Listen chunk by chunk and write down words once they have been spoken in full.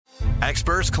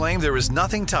Experts claim there is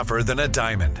nothing tougher than a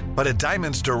diamond. But at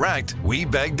Diamonds Direct, we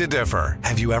beg to differ.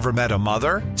 Have you ever met a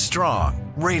mother?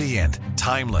 Strong, radiant,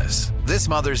 timeless. This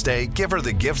Mother's Day, give her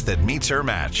the gift that meets her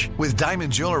match. With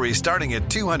diamond jewelry starting at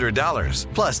 $200.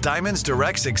 Plus Diamonds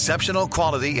Direct's exceptional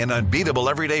quality and unbeatable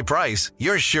everyday price,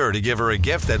 you're sure to give her a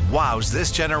gift that wows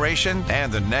this generation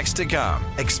and the next to come.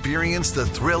 Experience the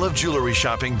thrill of jewelry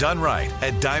shopping done right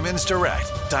at Diamonds Direct.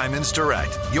 Diamonds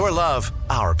Direct. Your love,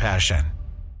 our passion.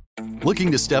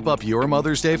 Looking to step up your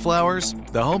Mother's Day flowers?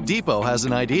 The Home Depot has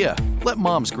an idea. Let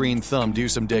Mom's green thumb do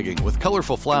some digging with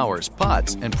colorful flowers,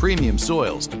 pots, and premium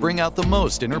soils to bring out the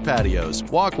most in her patios,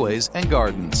 walkways, and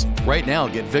gardens. Right now,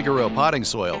 get Vigoro potting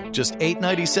soil, just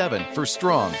 $8.97 for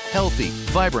strong, healthy,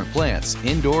 vibrant plants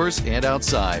indoors and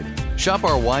outside. Shop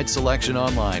our wide selection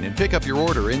online and pick up your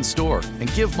order in-store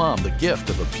and give Mom the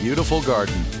gift of a beautiful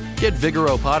garden. Get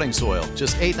Vigoro potting soil,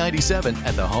 just $8.97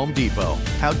 at the Home Depot.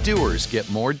 How doers get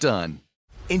more done.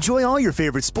 Enjoy all your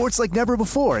favorite sports like never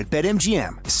before at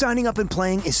BetMGM. Signing up and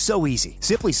playing is so easy.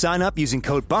 Simply sign up using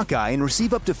code Buckeye and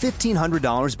receive up to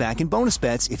 $1,500 back in bonus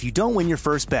bets if you don't win your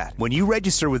first bet. When you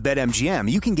register with BetMGM,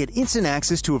 you can get instant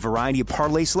access to a variety of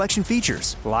parlay selection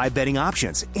features, live betting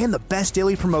options, and the best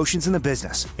daily promotions in the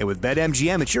business. And with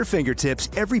BetMGM at your fingertips,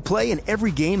 every play and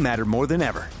every game matter more than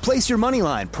ever. Place your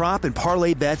moneyline, prop, and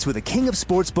parlay bets with the king of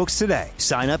sportsbooks today.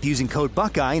 Sign up using code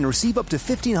Buckeye and receive up to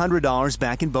 $1,500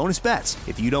 back in bonus bets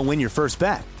if you don't win your first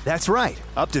bet. That's right,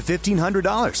 up to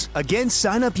 $1,500. Again,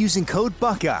 sign up using code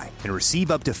Buckeye and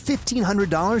receive up to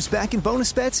 $1,500 back in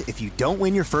bonus bets if you don't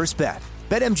win your first bet.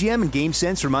 BetMGM and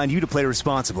GameSense remind you to play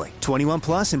responsibly. 21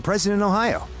 plus and present in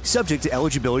Ohio. Subject to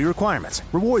eligibility requirements.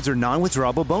 Rewards are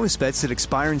non-withdrawable bonus bets that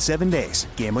expire in 7 days.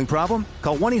 Gambling problem?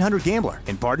 Call 1-800-GAMBLER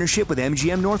in partnership with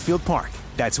MGM Northfield Park.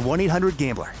 That's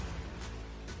 1-800-GAMBLER.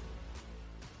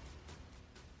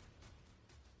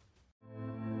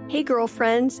 Hey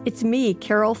girlfriends, it's me,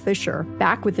 Carol Fisher,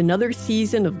 back with another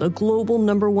season of the global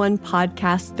 #1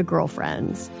 podcast, The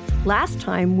Girlfriends. Last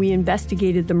time, we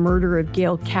investigated the murder of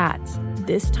Gail Katz.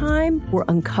 This time, we're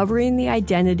uncovering the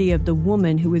identity of the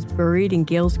woman who was buried in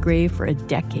Gail's grave for a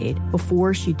decade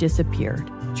before she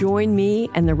disappeared. Join me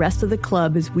and the rest of the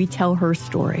club as we tell her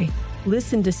story.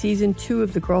 Listen to Season 2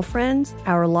 of The Girlfriends,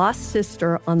 Our Lost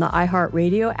Sister on the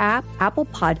iHeartRadio app, Apple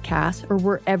Podcasts, or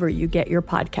wherever you get your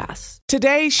podcasts.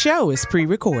 Today's show is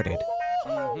pre-recorded.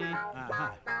 Y'all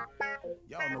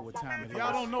know what time it is.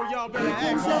 Y'all don't know, y'all better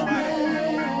ask somebody.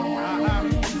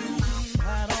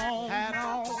 Hat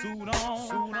on, suit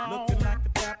on, looking like the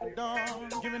Dapper Dawn,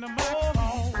 giving them all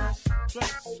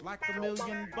dressed like $1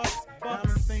 million bucks,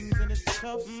 diamond things in its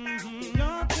cuffs.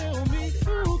 Y'all tell me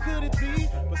who could it be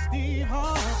but Steve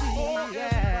Harvey? Oh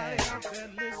yeah, they're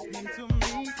listening to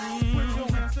me. Put your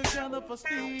hands together for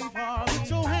Steve Harvey. Put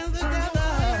your hands together.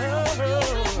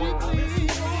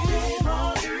 Steve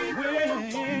Harvey.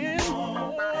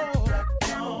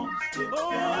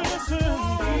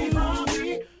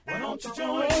 Why don't you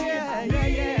join me?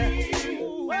 Yeah.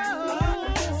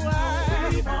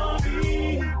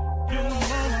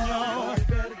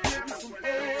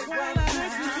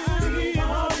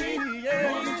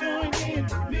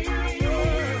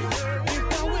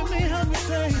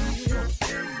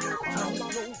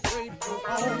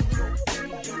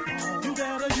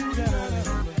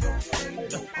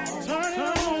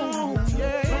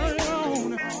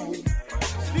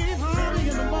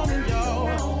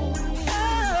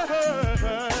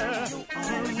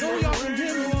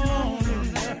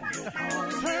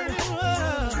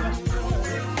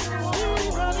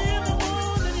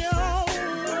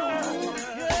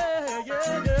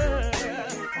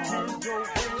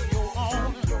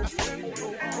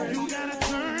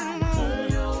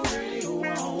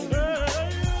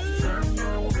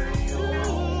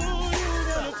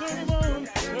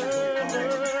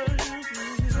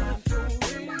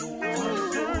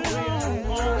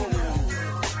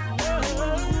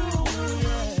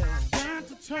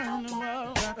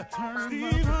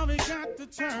 Steve Harvey got to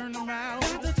turn them out.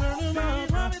 Got to turn them out. Steve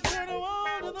Harvey turn them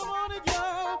on in the morning,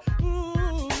 y'all.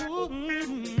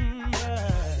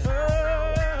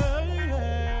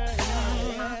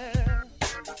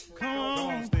 Come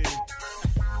on, Steve.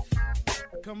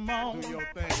 Come on. Do your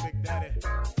thing, Big Daddy.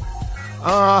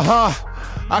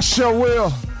 I sure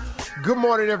will. Good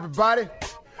morning, everybody.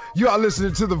 You are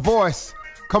listening to The Voice.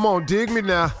 Come on, dig me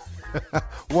now.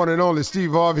 One and only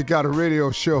Steve Harvey got a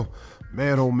radio show.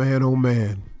 Man, oh man, oh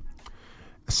man.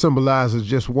 It symbolizes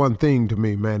just one thing to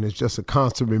me, man. It's just a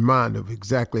constant reminder of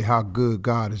exactly how good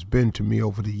God has been to me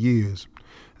over the years.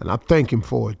 And I thank him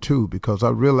for it too, because I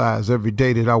realize every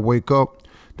day that I wake up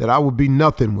that I would be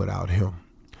nothing without him.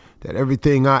 that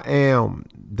everything I am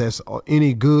that's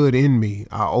any good in me,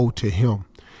 I owe to him.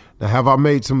 Now, have I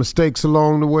made some mistakes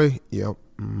along the way? Yep.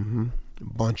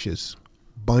 Bunches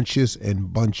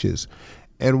and bunches.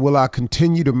 And will I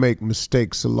continue to make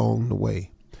mistakes along the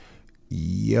way?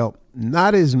 Yep.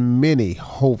 Not as many,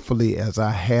 hopefully, as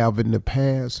I have in the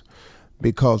past,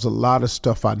 because a lot of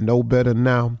stuff I know better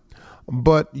now,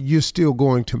 but you're still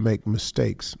going to make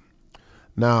mistakes.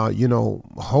 Now,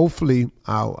 hopefully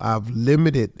I've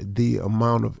limited the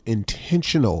amount of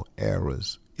intentional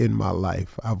errors in my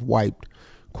life. I've wiped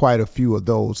quite a few of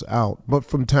those out. But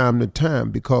from time to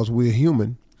time, because we're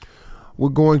human, we're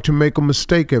going to make a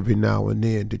mistake every now and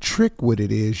then. The trick with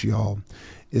it is, y'all,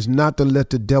 is not to let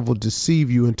the devil deceive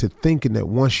you into thinking that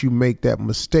once you make that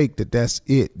mistake, that's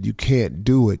it. You can't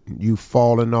do it. You've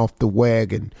fallen off the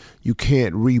wagon. You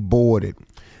can't reboard it.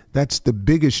 That's the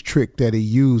biggest trick that he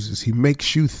uses. He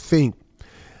makes you think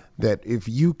that if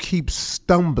you keep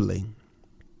stumbling,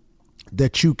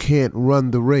 that you can't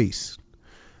run the race.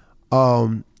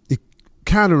 It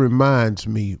kind of reminds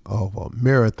me of a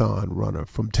marathon runner.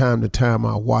 From time to time,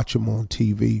 I watch them on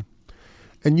TV,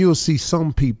 and you'll see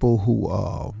some people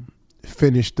who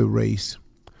finish the race,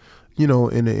 in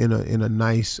a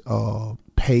nice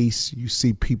pace. You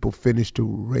see people finish the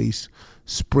race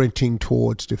sprinting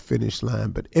towards the finish line.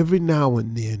 But every now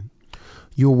and then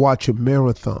you'll watch a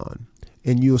marathon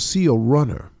and you'll see a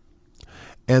runner,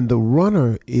 and the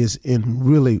runner is in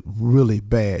really, really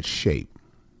bad shape.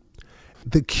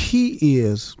 The key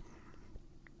is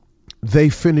they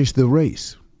finish the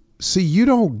race. See, you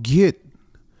don't get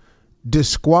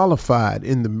disqualified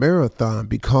in the marathon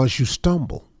because you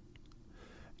stumble.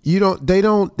 They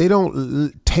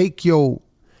don't take your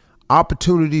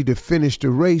opportunity to finish the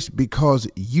race because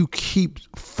you keep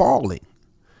falling.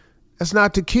 That's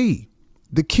not the key.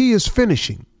 The key is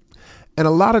finishing. And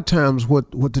a lot of times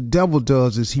what the devil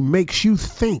does is he makes you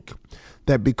think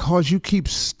that because you keep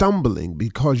stumbling,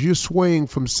 because you're swaying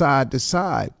from side to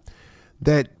side,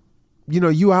 that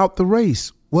you out the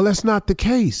race. Well, that's not the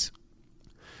case.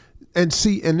 And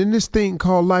see, and in this thing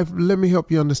called life, let me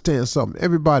help you understand something.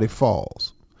 Everybody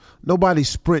falls. Nobody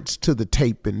sprints to the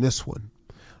tape in this one.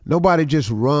 Nobody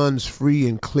just runs free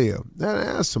and clear.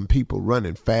 There's some people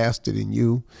running faster than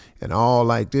you and all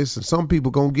like this. And some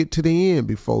people going to get to the end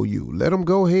before you. Let them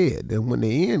go ahead. And when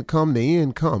the end come, the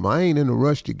end come. I ain't in a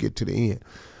rush to get to the end.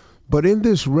 But in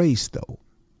this race, though,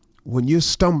 when you're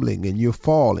stumbling and you're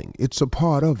falling, it's a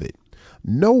part of it.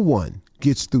 No one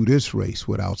gets through this race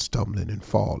without stumbling and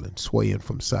falling, swaying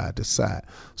from side to side.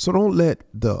 So don't let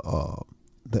the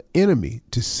enemy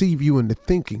deceive you into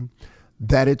thinking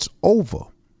that it's over.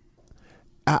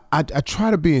 I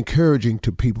try to be encouraging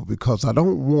to people because I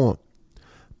don't want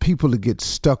people to get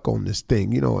stuck on this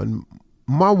thing, and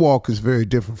my walk is very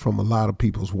different from a lot of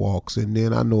people's walks. And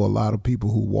then I know a lot of people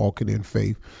who walking in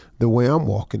faith the way I'm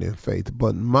walking in faith.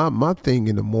 But my thing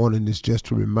in the morning is just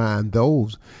to remind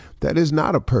those that it's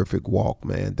not a perfect walk,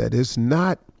 man, that it's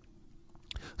not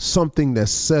something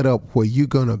that's set up where you're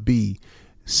going to be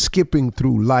skipping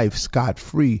through life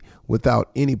scot-free without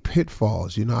any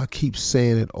pitfalls. I keep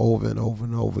saying it over and over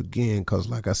and over again because,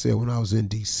 like I said, when I was in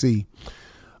D.C.,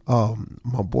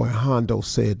 my boy Hondo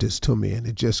said this to me, and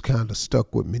it just kind of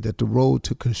stuck with me, that the road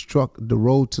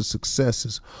to success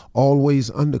is always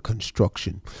under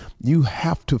construction. You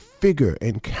have to figure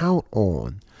and count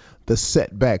on the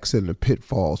setbacks and the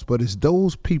pitfalls, but it's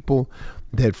those people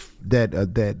that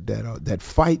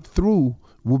fight through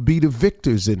will be the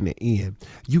victors in the end.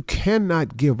 You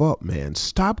cannot give up, man.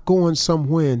 Stop going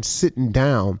somewhere and sitting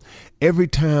down every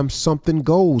time something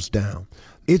goes down.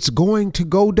 It's going to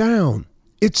go down.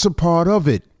 It's a part of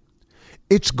it.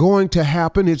 It's going to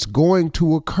happen. It's going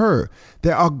to occur.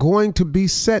 There are going to be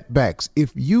setbacks.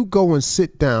 If you go and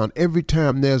sit down every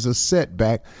time there's a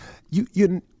setback,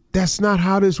 that's not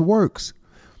how this works.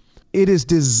 It is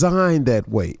designed that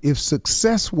way. If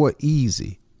success were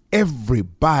easy,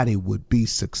 everybody would be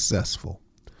successful.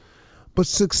 But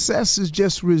success is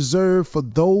just reserved for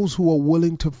those who are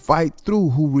willing to fight through,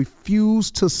 who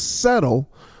refuse to settle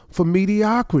for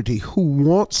mediocrity, who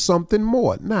want something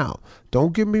more. Now,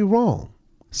 don't get me wrong.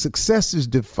 Success is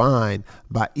defined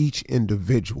by each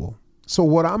individual. So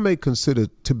what I may consider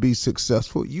to be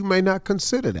successful, you may not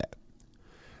consider that.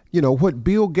 What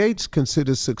Bill Gates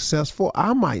considers successful,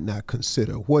 I might not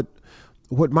consider. What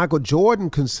Michael Jordan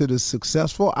considers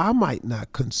successful, I might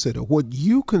not consider. What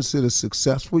you consider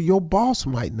successful, your boss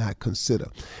might not consider.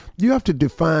 You have to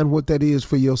define what that is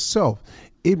for yourself.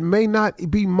 It may not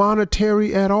be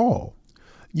monetary at all.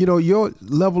 Your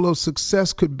level of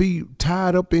success could be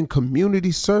tied up in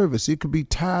community service. It could be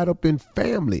tied up in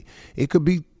family. It could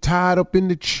be tied up in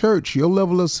the church. Your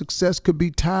level of success could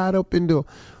be tied up into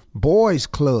boys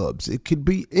clubs. It could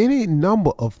be any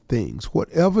number of things.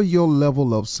 Whatever your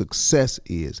level of success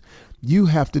is, you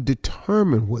have to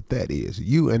determine what that is.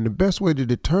 And the best way to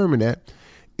determine that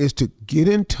is to get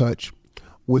in touch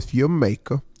with your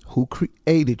maker who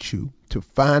created you, to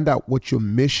find out what your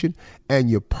mission and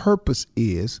your purpose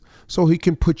is so he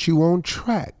can put you on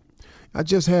track. I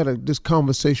just had this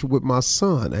conversation with my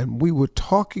son, and we were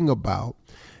talking about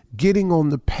getting on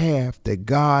the path that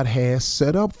God has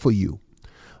set up for you.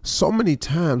 So many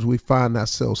times we find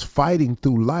ourselves fighting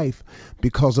through life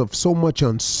because of so much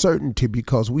uncertainty,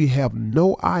 because we have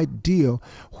no idea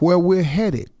where we're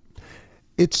headed.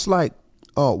 It's like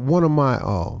one of my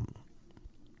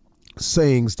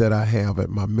sayings that I have at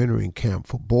my mentoring camp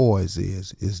for boys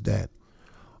is that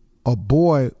a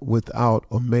boy without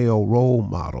a male role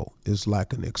model is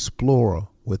like an explorer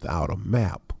without a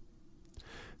map.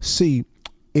 See,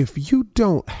 if you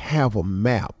don't have a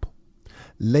map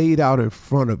laid out in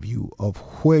front of you of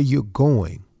where you're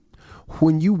going,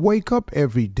 when you wake up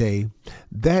every day,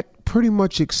 that pretty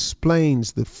much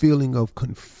explains the feeling of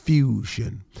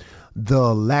confusion,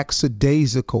 the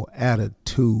lackadaisical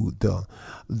attitude,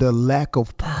 the lack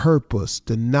of purpose,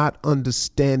 the not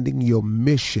understanding your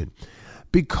mission,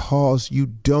 because you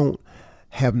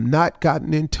have not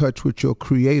gotten in touch with your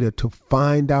creator to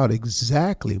find out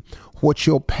exactly what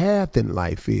your path in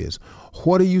life is.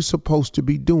 What are you supposed to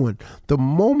be doing? The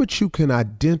moment you can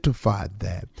identify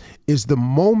that is the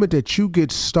moment that you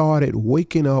get started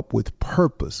waking up with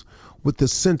purpose, with the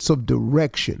sense of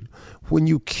direction, when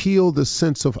you kill the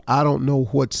sense of I don't know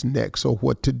what's next or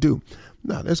what to do.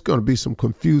 Now, there's going to be some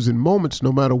confusing moments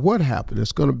no matter what happens.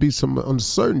 There's going to be some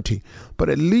uncertainty, but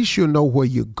at least you'll know where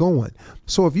you're going.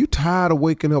 So if you're tired of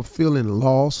waking up feeling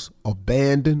lost,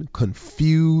 abandoned,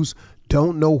 confused,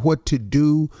 don't know what to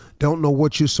do, don't know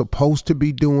what you're supposed to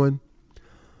be doing,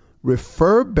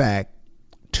 refer back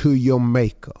to your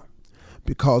maker.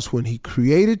 Because when he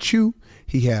created you,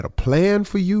 he had a plan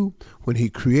for you. When he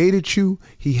created you,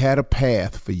 he had a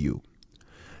path for you.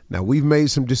 Now, we've made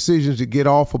some decisions to get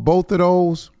off of both of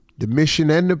those, the mission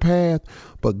and the path,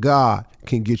 but God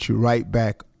can get you right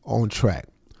back on track.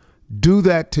 Do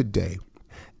that today.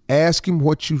 Ask him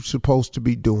what you're supposed to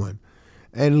be doing.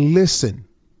 And listen,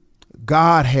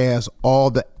 God has all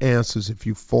the answers if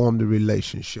you form the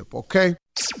relationship, okay?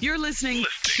 You're listening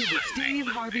to the Steve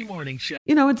Harvey Morning Show.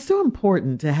 You know, it's so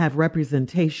important to have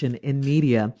representation in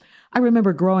media. I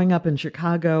remember growing up in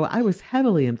Chicago, I was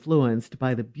heavily influenced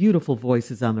by the beautiful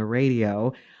voices on the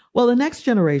radio. Well, the next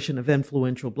generation of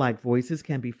influential Black voices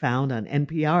can be found on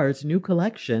NPR's new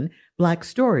collection, Black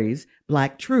Stories,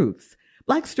 Black Truths.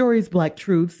 Black Stories, Black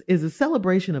Truths is a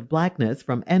celebration of Blackness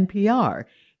from NPR.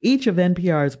 Each of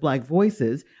NPR's Black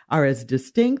voices are as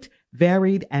distinct,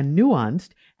 varied, and nuanced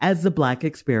as the Black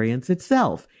experience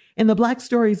itself. In the Black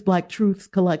Stories, Black Truths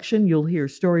collection, you'll hear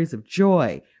stories of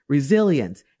joy,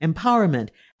 resilience, empowerment,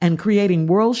 and creating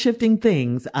world-shifting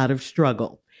things out of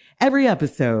struggle. Every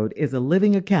episode is a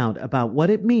living account about what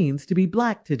it means to be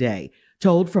Black today,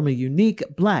 told from a unique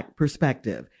Black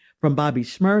perspective. From Bobby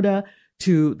Shmurda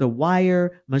to The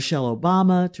Wire, Michelle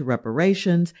Obama to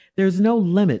reparations, there's no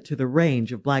limit to the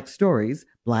range of Black stories,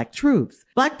 Black truths.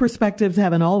 Black perspectives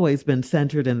haven't always been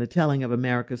centered in the telling of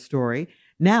America's story.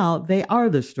 Now they are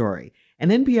the story. In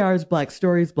NPR's Black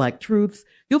Stories, Black Truths,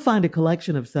 you'll find a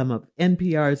collection of some of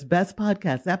NPR's best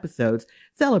podcast episodes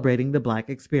celebrating the Black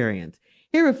experience.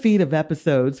 Hear a feed of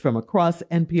episodes from across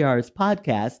NPR's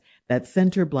podcasts that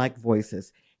center Black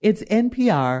voices. It's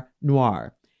NPR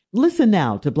Noir. Listen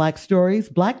now to Black Stories,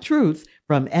 Black Truths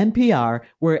from NPR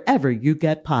wherever you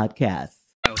get podcasts.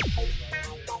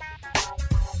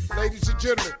 Ladies and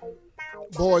gentlemen,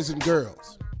 boys and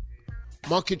girls,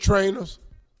 monkey trainers,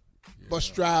 bus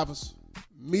drivers,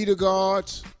 meter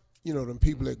guards, you know, them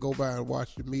people that go by and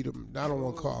watch the meter. I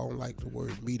don't like the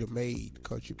word meter maid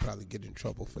because you probably get in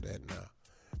trouble for that now.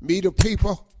 Meter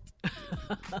people.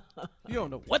 You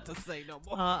don't know what to say no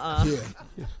more.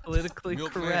 Yeah. Politically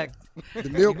correct. The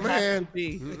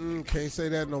milkman. Can't say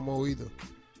that no more either.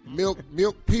 Milk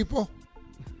people.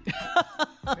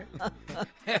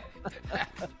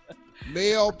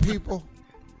 Male people.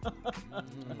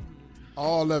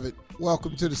 All of it.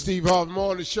 Welcome to the Steve Harvey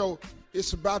Morning Show.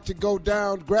 It's about to go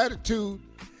down. Gratitude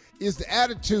is the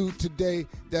attitude today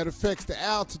that affects the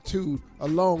altitude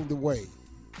along the way.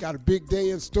 Got a big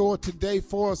day in store today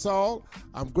for us all.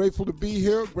 I'm grateful to be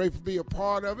here, grateful to be a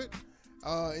part of it.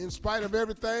 In spite of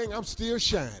everything, I'm still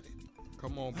shining.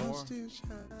 Come on, boy. I'm still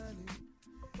shining.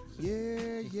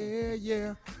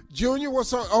 Yeah. Junior,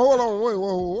 what's on? Oh, hold on, wait,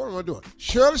 what am I doing?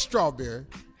 Shirley Strawberry,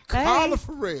 Carla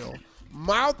Farrell,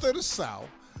 Mouth of the South,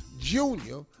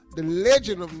 Junior, the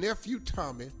legend of Nephew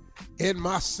Tommy, and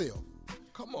myself.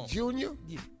 Come on. Junior,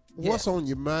 what's on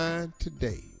your mind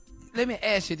today? Let me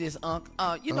ask you this, Unc.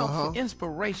 For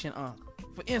inspiration, Unc.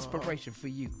 For inspiration for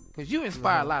you. Because you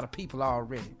inspire a lot of people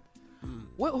already.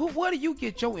 Where do you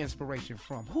get your inspiration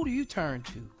from? Who do you turn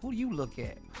to? Who do you look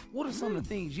at? What are some of the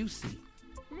things you see?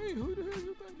 Me? Who the hell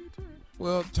you think you turn?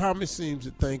 Well, Tommy seems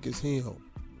to think it's him.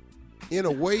 In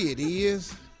a way, it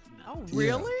is. Oh,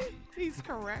 really? He's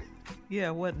correct. Yeah,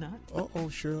 what not? Uh-oh,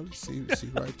 Shirley. See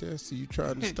right there? See you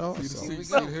trying to start something.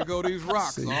 See, here go these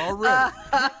rocks already.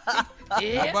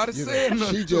 Nobody said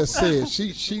nothing.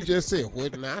 She just said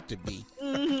what not to be.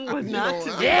 What not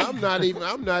to be. I'm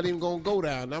not even gonna go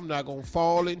down. I'm not gonna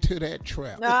fall into that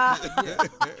trap.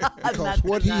 Because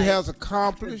what he has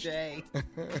accomplished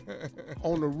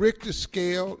on the Richter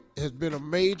scale has been a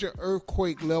major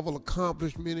earthquake level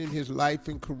accomplishment in his life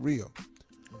and career.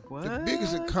 What? The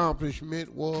biggest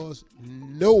accomplishment was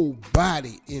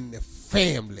nobody in the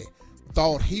family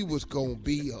thought he was going to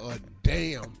be a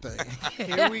damn thing.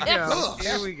 Here we go.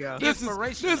 Here we go. This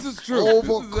is true.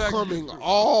 Overcoming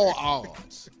all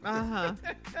odds. Uh-huh.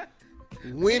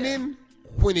 Winning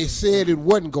when he said it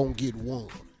wasn't going to get won.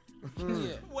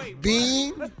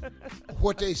 Being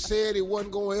what they said it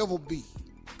wasn't going to ever be.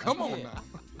 Come on now.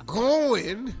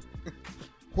 Going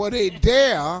where they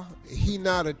dare he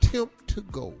not attempt to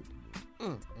go.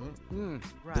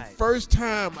 Right. The first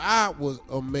time I was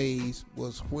amazed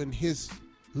was when his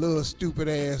little stupid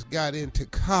ass got into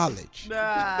college.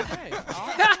 I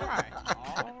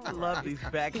love these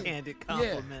backhanded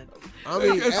compliments. I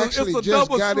mean, actually it's a just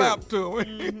double got slap in. to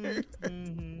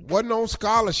him. Wasn't on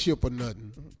scholarship or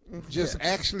nothing. Just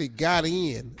actually got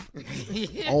in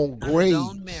on grades.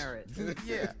 On merit.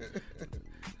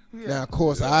 Now, of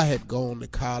course, I had gone to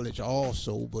college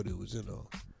also, but it was in a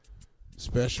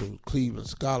special Cleveland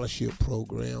scholarship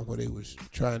program where they was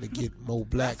trying to get more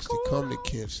blacks to come to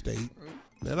Kent State.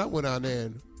 And I went out there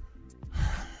and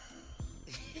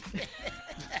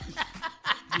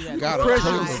got a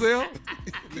yourself.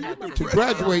 To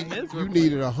graduate, you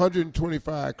needed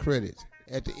 125 credits.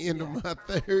 At the end of my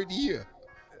third year,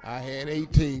 I had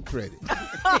 18 credits.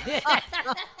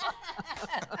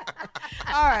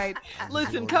 All right.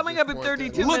 Listen, coming up in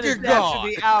 32 Look minutes at God. after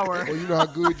the hour. Well, you know how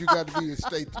good you got to be to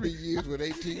stay 3 years with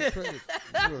 18 credits?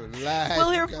 You're a lie.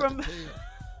 We'll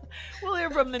hear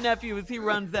from the nephew as he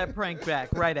runs that prank back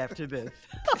right after this.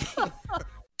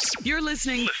 You're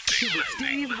listening to the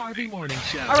Steve Harvey Morning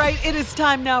Show. All right, it is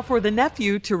time now for the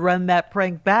nephew to run that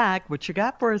prank back. What you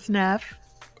got for us, Neff?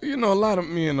 You know, a lot of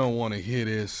men don't want to hear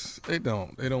this. They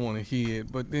don't want to hear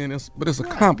it. But it's a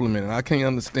compliment. And I can't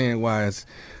understand why it's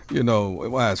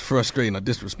frustrating or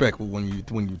disrespectful when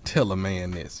you tell a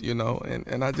man this.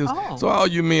 And I just so all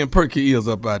you men perk your ears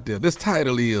up out there. This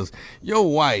title is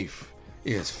 "Your Wife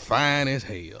is Fine as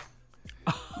Hell."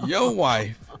 Your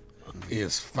wife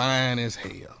is fine as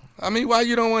hell. I mean, why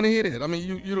you don't want to hear that? I mean,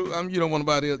 you don't want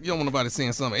nobody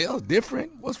saying something else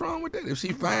different. What's wrong with that? If she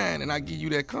fine and I give you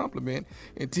that compliment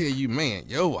and tell you, man,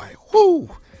 your wife, whoo,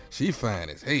 she fine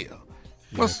as hell.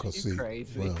 What's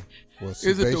crazy?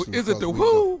 Is it the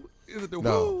whoo? Is it the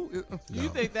whoo? You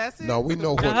think that's it? No, we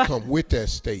know what come with that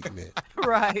statement.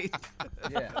 Right.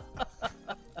 Yeah.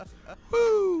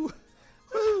 Woo,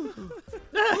 woo,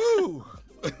 woo.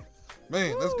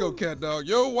 Man, let's go, cat dog.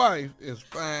 Your wife is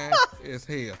fine as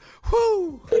hell.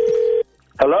 Woo!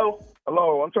 Hello?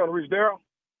 Hello, I'm trying to reach Daryl.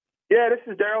 Yeah, this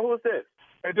is Daryl. Who is this?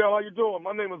 Hey, Daryl, how you doing?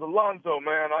 My name is Alonzo,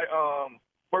 man. I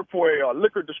work for a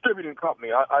liquor distributing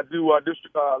company. I do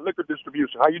liquor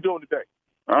distribution. How you doing today?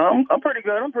 I'm pretty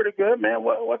good, man.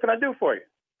 What can I do for you?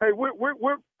 Hey,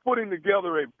 we're putting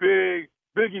together a big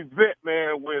event,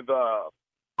 man, with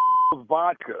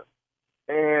vodka,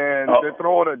 and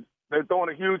they're throwing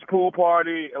a huge pool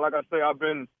party. And like I say, I'm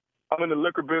in the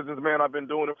liquor business, man. I've been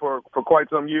doing it for quite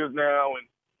some years now, and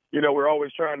we're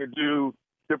always trying to do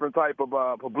different type of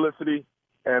publicity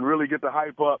and really get the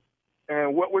hype up.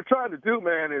 And what we're trying to do,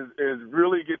 man, is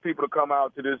really get people to come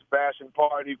out to this fashion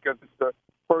party because it's the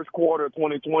first quarter of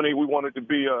 2020. We want it to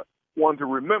be one to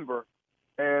remember.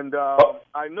 And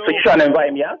I know. So you're trying to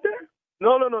invite me out there?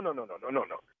 No.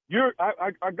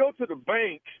 I go to the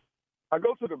bank. I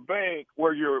go to the bank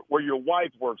where your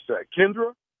wife works at,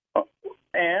 Kendra.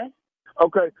 And?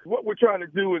 Okay, what we're trying to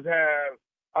do is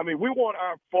we want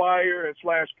our flyer and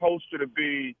 / poster to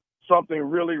be something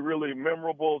really, really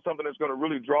memorable, something that's going to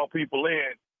really draw people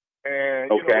in.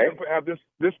 And, have this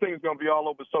thing is going to be all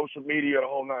over social media, the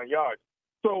whole 9 yards.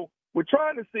 So we're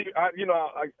trying to see,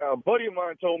 a buddy of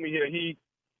mine told me he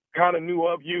kind of knew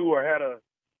of you or had a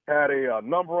had a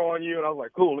number on you, and I was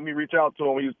like, cool, let me reach out to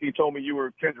him. He told me you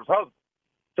were Kendra's husband.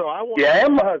 So I want. Yeah, I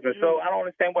am my husband, so I don't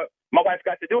understand what my wife's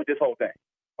got to do with this whole thing.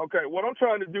 Okay, what I'm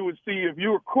trying to do is see if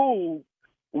you were cool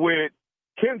with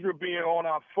Kendra being on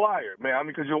our flyer, man. I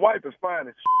mean, because your wife is fine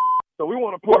as shit. So we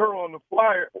want to put her on the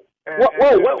flyer.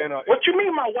 What you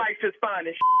mean my wife is fine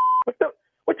as shit?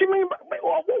 What you mean?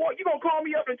 You going to call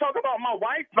me up and talk about my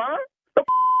wife fine? The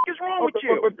is wrong with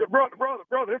you?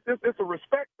 Brother, it's a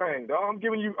respect thing, dog. I'm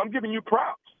giving you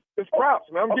props. It's props,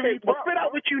 man. I'm giving you props. Spit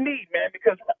out what you need, man,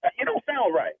 because you don't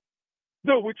sound right.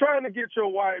 Dude, we're trying to get your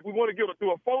wife. We want to do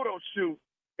a photo shoot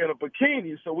in a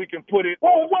bikini so we can put it.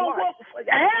 Whoa.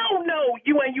 Hell no,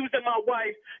 you ain't using my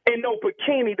wife in no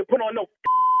bikini to put on no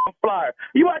flyer.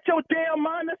 You out your damn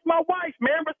mind? That's my wife,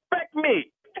 man. Respect me.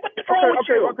 What's wrong with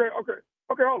you?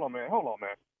 Okay, hold on, man.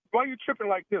 Why you tripping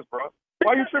like this, bro?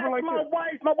 Why you tripping like this?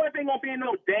 My wife ain't gonna be in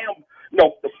no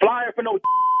the flyer for no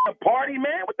party,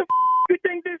 man. What the you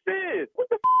think this is? What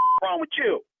the wrong with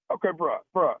you? Okay, bro.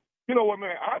 You know what,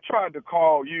 man? I tried to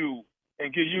call you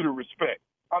and give you the respect.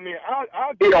 I mean, I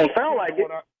it don't sound like it.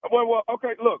 Well,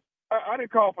 okay, look. I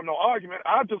didn't call for no argument.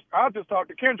 I just talk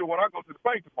to Kendra when I go to the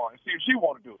bank tomorrow and see if she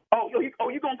want to do it. Oh, you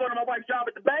gonna go to my wife's job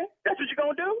at the bank? That's what you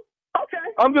gonna do? Okay.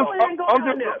 I'm just there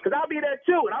because I'll be there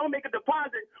too, and I'll make a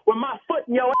deposit with my foot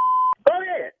in your ass. Go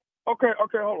ahead.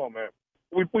 Okay, hold on, man.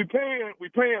 We paying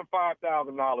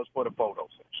 $5,000 for the photo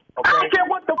session. Okay? I don't care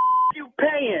what the you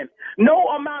paying. No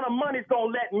amount of money's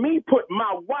gonna let me put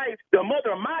my wife, the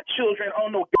mother of my children,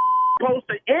 on no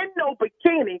poster in no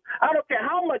bikini. I don't care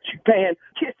how much you paying.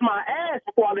 Kiss my ass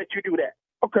before I let you do that.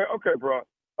 Okay, bro.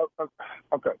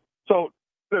 Okay. So,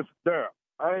 listen, Darryl,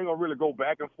 I ain't gonna really go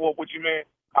back and forth with you, man.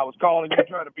 I was calling you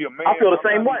trying to be a man. I feel the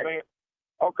same way.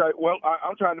 Okay, well,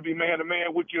 I'm trying to be man to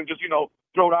man with you and just,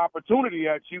 throw the opportunity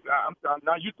at you.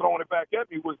 Now you throwing it back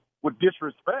at me with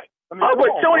disrespect. I mean,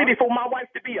 opportunity for my wife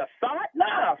to be a side?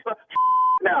 Nah,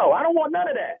 no, I don't want none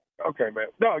of that. Okay, man.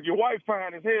 No, your wife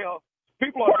fine as hell.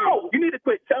 People are. Bro, you need to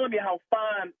quit telling me how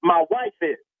fine my wife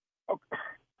is. Okay.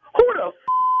 Who the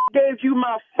gave you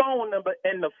my phone number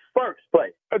in the first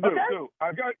place? Dude,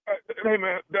 I got. Hey,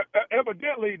 man.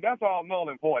 Evidently, that's all null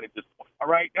and void at this point. All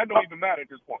right, that don't even matter at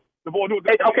this point. The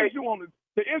issue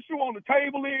on the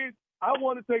table is I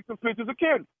want to take some pictures of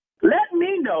Kendra. Let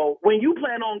me know when you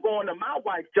plan on going to my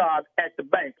wife's job at the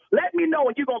bank. Let me know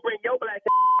when you're going to bring your black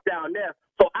down there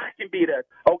so I can be there,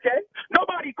 okay?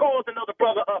 Nobody calls another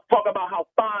brother up talking about how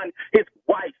fine his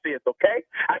wife is, okay?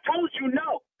 I told you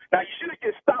no. Now, you should have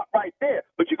just stopped right there,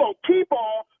 but you're going to keep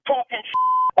on talking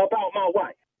about my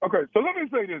wife. Okay, so let me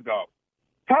say this, dog.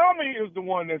 Tommy is the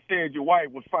one that said your wife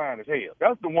was fine as hell.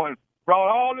 That's the one brought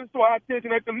all this to our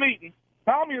attention at the meeting.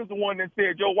 Tommy is the one that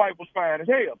said your wife was fine as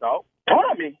hell, dog.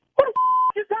 Tommy? Who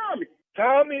the is Tommy?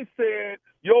 Tommy said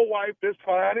your wife is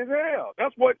fine as hell.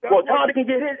 Tommy can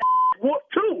get his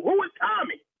whooped too. Who is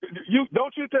Tommy?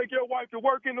 Don't you take your wife to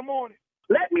work in the morning?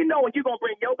 Let me know when you're going to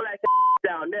bring your black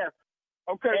down there.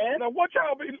 Okay. And? Now, what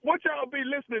y'all be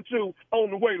listening to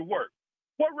on the way to work?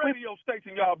 What radio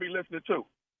station y'all be listening to?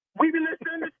 We be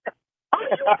listening to...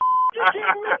 you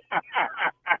kidding me?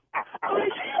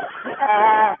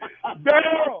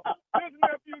 Daryl, this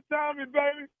nephew Tommy,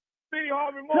 baby. Steve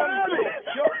Harvey Morning.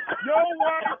 Your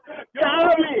wife.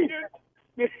 Tommy.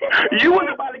 You was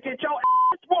about to get your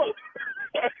ass whooped.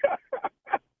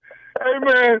 Hey,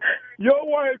 man. Your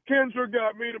wife, Kendra,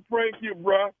 got me to prank you,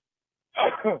 bruh.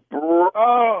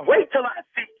 Wait till I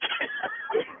see.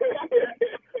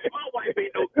 My wife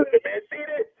ain't no good, man. See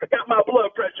this? Got my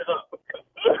blood pressure up.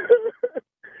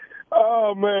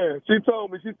 Oh, man. She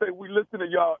told me, she said, we listen to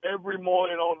y'all every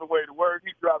morning on the way to work.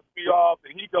 He drops me off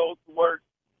and he goes to work.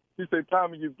 She said,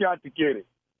 Tommy, you've got to get it.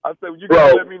 I said, well, you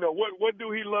got to let me know. What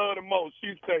do he love the most?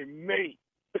 She said, me.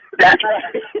 That's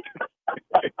right.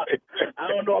 I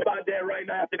don't know about that right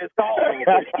now after this call.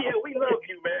 Yeah, we love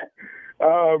you, man.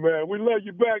 Oh, man. We love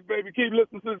you back, baby. Keep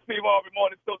listening to the Steve Harvey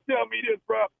Morning. So tell me this,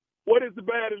 bro. What is the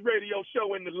baddest radio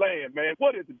show in the land, man?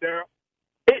 What is it, Daryl?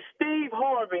 It's Steve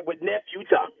Harvey with nephew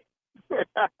Tommy.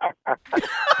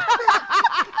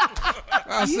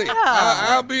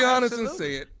 I'll be honest and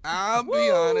say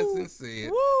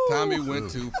it. Tommy went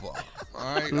too far.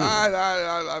 All right,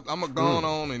 I'm gonna go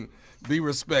on and be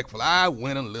respectful. I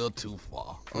went a little too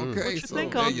far. Okay, what you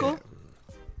think, Uncle?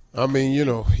 I mean,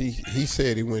 he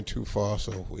said he went too far,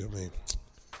 so I mean.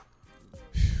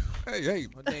 Hey,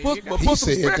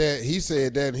 he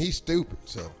said that, and he's stupid.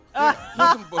 So,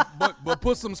 but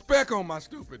put some spec on my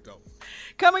stupid though.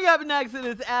 Coming up next, it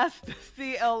is Ask the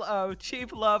CLO,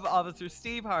 Chief Love Officer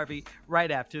Steve Harvey. Right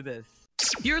after this,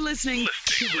 you're listening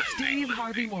to the Steve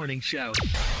Harvey Morning Show.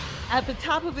 At the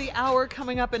top of the hour,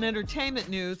 coming up in entertainment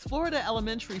news, Florida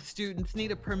elementary students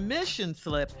need a permission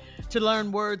slip to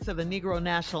learn words of the Negro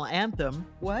National Anthem.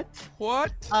 What?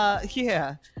 What?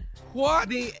 Yeah. What?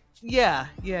 Yeah.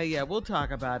 We'll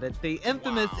talk about it. The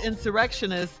infamous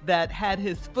insurrectionist that had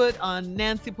his foot on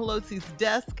Nancy Pelosi's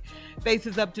desk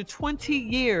faces up to 20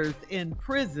 years in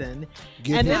prison.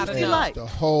 Get him MC Light. the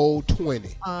whole 20.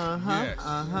 Yes. Mm-hmm.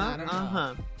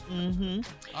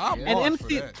 I'm And on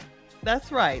MC for that.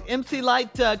 That's right. MC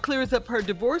Light clears up her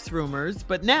divorce rumors,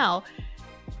 but now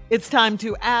it's time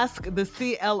to ask the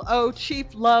CLO, Chief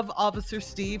Love Officer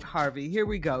Steve Harvey. Here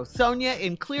we go. Sonia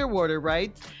in Clearwater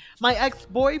writes, my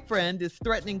ex-boyfriend is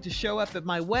threatening to show up at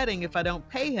my wedding if I don't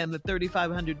pay him the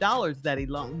 $3,500 that he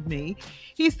loaned me.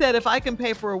 He said if I can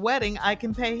pay for a wedding, I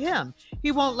can pay him.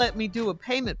 He won't let me do a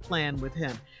payment plan with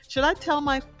him. Should I tell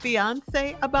my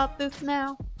fiance about this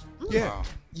now? Yeah.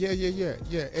 Yeah.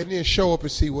 And then show up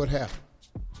and see what happens.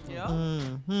 Yeah.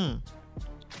 Mm-hmm.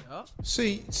 Yep.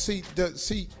 See,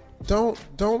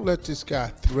 don't let this guy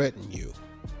threaten you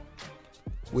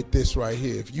with this right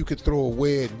here. If you could throw a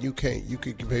wedding, you can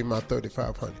pay my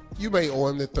 $3,500. You may owe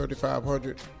him the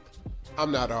 $3,500.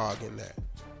 I'm not arguing that.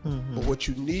 Mm-hmm. But what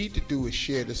you need to do is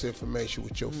share this information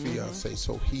with your fiance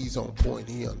so he's on point,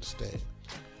 he understands.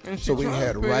 So we can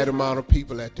have the right amount of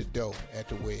people at the door at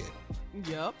the wedding.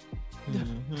 Yep.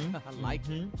 Mm-hmm. I like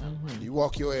it. You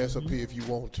walk your ass up here if you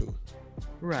want to.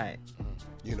 Right.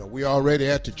 You know, we already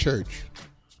at the church.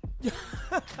 It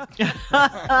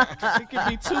could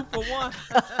be 2 for 1.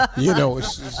 You know,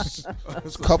 it's a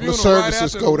couple of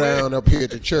services go down up here at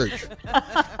the church.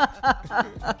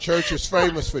 Church is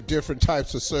famous for different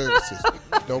types of services.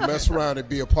 Don't mess around and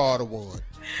be a part of one.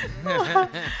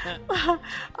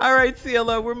 All right,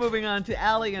 CLO, we're moving on to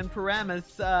Allie in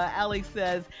Paramus. Allie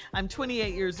says, I'm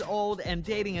 28 years old and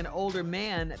dating an older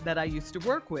man that I used to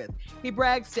work with. He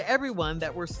brags to everyone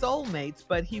that we're soulmates,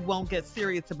 but he won't get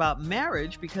serious about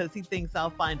marriage because he thinks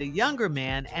I'll find a younger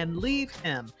man and leave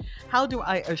him. How do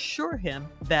I assure him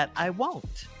that I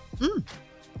won't? You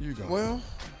go. Well,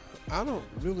 I don't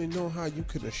really know how you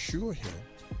can assure him.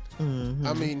 Mm-hmm.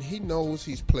 I mean, he knows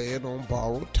he's playing on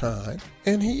borrowed time,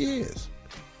 and he is.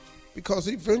 Because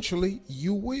eventually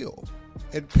you will.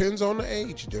 It depends on the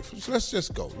age difference. Let's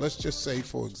just go. Let's just say,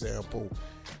 for example,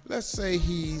 let's say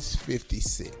he's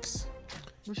 56.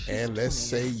 And let's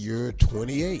say you're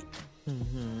 28.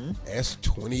 Mm-hmm. That's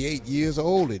 28 years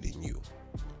older than you.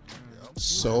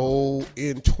 So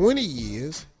in 20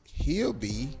 years, he'll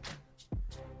be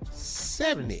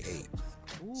 78.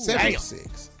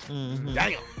 76. Mm-hmm.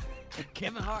 Damn.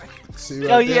 Kevin Hart. See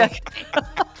right there?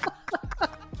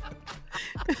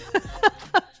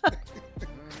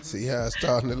 See how it's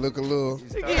starting to look a little.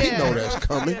 He know that's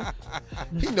coming.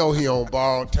 He know he on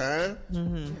borrowed time.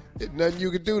 Mm-hmm. There's nothing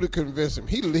you can do to convince him.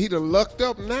 He done lucked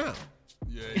up now.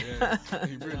 Yeah,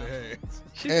 he really has.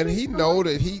 And he know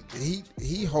that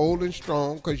he holding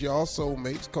strong because y'all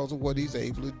soulmates because of what he's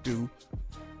able to do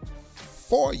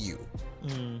for you.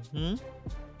 Mm-hmm.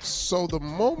 So the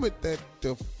moment that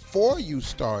the for you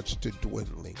starts to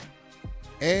dwindling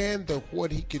and the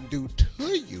what he can do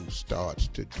to you starts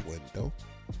to dwindle,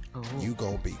 you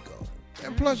gonna be gone.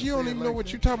 And plus you don't even know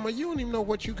what you're talking about. You don't even know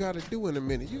what you gotta do in a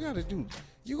minute. You're gonna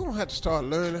have to start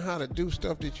learning how to do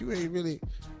stuff that you ain't really,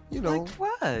 Like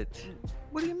what?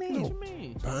 What do you mean? What you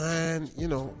mean?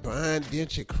 buying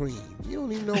denture cream. You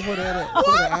don't even know what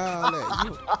aisle that.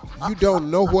 You don't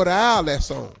know what aisle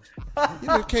that's on.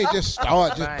 You can't just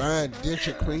start buying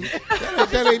denture cream.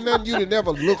 That ain't nothing you'd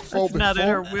never looked for before. Not in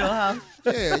her wheelhouse.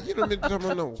 Yeah, you don't need to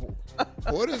know.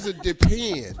 What does it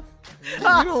depend? You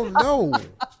don't know.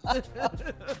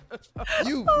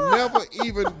 You've never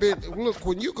even been. Look,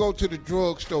 when you go to the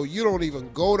drugstore, you don't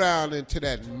even go down into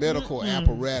that medical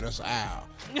apparatus aisle.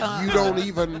 You don't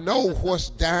even know what's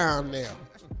down there.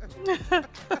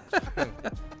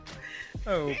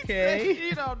 Okay.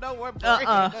 You don't know what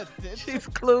She's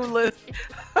clueless.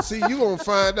 See, you gonna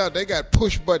find out they got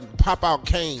push button pop out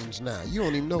canes now. You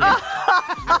don't even know that.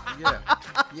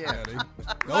 Yeah.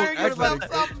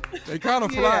 They kind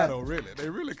of fly though, really. They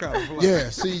really kind of fly.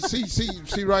 Yeah, see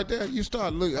right there. You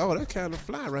start looking. Oh, that kind of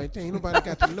fly right there. Ain't nobody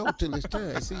got to know till it's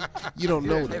time. See, you don't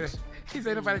know this. He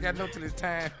said nobody got no till it's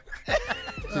time.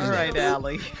 All right,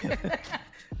 Allie.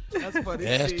 That's funny.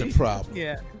 That's the problem.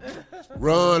 Yeah.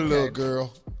 Run, little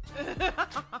girl.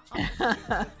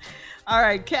 All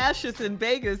right, Cassius in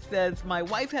Vegas says, my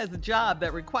wife has a job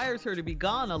that requires her to be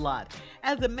gone a lot.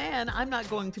 As a man, I'm not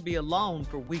going to be alone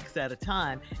for weeks at a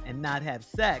time and not have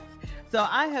sex. So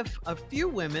I have a few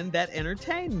women that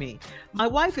entertain me. My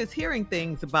wife is hearing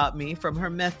things about me from her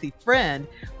messy friend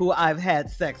who I've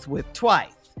had sex with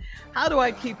twice. How do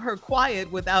I keep her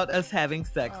quiet without us having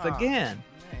sex again?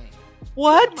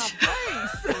 What?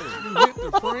 You hit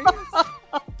the friends?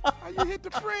 How you hit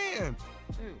the friends?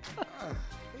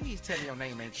 Please tell me your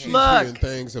name ain't She's Look. hearing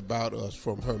things about us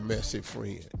from her messy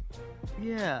friend.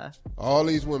 Yeah. All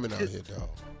these women out here, dog.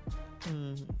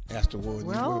 That's the one you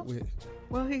went with.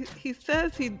 Well, he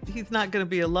says he's not going to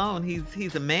be alone.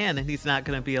 He's a man, and he's not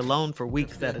going to be alone for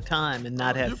weeks at a time and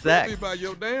not have sex. You by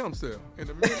your damn self in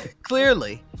a minute.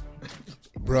 Clearly.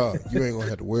 Bruh, you ain't going to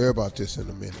have to worry about this in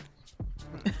a minute.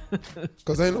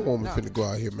 Because ain't no woman finna go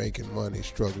out here making money,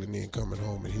 struggling, then coming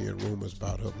home and hearing rumors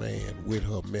about her man with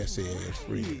her messy ass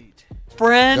friend.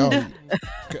 Friend.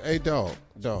 Hey, dog.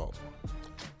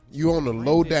 You on the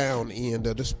low down end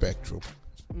of the spectrum.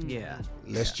 Yeah.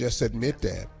 Let's just admit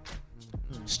that.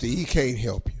 Steve can't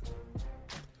help you.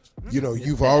 You know,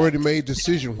 you've already made a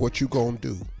decision what you gonna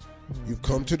do. You've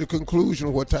come to the conclusion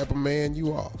of what type of man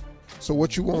you are. So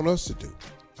what you want us to do?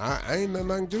 I ain't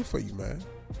nothing I can do for you, man.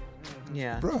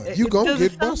 Yeah. Bruh, you gonna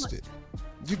get sound busted.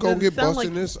 You gonna get busted like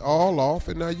and it's all off,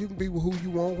 and now you can be with who you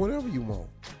want, whatever you want.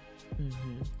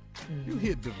 You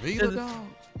hit the Vita, dog?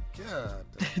 God.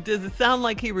 Does it sound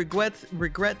like he regrets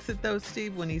it though,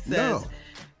 Steve, when he says, No.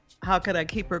 how could I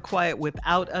keep her quiet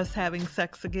without us having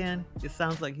sex again? It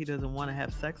sounds like he doesn't want to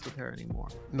have sex with her anymore.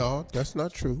 No, that's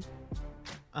not true.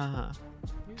 Uh-huh.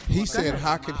 He said,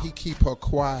 how can he keep her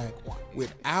quiet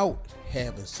without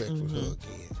having sex with her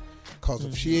again? Because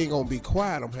if she ain't going to be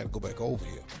quiet, I'm going to have to go back over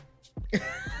here.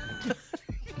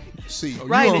 See,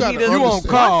 Right, you, and he You won't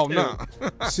call now.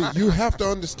 See, you have to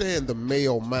understand the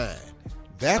male mind.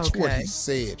 That's what Okay. he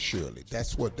said, Shirley.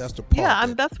 That's the part. Yeah,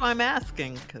 that's why I'm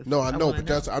asking. No, I know, wanna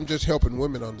but I'm just helping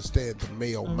women understand the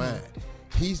male mind.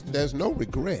 There's no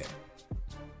regret.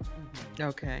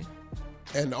 Okay.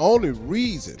 And the only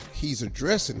reason he's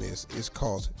addressing this is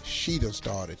because she done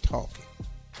started talking.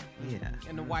 Yeah.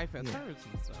 And the wife has heard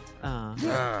some stuff.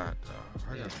 Yeah.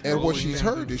 God, And what she's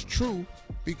heard is true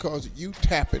because you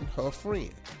tapping her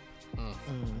friend.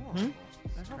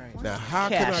 That's right. Now, how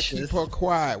can I Cassius. keep her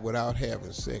quiet without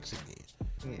having sex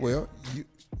again? Well,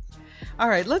 All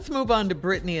right, let's move on to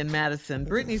Brittany and Madison.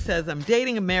 Brittany says, I'm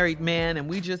dating a married man and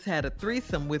we just had a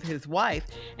threesome with his wife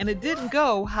and it didn't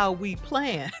go how we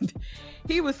planned.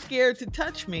 He was scared to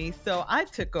touch me, so I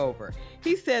took over.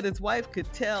 He said his wife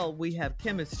could tell we have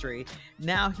chemistry.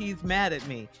 Now he's mad at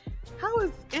me. How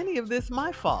is any of this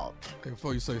my fault? Okay,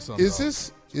 before you say something, is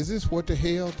this what the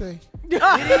hell they?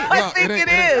 I think it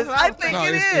is. I think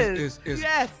it is. It's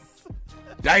Yes.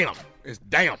 damn. It's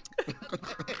damn.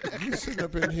 You sitting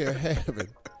up in here having,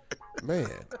 man.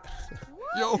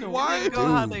 Yo, why? It didn't go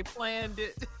how they planned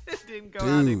it. It didn't go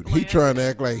how they Dude, planned he trying to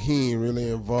act like he ain't really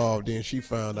involved. Then she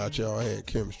found out y'all had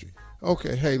chemistry.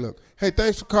 Okay, hey, look. Hey,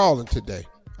 thanks for calling today.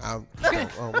 I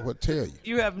don't know what to tell you.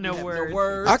 You have no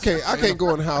words. I can't go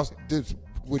in the house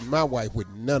with my wife with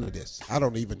none of this. I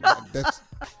don't even. That's.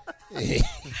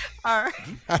 All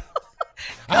right.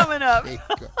 Coming up.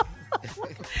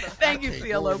 Thank you,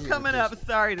 CLO. Coming up,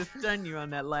 sorry to stun you on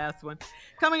that last one.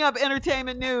 Coming up,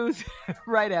 entertainment news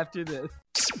right after this.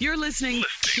 You're listening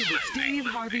to the Steve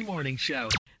Harvey Morning Show.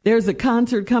 There's a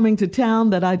concert coming to town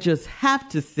that I just have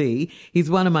to see. He's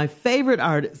one of my favorite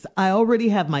artists. I already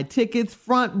have my tickets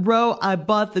front row. I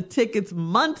bought the tickets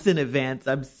months in advance.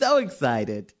 I'm so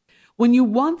excited. When you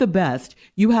want the best,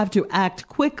 you have to act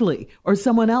quickly or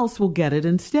someone else will get it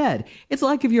instead. It's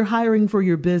like if you're hiring for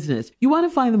your business. You want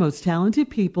to find the most talented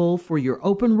people for your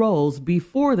open roles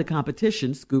before the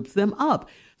competition scoops them up.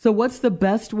 So what's the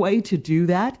best way to do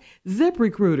that?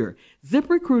 ZipRecruiter.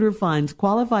 ZipRecruiter finds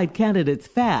qualified candidates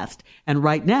fast. And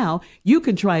right now, you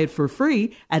can try it for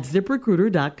free at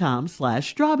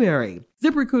ZipRecruiter.com/strawberry.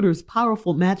 ZipRecruiter's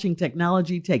powerful matching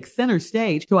technology takes center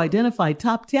stage to identify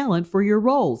top talent for your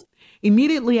roles.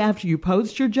 Immediately after you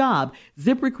post your job,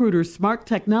 ZipRecruiter's smart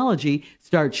technology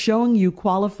starts showing you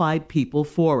qualified people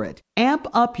for it. Amp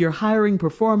up your hiring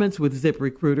performance with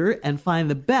ZipRecruiter and find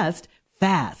the best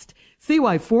fast. See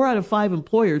why 4 out of 5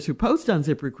 employers who post on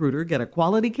ZipRecruiter get a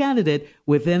quality candidate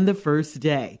within the first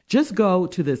day. Just go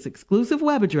to this exclusive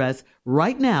web address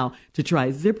right now to try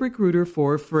ZipRecruiter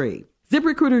for free.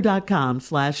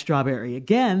 ZipRecruiter.com/strawberry.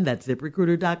 Again, that's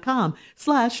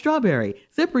ZipRecruiter.com/strawberry.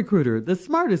 ZipRecruiter, the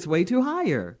smartest way to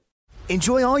hire.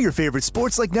 Enjoy all your favorite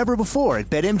sports like never before at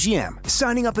BetMGM.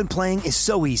 Signing up and playing is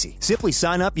so easy. Simply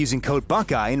sign up using code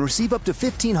Buckeye and receive up to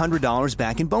 $1,500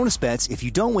 back in bonus bets if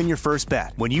you don't win your first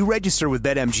bet. When you register with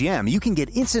BetMGM, you can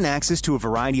get instant access to a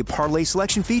variety of parlay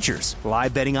selection features,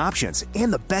 live betting options,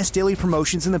 and the best daily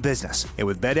promotions in the business. And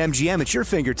with BetMGM at your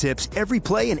fingertips, every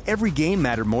play and every game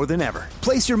matter more than ever.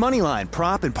 Place your moneyline,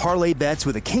 prop, and parlay bets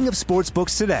with the king of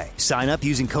sportsbooks today. Sign up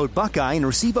using code Buckeye and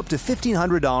receive up to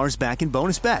 $1,500 back in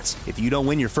bonus bets if you don't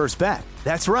win your first bet.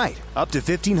 That's right, up to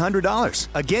 $1,500.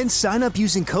 Again, sign up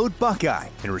using code Buckeye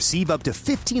and receive up to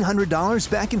 $1,500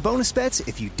 back in bonus bets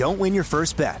if you don't win your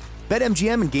first bet.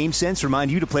 BetMGM and GameSense remind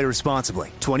you to play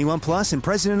responsibly. 21 plus and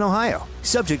present in Ohio.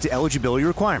 Subject to eligibility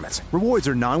requirements. Rewards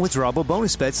are non-withdrawable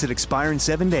bonus bets that expire in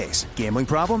 7 days. Gambling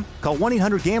problem? Call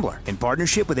 1-800-GAMBLER in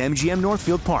partnership with MGM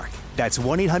Northfield Park. That's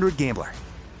 1-800-GAMBLER.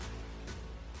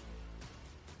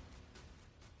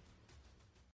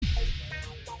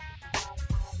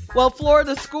 Well,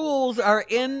 Florida schools are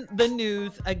in the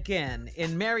news again.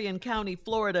 In Marion County,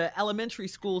 Florida, elementary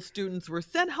school students were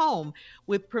sent home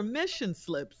with permission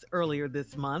slips earlier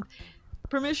this month.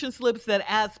 Permission slips that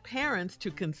ask parents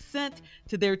to consent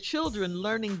to their children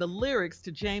learning the lyrics to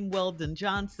James Weldon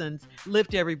Johnson's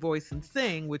Lift Every Voice and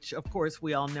Sing, which of course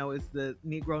we all know is the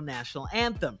Negro National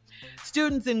Anthem.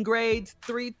 Students in grades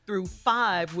 3 through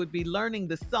 5 would be learning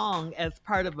the song as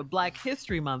part of a Black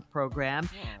History Month program.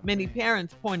 Many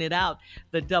parents pointed out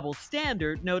the double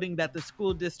standard, noting that the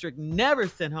school district never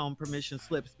sent home permission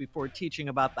slips before teaching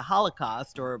about the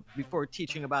Holocaust or before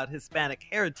teaching about Hispanic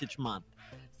Heritage Month.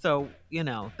 So, you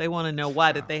know, they want to know,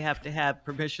 why did they have to have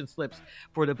permission slips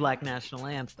for the Black National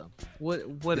Anthem?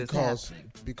 What is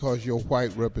happening? Because your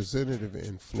white representative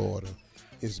in Florida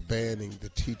is banning the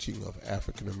teaching of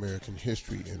African American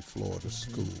history in Florida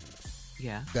schools.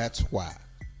 Yeah. That's why.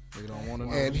 They don't want to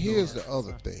know. And here's the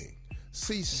other thing.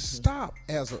 See, stop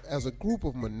as a group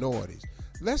of minorities.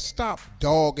 Let's stop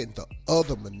dogging the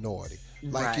other minority.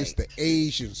 Like it's the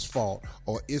Asians' fault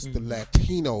or it's the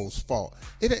Latinos' fault.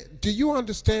 Do you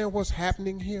understand what's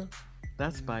happening here?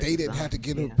 That's by They didn't have to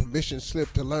get a permission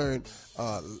slip to learn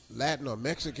Latin or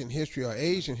Mexican history or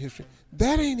Asian history.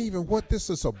 That ain't even what this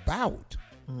is about.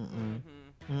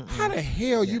 How the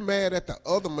hell you mad at the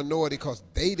other minority because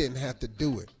they didn't have to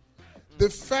do it?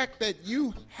 The fact that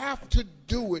you have to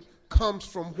do it comes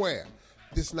from where?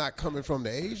 This not coming from the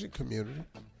Asian community.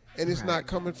 And it's not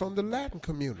coming from the Latin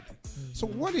community. So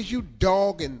what is you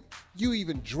dogging, you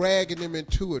even dragging them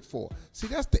into it for? See,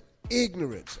 that's the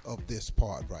ignorance of this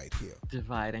part right here.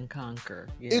 Divide and conquer.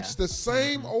 Yeah. It's the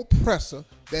same oppressor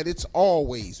that it's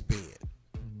always been.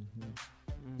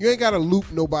 You ain't got to loop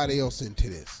nobody else into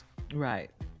this. Right.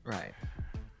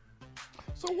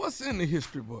 So what's in the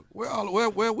history book?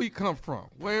 Where we come from?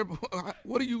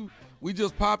 What do you? We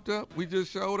just popped up. We just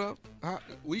showed up.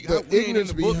 We ain't in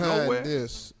the book behind nowhere.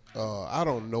 This, I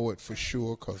don't know it for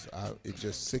sure because it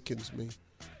just sickens me.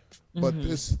 But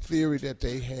this theory that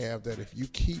they have that if you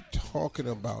keep talking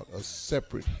about a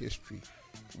separate history,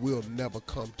 we'll never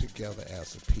come together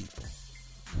as a people,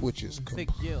 which is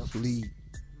complete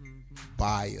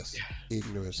bias,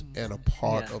 ignorance, and a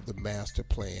part of the master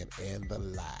plan and the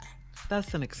lie.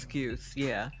 That's an excuse,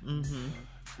 yeah. You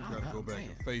got to go back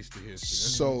and face the history.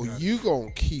 So you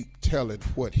gonna keep telling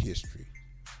what history?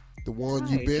 The one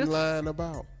you've been lying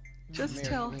about? Just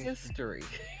tell history.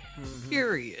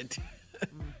 Period.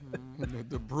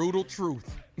 The brutal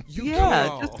truth.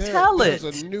 Just tell it.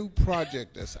 There's a new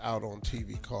project that's out on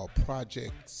TV called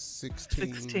Project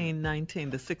 1619,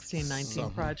 the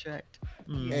 1619 Project.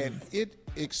 And it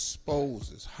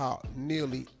exposes how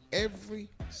nearly every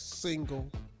single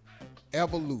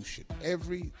evolution,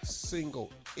 every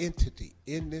single entity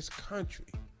in this country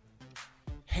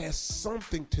has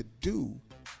something to do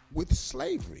with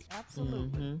slavery.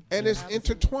 Absolutely. And it's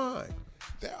intertwined.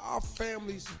 There are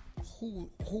families who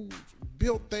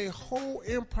built their whole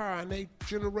empire and their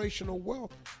generational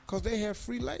wealth because they have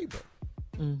free labor.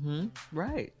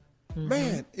 Right.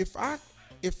 Man, if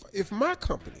my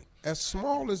company, as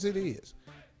small as it is,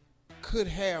 could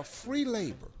have free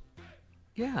labor.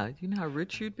 Yeah, you know how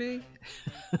rich you'd be?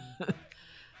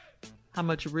 How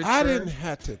much richer? I didn't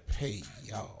have to pay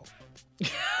y'all.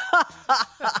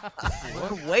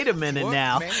 Wait a minute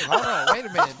now. Man, hold on, wait a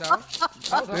minute, dog.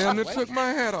 Damn, it took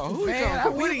my hat off. What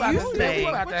are you saying? We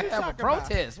about to have a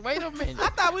protest. Wait a minute. I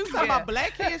thought we was talking about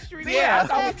Black History. I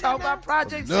thought we were talking about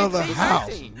Project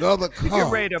 1619. Another car.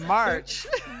 Get ready to march.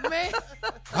 Man.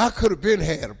 I could have been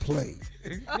had a play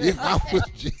if I was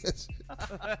just.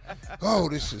 Oh,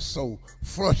 this is so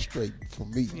frustrating for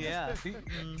me. Yeah.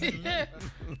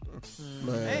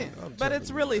 Man, But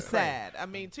it's really sad. I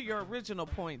mean, to your original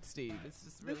point, Steve, it's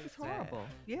just really sad. Horrible.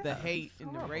 Yeah, the hate and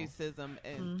the racism.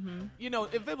 And, you know,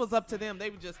 if it was up to them, they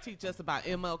would just teach us about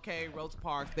MLK, Rosa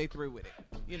Parks. They through with it.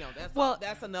 You know,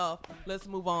 that's enough. Let's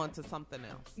move on to something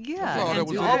else. Yeah, and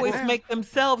to always make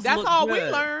themselves That's look all good.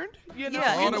 we learned. You know?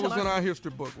 Yeah, all that was in our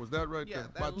history book was that right there.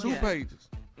 About 2 pages.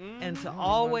 And to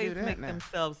always make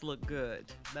themselves look good.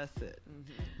 That's it.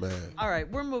 Man. All right,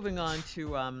 we're moving on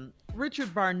to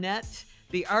Richard Barnett,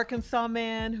 the Arkansas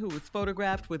man who was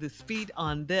photographed with his feet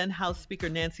on then House Speaker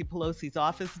Nancy Pelosi's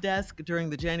office desk during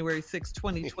the January 6,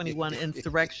 2021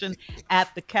 insurrection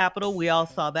at the Capitol. We all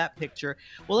saw that picture.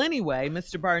 Well, anyway,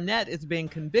 Mr. Barnett is being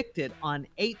convicted on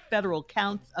 8 federal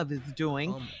counts of his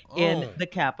doing in the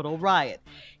Capitol riot.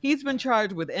 He's been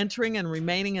charged with entering and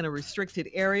remaining in a restricted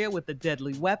area with a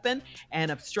deadly weapon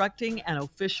and obstructing an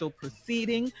official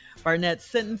proceeding. Barnett's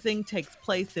sentencing takes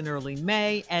place in early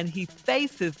May, and he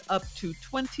faces up to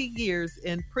 20 years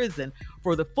in prison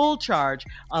for the full charge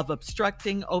of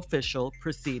obstructing official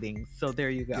proceedings. So there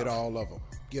you go. Get all of them.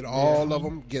 Get all of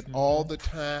them. Get all the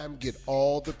time. Get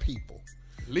all the people.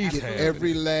 Get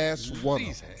every last one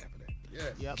of them.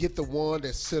 Yes. Get the one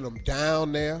that sent them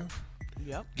down there.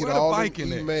 Yep. Get Where all the the Viking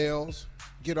emails.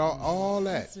 Get all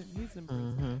that. He's in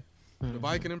prison. The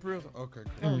Viking in prison? Okay,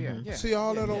 cool. Oh, yeah. See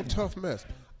all that old tough mess.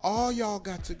 All y'all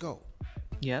got to go.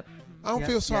 Yep. I don't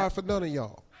feel sorry for none of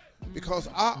y'all because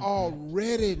I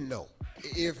already know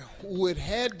if who it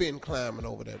had been climbing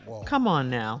over that wall. Come on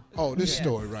now. Oh, this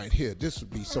story right here. This would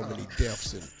be so many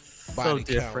deaths and body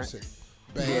counts and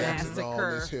bags and all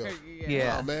this here.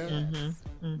 Yeah. Nah, man.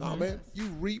 Nah, man. You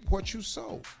reap what you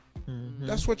sow.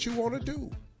 That's what you want to do.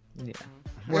 Yeah.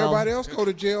 Everybody else go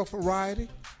to jail for rioting.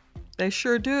 They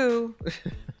sure do.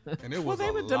 And it Well, was they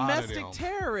a were lot of domestic them.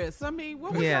 terrorists. I mean,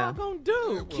 what was Yeah. y'all gonna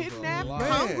do? It was Kidnap a lot.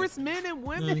 congressmen and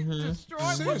women? Destroy?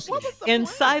 What was the plan?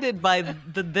 Incited by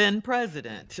the then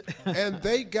president. And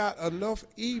they got enough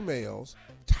emails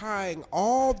tying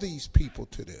all these people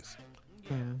to this.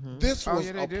 This was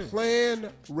they a do. planned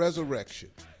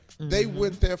resurrection. They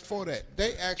went there for that.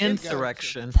 They actually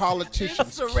Insurrection. got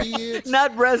politicians' kids.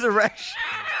 Not resurrection.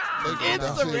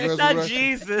 Insurrection. Not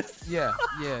Jesus. Yeah,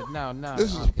 no.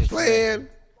 This is it's planned.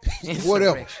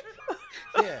 Whatever. insurrection.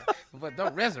 Yeah, but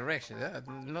don't resurrection.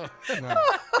 No.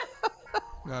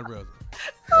 Not resident.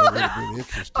 That would have been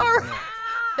interesting.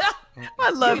 I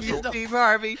love you, Steve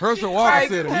Harvey. Herschel Walker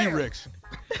said an erection.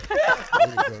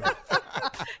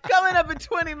 Coming up in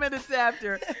 20 minutes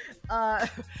after,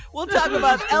 we'll talk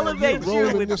about Elevate You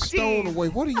Rolling with the stone Steve away.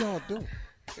 What are y'all doing?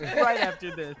 right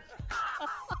after this.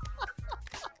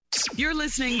 You're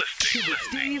listening to the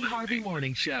Steve Harvey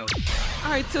Morning Show. All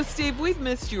right, so Steve, we've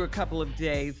missed you a couple of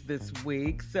days this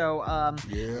week, so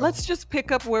Yeah. let's just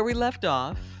pick up where we left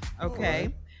off,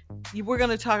 okay? We're going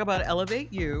to talk about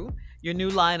Elevate You, your new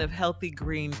line of healthy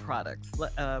green products,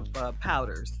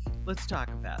 powders. Let's talk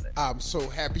about it. I'm so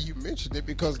happy you mentioned it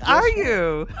because guess Are what?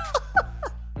 you?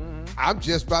 I'm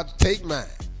just about to take mine.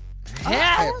 I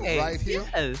have it right here.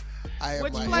 Yes. I have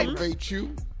Which my flavor? Elevate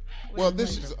You. Well,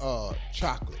 this is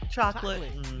chocolate. Chocolate.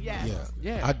 Yes.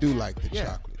 Yeah. I do like the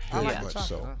chocolate very like the much chocolate,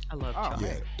 so. huh? I love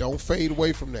chocolate. Yeah, don't fade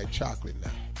away from that chocolate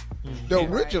now. The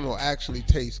original actually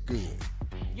tastes good,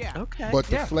 Yeah. Okay. but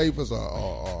the flavors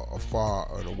are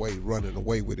far and away running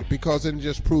away with it because it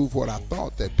just proved what I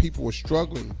thought, that people were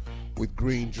struggling with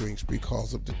green drinks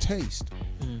because of the taste.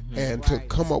 And to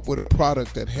come up with a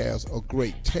product that has a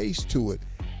great taste to it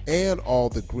and all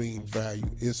the green value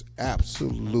is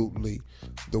absolutely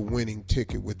the winning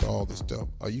ticket with all the stuff.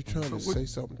 Are you trying to say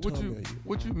something, Tommy?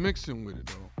 What you mixing with it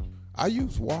though? I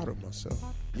use water myself.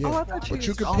 Yeah, Oh, I thought you but you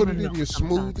used can put it almond in milk your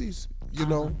sometimes. smoothies. You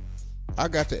know, I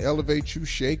got the Elevate You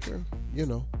shaker. You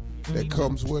know, that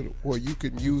comes with where you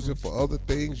can use it for other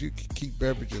things. You can keep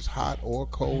beverages hot or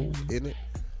cold in it.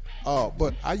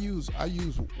 But I use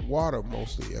water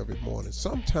mostly every morning.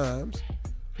 Sometimes,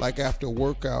 like after a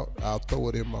workout, I'll throw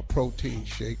it in my protein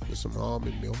shake with some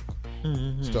almond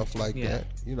milk, stuff like that.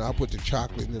 You know, I put the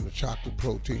chocolate in the chocolate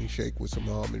protein shake with some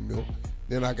almond milk.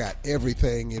 Then I got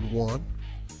everything in one.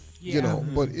 You know,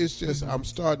 but it's just I'm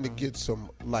starting to get some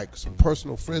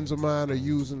personal friends of mine are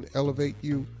using Elevate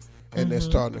You, and they're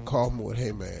starting to call me with,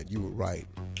 "Hey man, you were right.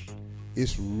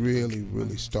 It's really,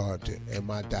 really starting to, and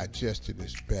my digestion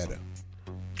is better."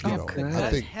 You know, good. I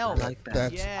think Help.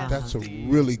 that's a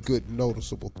really good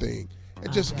noticeable thing.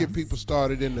 And just to get people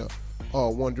started in the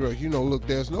one drug, you know, look,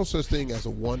 there's no such thing as a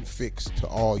one fix to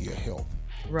all your health.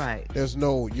 Right. There's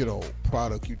no,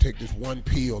 product, you take this one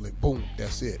pill and boom,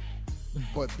 that's it.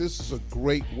 but this is a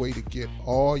great way to get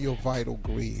all your vital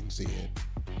greens in.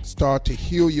 Start to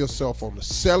heal yourself on the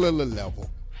cellular level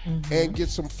and get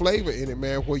some flavor in it,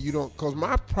 man, where you don't, because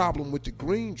my problem with the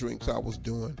green drinks I was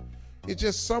doing, it's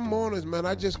just some mornings, man,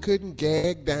 I just couldn't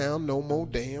gag down no more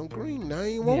damn green. I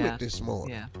ain't want it this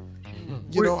morning. Yeah.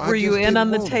 Were you in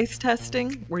on the taste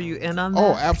testing? Were you in on that?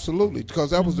 Oh, absolutely,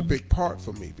 because that was a big part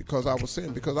for me, because I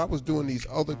was doing these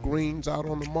other greens out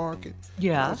on the market.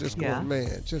 Yeah. I was just going,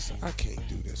 man, I can't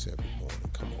do this every morning.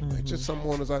 Come on, man. Just some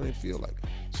mornings I didn't feel like it.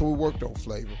 So we worked on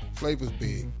flavor. Flavor's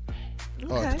big.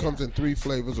 It comes in 3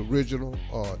 flavors: original,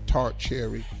 tart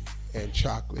cherry, and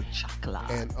chocolate.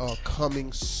 And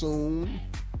coming soon,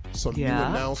 some new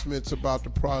announcements about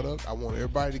the product. I want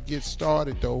everybody to get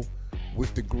started, though,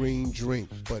 with the green drink.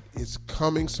 But it's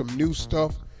coming, some new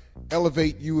stuff.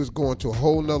 Elevate You is going to a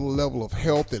whole nother level of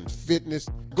health and fitness.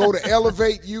 Go to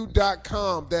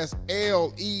elevateyou.com. That's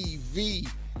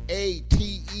LEVATEU.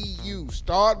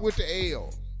 Start with the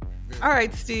L. All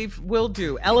right, Steve, will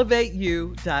do.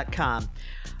 ElevateYou.com.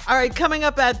 All right, coming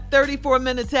up at 34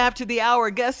 minutes after the hour,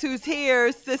 guess who's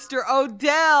here? Sister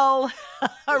Odell.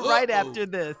 Right after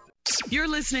this. You're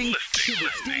listening to the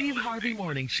Steve Harvey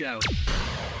Morning Show.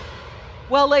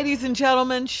 Well, ladies and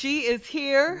gentlemen, she is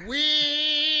here.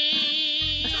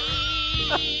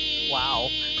 Wow.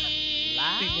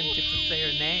 She didn't get to say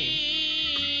her name.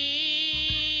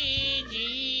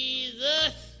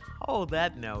 Jesus. Hold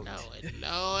that note.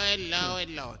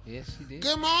 Lord. Yes, she did.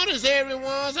 Good morning,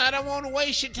 everyone. I don't want to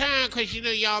waste your time because,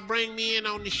 y'all bring me in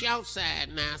on the short side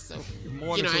now. So,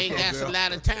 morning, I ain't got a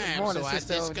lot of time. Morning, so I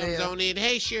Sister just comes Odell. on in.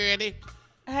 Hey, Shirley.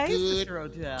 Hey, Good. Sister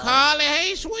Odell. Carly,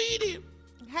 hey, sweetie.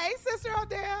 Hey, Sister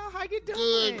Odell, how you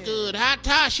doing? Good. How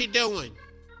Tasha doing?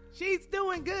 She's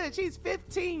doing good. She's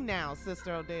 15 now,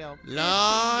 Sister Odell.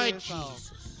 Lord 15 years old.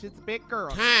 Jesus. She's a big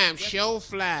girl. Time sure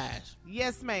flies.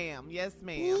 Yes, ma'am. Yes,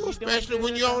 ma'am. Ooh, especially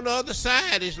when you're on the other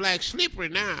side. It's like slippery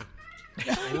now.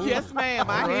 Yes, ma'am.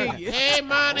 I hear you. Hey,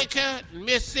 Monica,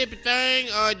 Mississippi thing,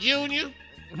 Junior.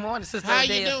 Good morning, Sister How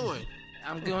Odell. you doing?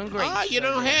 I'm doing great. Oh, you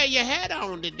don't have your hat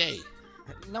on today.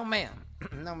 No, ma'am.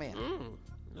 No, ma'am.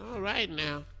 All right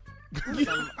now.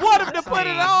 Want him to put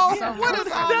it on? What does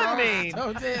that mean?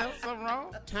 Odell, something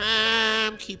wrong?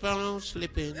 Time keep on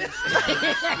slipping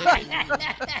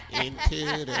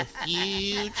into the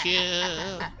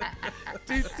future.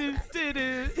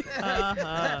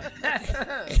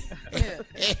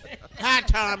 Hi,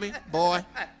 Tommy, boy.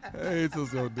 Hey,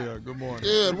 Sister Odell. Good morning.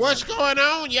 Good. What's going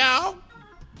on, y'all?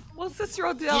 Well, Sister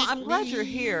Odell, I'm glad you're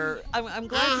here. I'm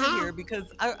glad you're here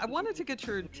because I wanted to get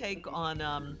your take on,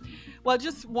 I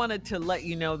just wanted to let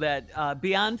you know that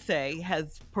Beyonce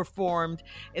has performed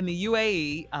in the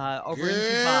UAE over in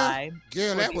Dubai.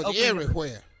 Girl, that was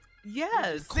everywhere.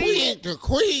 Yes. The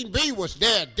Queen Bee was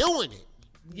there doing it.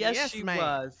 Yes, she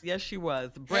was. Yes, she was.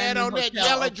 Had on that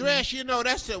yellow dress,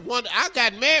 that's the one. I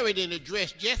got married in a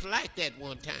dress just like that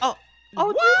one time.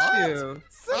 Oh, did you?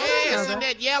 Yes, in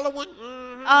that yellow one.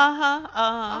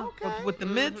 Okay. With the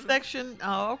midsection.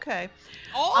 Oh, okay.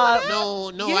 No,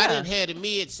 yeah. I didn't have the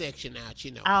midsection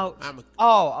out. Out.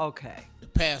 Okay. The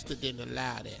pastor didn't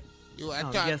allow that.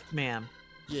 Yes, ma'am.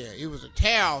 Yeah, it was a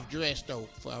tear-off dress though.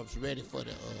 I was ready for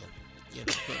the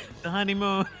the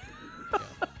honeymoon. Yeah.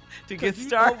 To get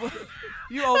started.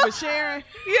 You oversharing?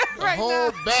 The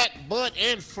whole back, butt,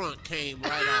 and front came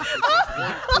right off.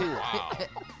 Wow.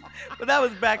 But that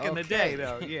was back in the day,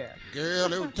 though. Yeah. Girl,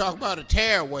 they would talk about a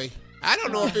tearaway. I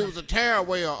don't know if it was a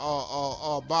tearaway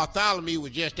or Bartholomew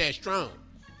was just that strong.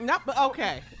 Not,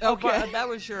 okay. That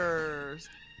was your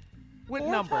what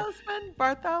number? Husband,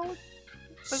 Bartholomew?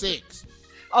 6.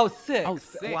 Oh, 6. Oh,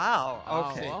 6. Wow.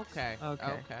 Okay.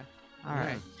 Okay. All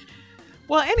right.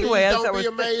 Well, anyway, please don't be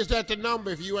amazed at the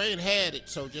number if you ain't had it.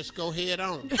 So just go head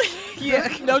on. Yeah.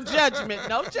 No judgment.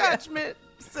 No judgment.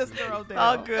 Sister Odell.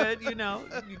 All good, you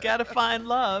got to find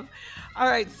love. All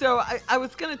right, so I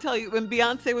was going to tell you, when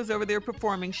Beyonce was over there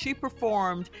performing, she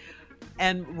performed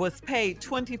and was paid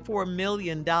 $24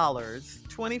 million.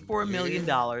 $24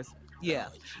 million. Yeah.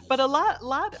 But a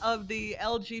lot of the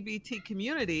LGBT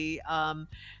community has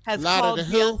called... A lot of the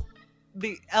who?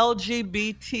 The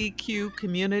LGBTQ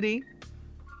community.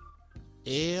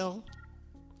 L?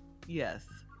 Yes.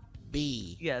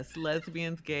 B. Yes,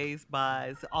 lesbians, gays,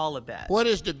 bis, all of that. What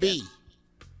is the B?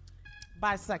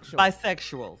 Bisexual.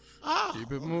 Bisexuals. Oh, keep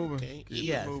it moving. Okay. Keep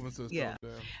it moving, Sister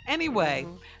Odell. Anyway,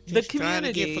 the Just community.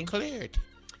 trying to get for clarity.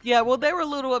 Yeah, well, they were a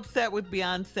little upset with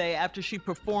Beyonce after she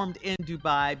performed in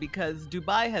Dubai because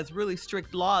Dubai has really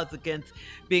strict laws against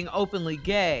being openly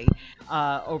gay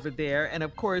over there. And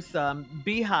of course,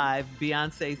 Beehive,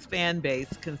 Beyonce's fan base,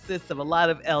 consists of a lot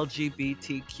of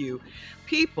LGBTQ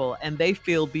people, and they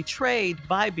feel betrayed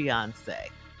by Beyonce.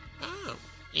 Oh,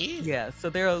 yeah. Yeah,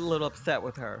 so they're a little upset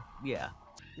with her. Yeah.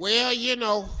 Well, you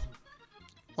know,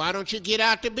 why don't you get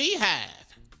out the Beehive?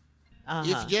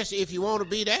 If you want to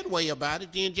be that way about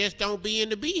it, then just don't be in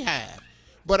the Beehive.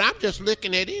 But I'm just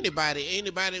looking at anybody.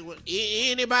 Anybody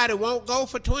won't go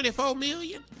for $24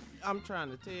 million? I'm trying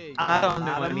to tell you. I don't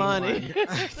know any money.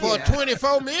 For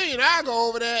 $24 million, I go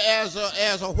over there as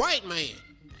a white man.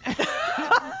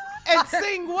 And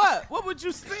sing what? What would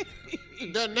you sing?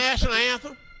 The national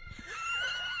anthem.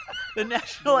 The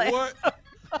national anthem. What?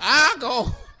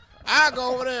 I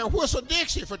go over there and whistle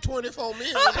Dixie for $24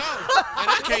 million, and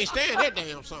I can't stand that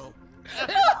damn song.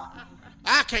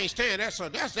 I can't stand that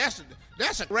song.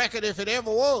 That's a record if it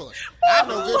ever was. I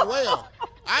know good and well.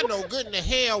 I know good in the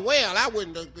hell well. I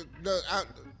wouldn't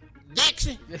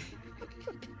Dixie.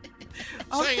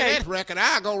 Singing that record,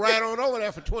 I go right on over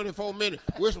there for 24 minutes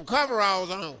with some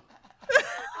coveralls on,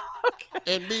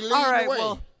 and be leading the way.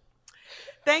 Well,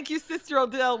 thank you, Sister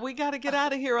Odell. We got to get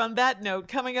out of here on that note.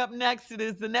 Coming up next, it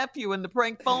is the nephew and the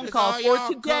prank phone call all for y'all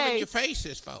today. covering your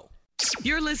faces for.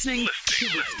 You're listening to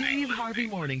the Steve Harvey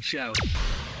Morning Show.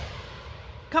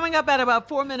 Coming up at about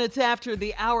 4 minutes after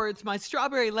the hour, it's my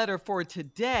strawberry letter for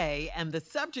today, and the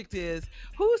subject is,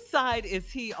 whose side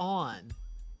is he on?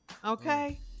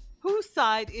 Okay? Whose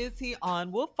side is he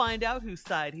on? We'll find out whose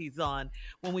side he's on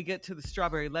when we get to the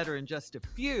strawberry letter in just a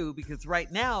few, because right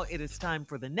now it is time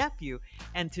for the nephew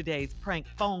and today's prank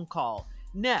phone call.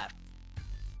 Neff,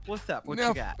 what's up? What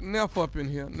you got? Neff up in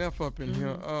here.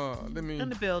 Here. Let me. In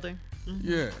the building.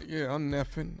 Yeah. I'm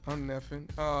neffing.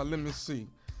 Let me see.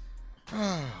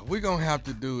 We're gonna have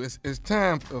to do. It's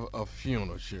time for a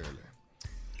funeral, Shirley.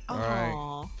 All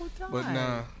right. Who died? But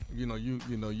now,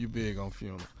 you big on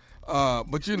funerals.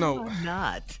 But No, I'm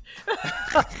not.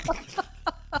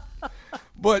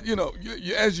 But you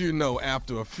as you know,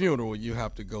 after a funeral, you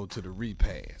have to go to the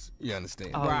repast. You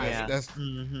understand? Oh, yeah.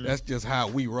 That's just how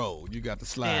we roll. You got to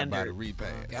slide by the Standard.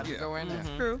 repast. Got to go in there.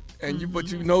 True. And but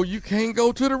you can't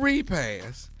go to the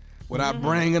repast without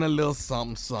bringing a little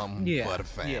something for the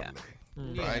family. Yeah.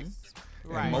 Right?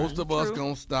 Right. And most of us True.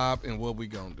 gonna stop, and what we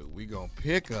gonna do? We gonna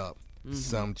pick up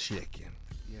some chicken.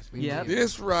 Yes, we Yep. did.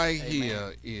 This right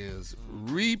here is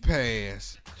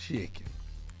repast chicken.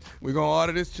 We're gonna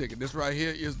order this chicken. This right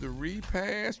here is the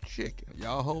repast chicken.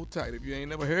 Y'all hold tight. If you ain't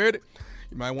never heard it,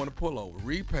 you might want to pull over.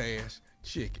 Repast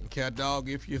chicken. Cat dog,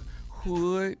 if you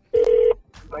would.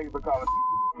 Thank you for calling.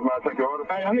 May I take your order?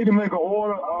 Hey, I need to make an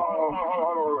order.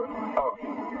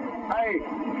 Hey,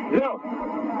 Jeff.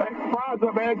 Hey, fries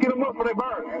up, man. Get them up for they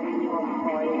burn.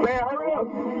 Man, hurry up.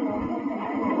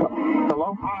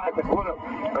 Hello? What up?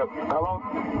 Hello?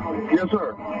 Yes,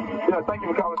 sir. Yeah, thank you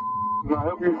for calling. Can I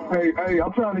help you? Hey,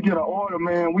 I'm trying to get an order,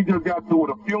 man. We just got through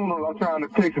with a funeral. I'm trying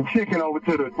to take some chicken over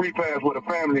to the repast where the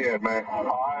family at, man.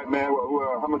 All right, man.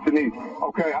 Well, how much you need?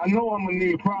 Okay, I know I'm going to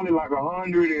need probably like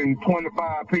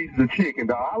 125 pieces of chicken,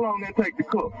 dog. How long that take to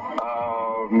cook?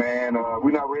 Man,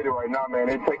 we're not ready right now, man.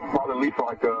 It takes probably at least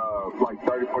like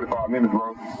 30, 45 minutes,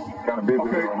 bro. Kind of busy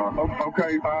right now.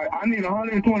 Okay, I need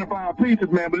 125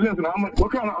 pieces, man. But listen,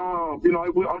 what kind of,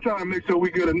 I'm trying to make sure we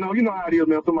get enough. You know how it is,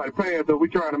 man. Somebody paying, so we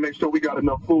trying to make sure we got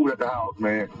enough food at the house,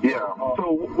 man. Yeah.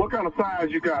 So what kind of size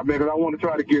you got, man? Because I want to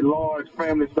try to get large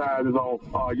family sizes on.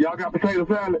 Y'all got potato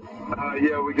salad?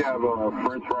 Yeah, we got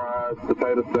French fries,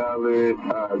 potato salad,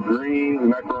 greens,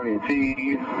 macaroni and cheese.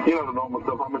 You know the normal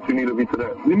stuff. How much you need to be to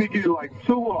that? Let me get like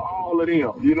 2 of all of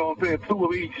them. You know what I'm saying? 2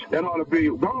 of each. That ought to be.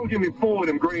 Don't give me 4 of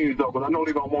them greens though, because I know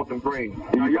they're gonna want them greens.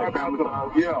 Y'all family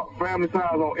size? Yeah, family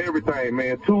size on everything,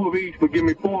 man. 2 of each, but give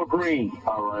me 4 greens.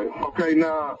 All right. Okay,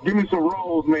 now give me some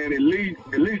rolls, man. At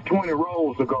least 20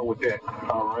 rolls to go with that.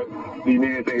 All right. Do you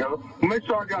need anything else? Make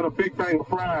sure I got a big thing of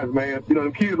fries, man. You know,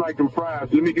 the kids like them fries.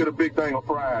 Let me get a big thing of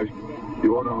fries.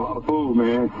 You order a lot of food,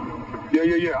 man.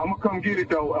 Yeah. I'm gonna come get it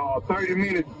though. 30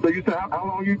 minutes. So you said how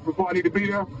long before I need to be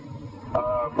there?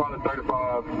 Probably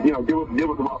 35. You know, give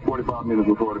us about 45 minutes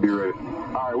before to be ready.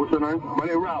 All right. What's your name? My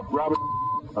name is Robert.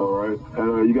 All right.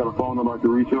 You got a phone number I can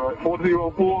reach you at?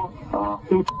 404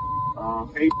 2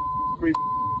 8 3.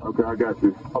 Okay, I got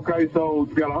you. Okay, so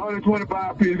you got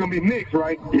 125 pieces. It's gonna be mixed,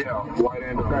 right? Yeah, white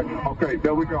and okay,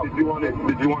 there we go. Did you want it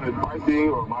spicy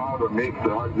or mild or mixed? Or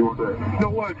how did you want that? You know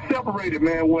what? Separated,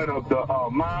 man. What the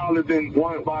mild is in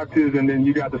one boxes, and then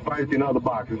you got the spicy in other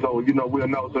boxes. So we'll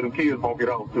know so the kids won't get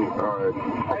off too. All right.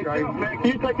 Okay. Hey, man,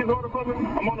 can you take his order for me?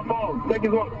 I'm on the phone. Take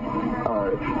his order. All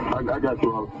right. I got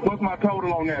you. What's my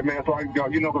total on that, man? So I can go.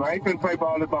 Because I ain't finna pay for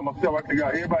all this by myself. I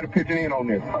got everybody pitching in on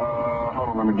this. Hold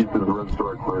on. Let me get to the register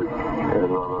right quick. And,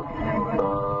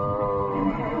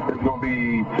 it's gonna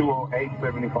be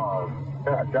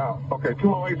 $208.75. Yeah. Okay,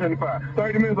 $208.75.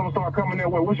 30 minutes. I'm gonna start coming there.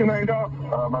 What's your name, dog?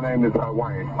 My name is Wayne.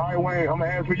 All right, Wayne. I'm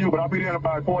gonna ask for you, but I'll be there in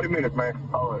about 40 minutes, man.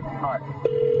 All right.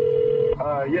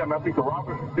 Yeah, man. I think to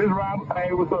Robert. This is Robert.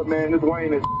 Hey, what's up, man? This is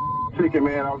Wayne. It's chicken,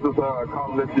 man. I was just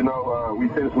calling to let you know we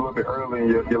finished a little bit early,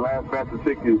 and your last batch of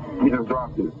chicken, we just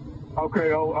dropped it.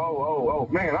 Okay,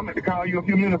 man, I meant to call you a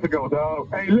few minutes ago, dog.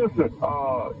 Hey, listen,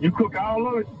 you cook all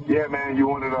of it? Yeah, man, you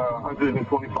wanted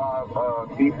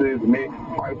 125 pieces, mixed,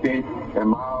 spicy, and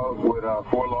mild with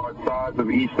 4 large sides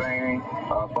of each thing,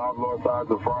 5 large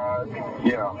sides of fries.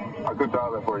 Yeah, I cooked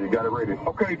all that for you. Got it ready.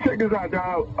 Okay, check this out,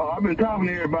 dog. I've been talking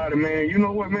to everybody, man. You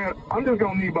know what, man? I'm just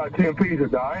going to need about 10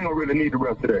 pieces, dog. I ain't going to really need the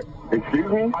rest of that.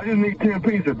 Excuse me? I just need 10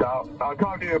 pieces, dog. I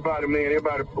talked to everybody, man.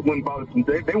 Everybody went and bought some.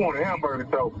 They want a hamburger,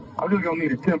 so I'm just going to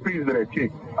need 10 pieces of that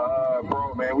chicken.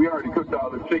 Bro, man, we already cooked all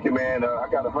the chicken, man. I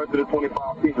got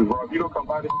 125 pieces, bro. If you don't come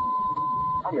by this,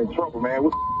 I'm in trouble, man.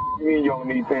 What you mean you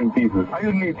only need 10 pieces? I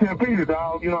just need 10 pieces,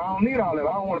 dog. I don't need all that.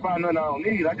 I don't want to buy nothing I don't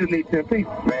need. I just need 10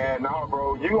 pieces. Man, nah,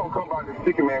 bro. You gonna come by this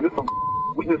chicken, man. This some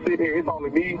we just sit here. It's only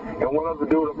me and one other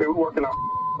dude up here. We working out.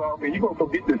 Man, you gonna go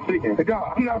get this chicken. Hey,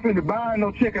 dog, I'm not finna buy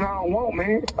no chicken I don't want,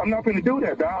 man. I'm not finna do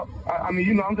that, dog. I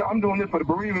mean, I'm doing this for the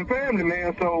bereaving family,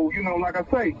 man. So, like I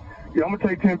say, I'm gonna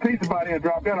take 10 pieces by there and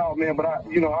drop that off, man. But I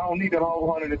don't need that whole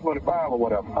 125 or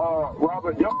whatever.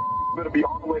 Robert, y'all better be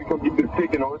on the way to come get this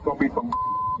chicken, or it's gonna be some.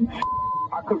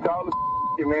 I cooked all the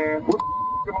chicken, man. What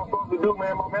am I supposed to do,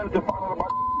 man? My manager found out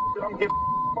about. I'm gonna get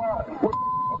fired.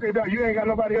 Okay, dog, you ain't got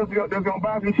nobody else that's gonna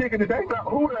buy some chicken today? Now,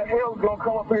 who the hell is gonna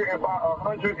come up here and buy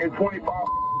 125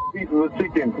 pieces of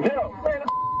chicken? Yeah, man,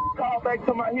 call back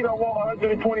somebody, he don't want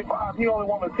 125, he only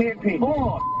want a 10 piece.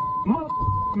 Boy, my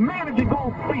manager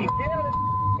gonna speak. Yeah,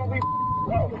 gonna be.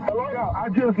 Hello, I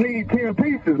just need 10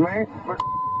 pieces, man.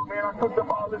 Man, I cooked up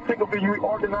all this chicken for you,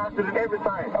 organized it and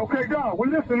everything. Okay, dog, well,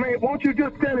 listen, man, won't you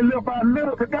just sell it little by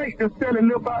little today? Just sell it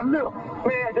little by little.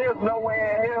 Man, there's no way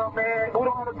in hell, man. We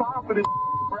don't have the time for this.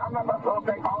 I'm not about to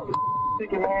unpack all this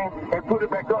chicken, man, and put it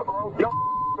back up, bro. Y'all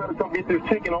better come get this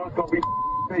chicken or it's gonna be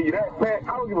tell you that. Man,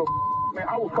 I don't give a man,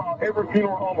 I will call every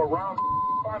funeral home around,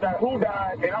 find out who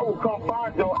died, and I will come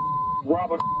find your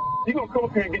Robert. You gonna come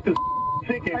up here and get this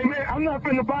chicken. Hey, man, I'm not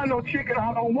finna buy no chicken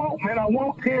I don't want, man. I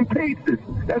want 10 pieces.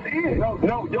 That's it. No,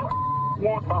 y'all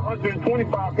want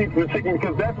 125 pieces of chicken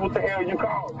because that's what the hell you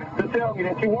called to tell me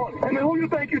that you want it. Hey, man, who you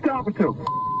think you're talking to?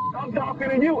 I'm talking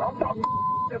to you. I'm talking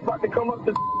that's about to come up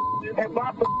to and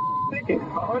buy some chicken,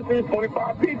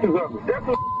 125 pieces of it. That's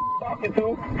what I'm talking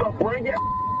to. So bring your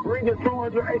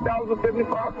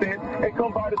 $208.75 and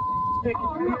come buy the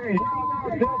chicken.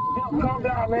 Just calm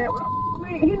down, man.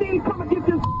 Man, he need to come and get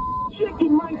this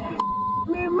chicken, man.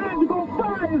 Man, you gonna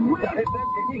fire his man.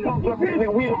 He comes up here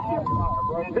and we all fire,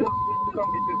 bro. This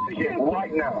gonna get this chicken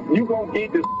right now. You gonna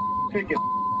get this chicken.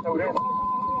 Hold on.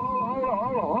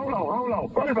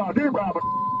 First of all, this Robert.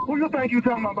 Who you think you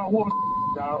talking about woman,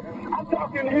 dog? I'm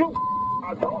talking to you.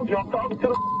 I told you, I'm talking to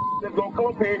the that's gonna come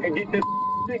up here and get this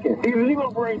chicken. Either you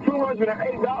gonna bring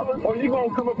 $208 or you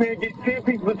gonna come up here and get 10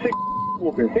 pieces of chicken.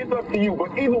 It's up to you,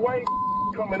 but either way,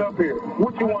 coming up here.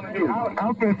 What you want to do?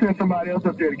 I'm finna send somebody else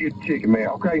up there to get the chicken, man,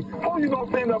 okay? Who you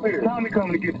gonna send up here? Tommy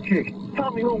coming to get the chicken.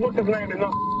 Tommy who? What's his name? And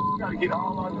gotta get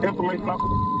all our information off the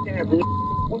camp.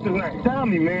 What's his name?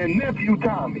 Tommy, man. Nephew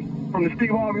Tommy from the Steve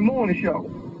Harvey Morning Show.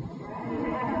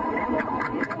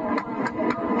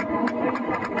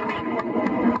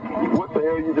 What the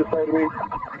hell you just say to me?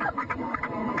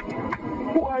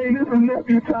 Why ain't this his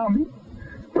nephew Tommy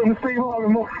from the Steve Harvey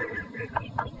Morning?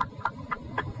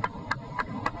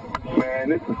 Man,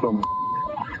 this is some.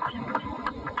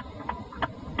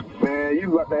 Man,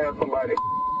 you got to have somebody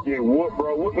get whooped,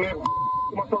 bro. What am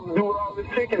I supposed to do with all this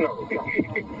chicken, though?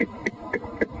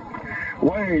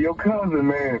 Wayne, your cousin,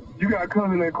 man. You got a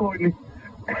cousin named Courtney?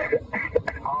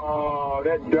 Oh,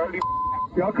 that dirty.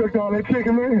 Y'all cooked all that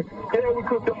chicken, man? Yeah, we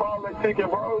cooked up all that chicken,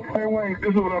 bro. Hey, Wayne, this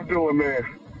is what I'm doing, man.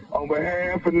 On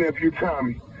behalf of nephew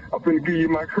Tommy, I'm finna give you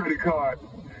my credit card.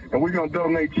 And we're going to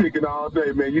donate chicken all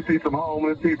day, man. You see some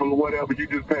homeless people or whatever, you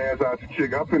just pass out the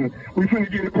chicken. We finna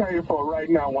get it paid for right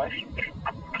now, Wayne.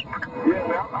 Yeah,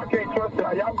 man, I can't trust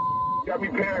y'all. Y'all got me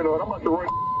paranoid. I'm about to run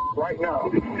right now.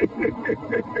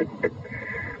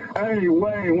 Hey,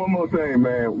 Wayne, one more thing,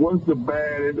 man. What's the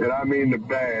baddest, and I mean the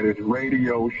baddest,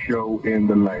 radio show in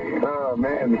the land?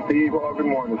 Man, the Steve Harvey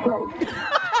Morning Show.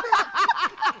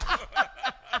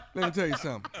 Let me tell you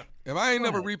something. If I ain't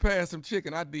never repassed some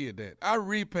chicken, I did that. I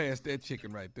repassed that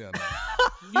chicken right there.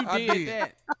 You did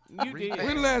that. You did.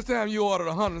 When the last time you ordered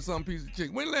 100-something piece of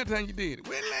chicken? When the last time you did it?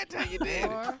 When the last time you did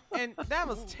it? And that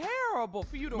was terrible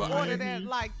for you to order that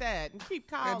like that and keep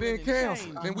calling and then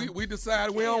cancel. Then we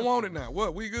decided we don't want it now.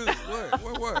 What? We good?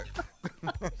 What? Ooh,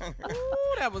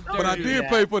 that was dirty. But I did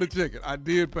pay for the chicken. I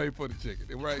did pay for the chicken.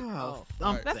 Right? Oh,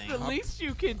 that's the least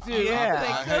you can do.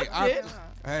 Yeah.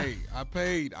 I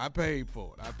paid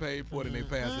for it. I paid for it, and they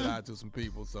passed it out to some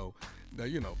people. So,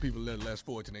 people less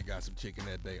fortunate got some chicken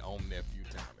that day on nephew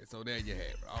time. So there you have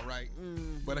it. All right.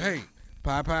 But hey,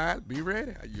 Popeye, be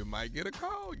ready. You might get a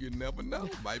call. You never know.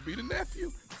 Might be the nephew.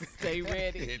 Stay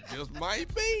ready. It just might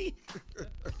be.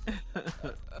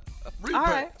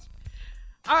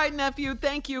 All right, nephew.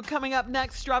 Thank you. Coming up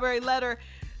next, Strawberry Letter.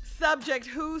 Subject,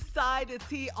 whose side is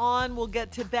he on? We'll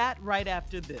get to that right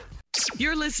after this.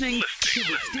 You're listening to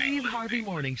the Steve Harvey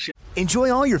Morning Show.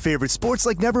 Enjoy all your favorite sports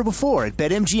like never before at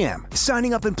BetMGM.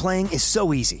 Signing up and playing is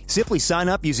so easy. Simply sign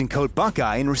up using code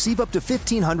Buckeye and receive up to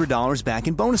 $1,500 back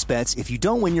in bonus bets if you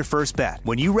don't win your first bet.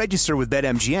 When you register with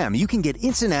BetMGM, you can get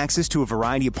instant access to a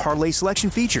variety of parlay selection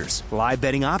features, live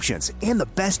betting options, and the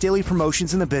best daily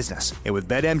promotions in the business. And with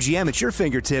BetMGM at your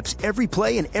fingertips, every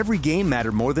play and every game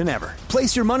matter more than ever.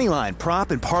 Place your moneyline,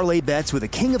 prop, and parlay bets with the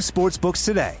king of sportsbooks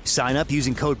today. Sign up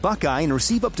using code Buckeye and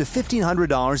receive up to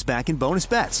 $1,500 back in bonus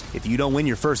bets if you don't win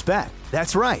your first bet.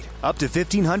 That's right, up to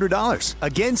 $1,500.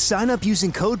 Again, sign up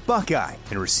using code Buckeye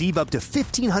and receive up to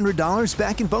 $1,500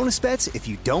 back in bonus bets if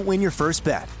you don't win your first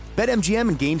bet. BetMGM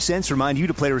and GameSense remind you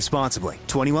to play responsibly.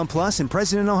 21 plus and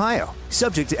present in Ohio.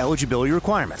 Subject to eligibility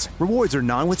requirements. Rewards are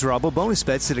non-withdrawable bonus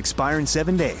bets that expire in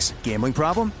 7 days. Gambling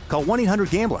problem? Call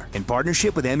 1-800-GAMBLER in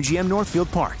partnership with MGM Northfield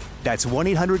Park. That's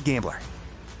 1-800-GAMBLER.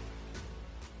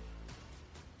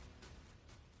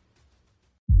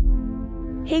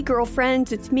 Hey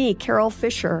girlfriends, it's me, Carol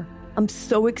Fisher. I'm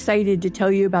so excited to tell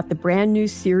you about the brand new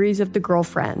series of The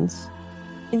Girlfriends.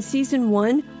 In season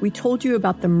 1, we told you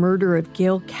about the murder of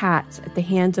Gail Katz at the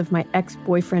hands of my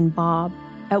ex-boyfriend Bob.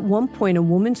 At one point, a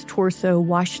woman's torso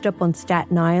washed up on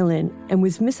Staten Island and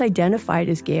was misidentified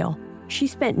as Gail. She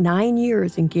spent 9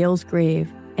 years in Gail's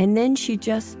grave, and then she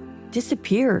just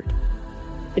disappeared.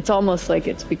 It's almost like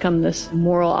it's become this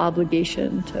moral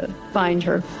obligation to find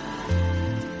her.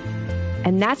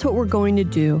 And that's what we're going to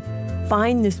do.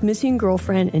 Find this missing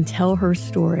girlfriend and tell her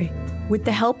story. With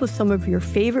the help of some of your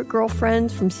favorite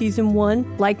girlfriends from season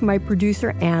 1, like my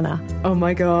producer, Anna. Oh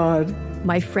my God.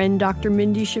 My friend, Dr.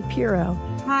 Mindy Shapiro.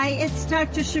 Hi, it's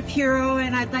Dr. Shapiro,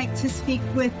 and I'd like to speak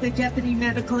with the deputy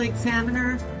medical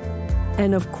examiner.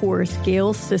 And of course,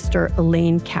 Gail's sister,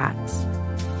 Elaine Katz.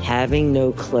 Having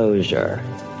no closure,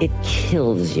 it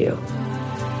kills you.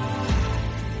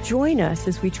 Join us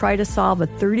as we try to solve a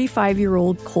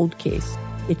 35-year-old cold case.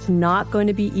 It's not going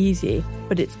to be easy,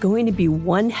 but it's going to be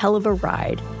one hell of a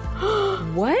ride.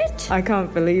 What? I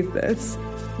can't believe this.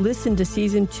 Listen to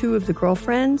season 2 of The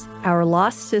Girlfriends, Our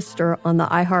Lost Sister on the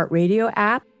iHeartRadio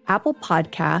app, Apple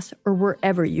Podcasts, or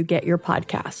wherever you get your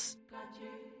podcasts.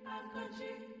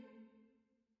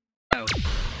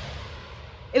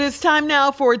 It is time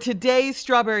now for today's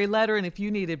Strawberry Letter, and if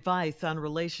you need advice on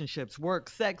relationships, work,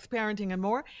 sex, parenting, and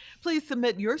more, please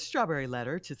submit your Strawberry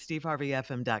Letter to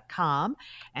steveharveyfm.com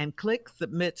and click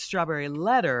Submit Strawberry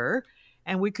Letter,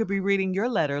 and we could be reading your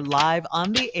letter live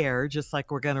on the air, just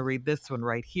like we're going to read this one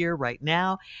right here, right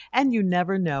now, and you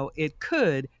never know, it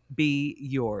could be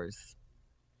yours.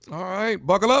 All right,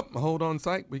 buckle up. Hold on,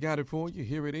 psych. We got it for you.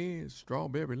 Here it is,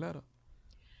 Strawberry Letter.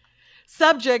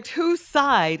 Subject, whose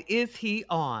side is he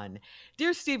on?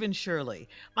 Dear Stephen Shirley,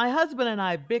 my husband and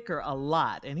I bicker a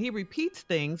lot, and he repeats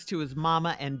things to his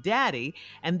mama and daddy,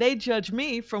 and they judge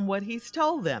me from what he's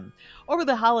told them. Over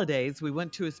the holidays, we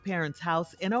went to his parents'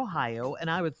 house in Ohio, and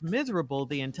I was miserable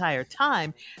the entire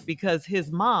time because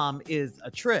his mom is a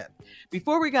trip.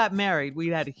 Before we got married, we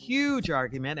had a huge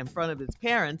argument in front of his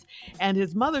parents, and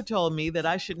his mother told me that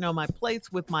I should know my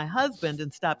place with my husband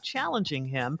and stop challenging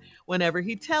him whenever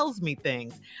he tells me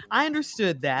things. I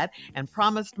understood that and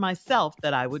promised myself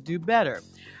that I would do better.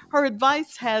 Her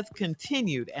advice has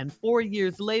continued, and 4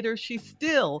 years later, she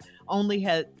still only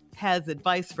has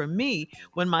advice from me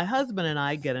when my husband and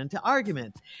I get into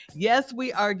arguments. Yes,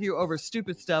 we argue over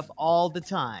stupid stuff all the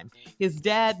time. His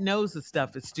dad knows the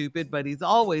stuff is stupid, but he's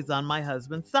always on my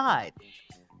husband's side.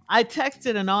 I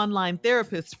texted an online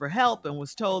therapist for help and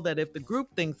was told that if the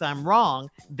group thinks I'm wrong,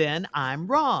 then I'm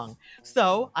wrong.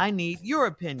 So I need your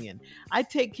opinion. I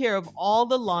take care of all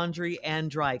the laundry and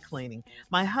dry cleaning.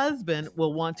 My husband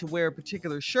will want to wear a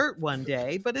particular shirt one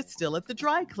day, but it's still at the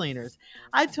dry cleaners.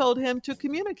 I told him to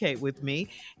communicate with me,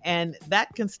 and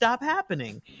that can stop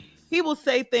happening. He will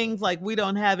say things like, we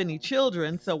don't have any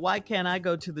children, so why can't I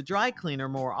go to the dry cleaner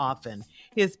more often?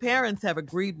 His parents have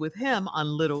agreed with him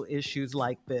on little issues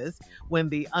like this, when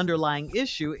the underlying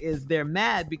issue is they're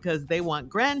mad because they want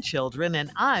grandchildren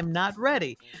and I'm not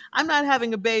ready. I'm not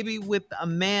having a baby with a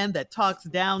man that talks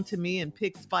down to me and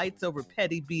picks fights over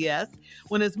petty BS.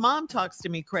 When his mom talks to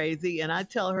me crazy and I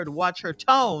tell her to watch her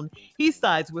tone, he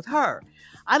sides with her.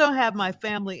 I don't have my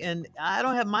family in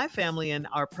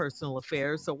our personal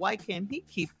affairs, so why can't he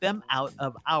keep them out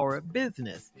of our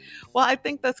business? Well, I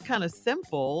think that's kind of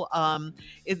simple.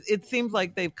 It seems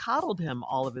like they've coddled him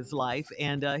all of his life,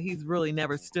 and he's really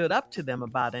never stood up to them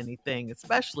about anything,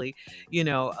 especially,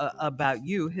 about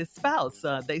you, his spouse.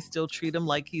 They still treat him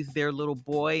like he's their little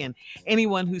boy, and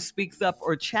anyone who speaks up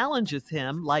or challenges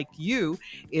him, like you,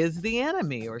 is the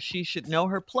enemy, or she should know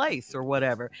her place, or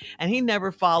whatever. And he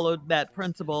never followed that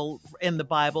principle in the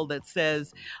Bible that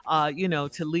says,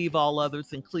 to leave all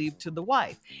others and cleave to the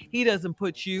wife. He doesn't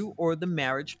put you or the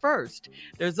marriage first.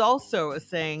 There's also a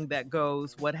saying that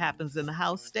goes, what happens in the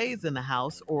house stays in the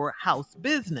house, or house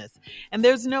business. And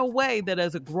there's no way that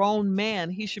as a grown man,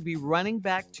 he should be running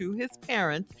back to his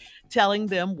parents, telling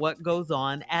them what goes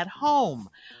on at home.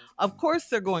 Of course,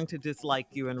 they're going to dislike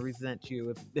you and resent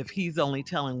you if he's only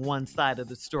telling one side of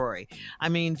the story. I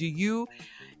mean, do you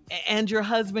and your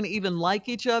husband even like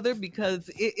each other? Because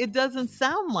it doesn't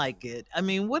sound like it. I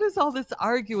mean, what is all this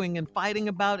arguing and fighting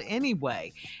about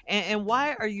anyway? And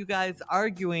why are you guys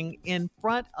arguing in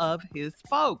front of his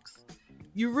folks?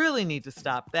 You really need to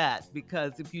stop that,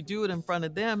 because if you do it in front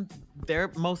of them,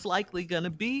 they're most likely going to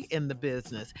be in the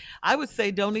business. I would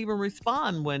say don't even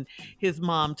respond when his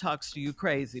mom talks to you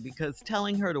crazy, because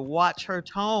telling her to watch her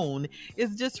tone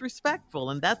is disrespectful,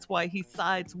 and that's why he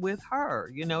sides with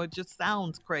her. It just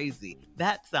sounds crazy.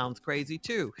 That sounds crazy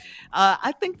too.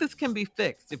 I think this can be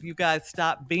fixed if you guys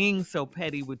stop being so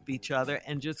petty with each other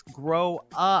and just grow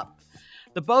up.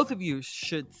 The both of you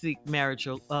should seek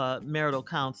marital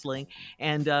counseling,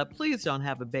 and please don't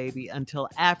have a baby until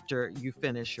after you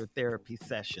finish your therapy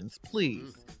sessions,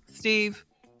 please. Steve?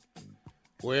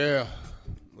 Well.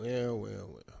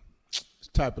 It's the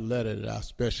type of letter that I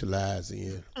specialize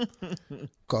in,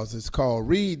 because it's called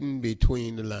reading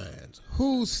between the lines.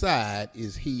 Whose side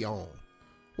is he on?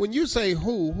 When you say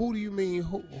who do you mean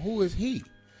who is he?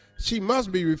 She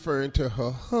must be referring to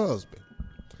her husband.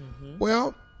 Mm-hmm.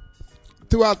 Well,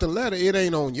 throughout the letter, it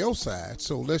ain't on your side,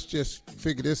 so let's just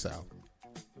figure this out.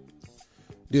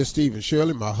 Dear Steve and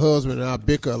Shirley, my husband and I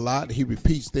bicker a lot. He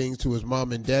repeats things to his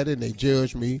mom and daddy, and they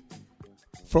judge me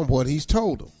from what he's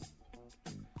told them.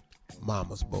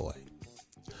 Mama's boy.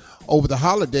 Over the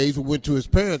holidays, we went to his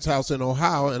parents' house in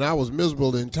Ohio, and I was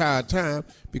miserable the entire time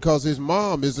because his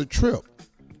mom is a trip.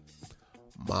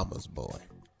 Mama's boy.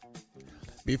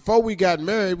 Before we got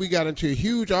married, we got into a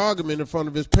huge argument in front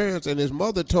of his parents, and his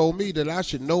mother told me that I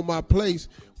should know my place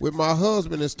with my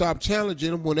husband and stop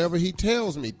challenging him whenever he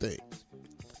tells me things.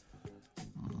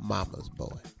 Mama's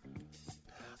boy.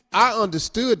 I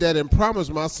understood that and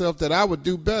promised myself that I would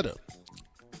do better.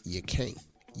 You can't.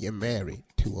 You're married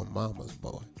to a mama's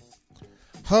boy.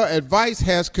 Her advice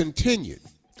has continued.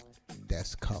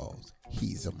 That's cause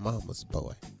he's a mama's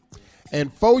boy.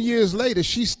 And 4 years later,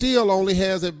 she still only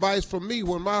has advice from me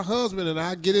when my husband and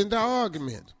I get into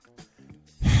arguments.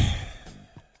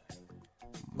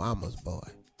 Mama's boy.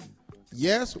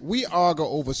 Yes, we argue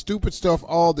over stupid stuff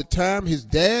all the time. His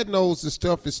dad knows the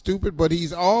stuff is stupid, but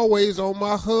he's always on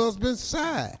my husband's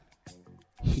side.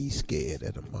 He's scared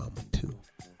of the mama, too.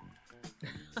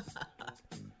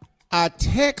 I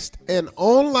text an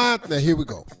online... Now, here we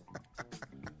go.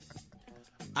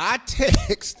 I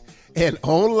text an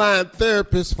online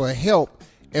therapist for help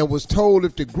and was told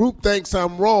if the group thinks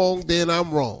I'm wrong, then I'm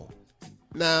wrong.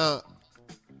 Now,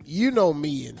 you know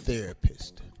me and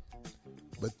therapists,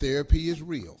 but therapy is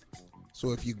real.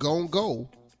 So if you're going to go,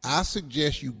 I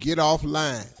suggest you get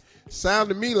offline. Sound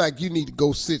to me like you need to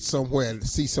go sit somewhere and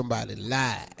see somebody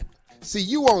live. See,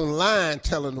 you online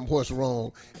telling them what's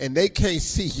wrong, and they can't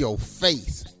see your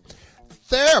face.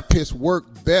 Therapists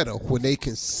work better when they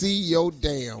can see your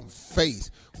damn face,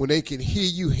 when they can hear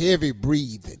you heavy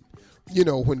breathing. You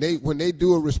know, when they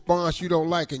do a response you don't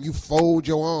like and you fold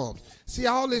your arms. See,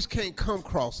 all this can't come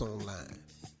across online.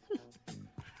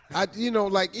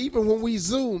 Like even when we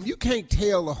Zoom, you can't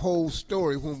tell the whole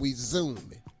story when we Zoom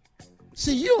it.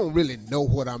 See, you don't really know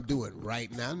what I'm doing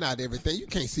right now. Not everything. You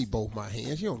can't see both my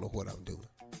hands. You don't know what I'm doing.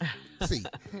 See,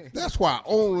 that's why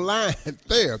online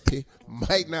therapy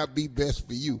might not be best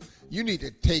for you. You need to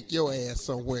take your ass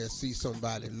somewhere and see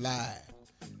somebody live.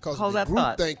 Because if the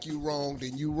group think you wrong,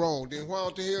 then you wrong. Then why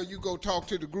don't the hell you go talk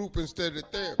to the group instead of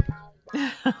therapy?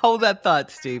 Hold that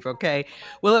thought, Steve, okay?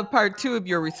 We'll have part 2 of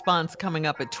your response coming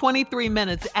up at 23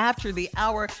 minutes after the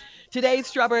hour. Today's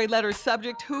Strawberry Letter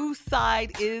subject, whose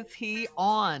side is he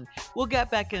on? We'll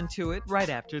get back into it right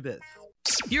after this.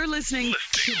 You're listening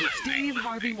to the Steve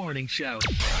Harvey Morning Show.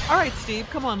 All right, Steve,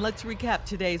 come on, let's recap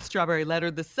today's Strawberry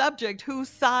Letter. The subject, whose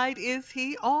side is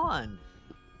he on?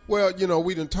 Well,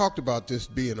 we done talked about this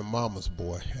being a mama's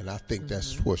boy, and I think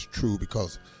that's what's true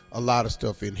because a lot of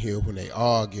stuff in here, when they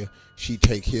argue, she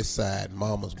take his side,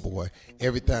 mama's boy.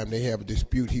 Every time they have a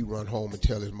dispute, he run home and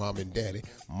tell his mom and daddy,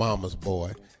 mama's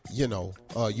boy. You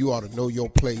ought to know your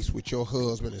place with your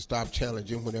husband and stop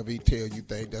challenging whenever he tell you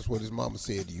things. That's what his mama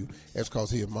said to you. That's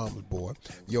because he's mama's boy.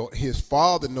 His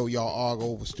father know y'all argue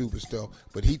over stupid stuff,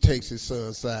 but he takes his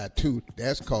son's side too.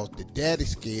 That's because the daddy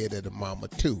scared of the mama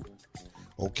too.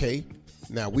 Okay?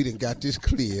 Now, we done got this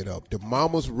cleared up. The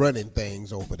mama's running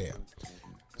things over there.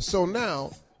 So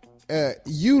now,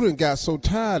 you done got so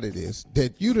tired of this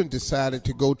that you done decided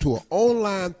to go to an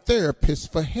online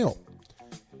therapist for help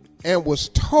and was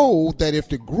told that if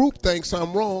the group thinks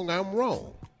I'm wrong, I'm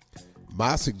wrong.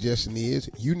 My suggestion is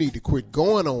you need to quit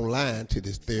going online to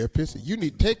this therapist. You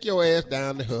need to take your ass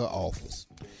down to her office.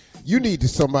 You need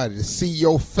somebody to see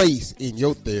your face in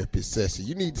your therapist session.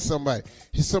 You need somebody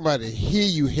to hear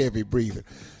you heavy breathing.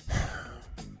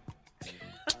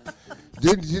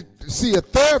 See, a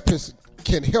therapist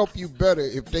can help you better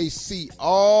if they see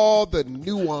all the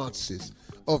nuances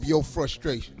of your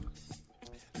frustration.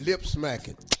 Lip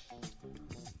smacking,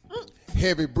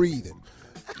 heavy breathing,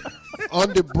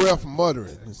 under breath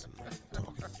muttering.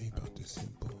 Talking to me about this.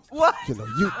 What?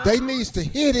 They needs to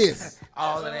hear this.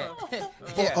 All of that.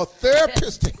 For a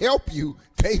therapist to help you,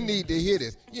 they need to hear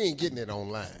this. You ain't getting it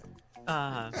online.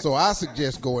 So I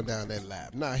suggest going down that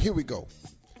lab. Now, here we go.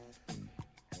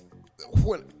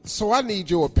 So I need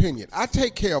your opinion. I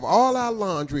take care of all our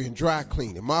laundry and dry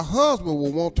cleaning. My husband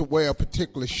will want to wear a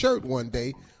particular shirt one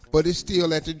day, but it's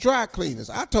still at the dry cleaners.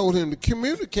 I told him to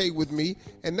communicate with me,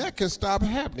 and that can stop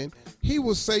happening. He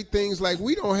will say things like,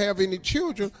 we don't have any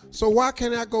children, so why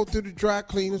can't I go to the dry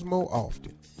cleaners more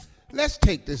often? Let's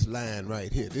take this line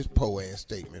right here, this po-ass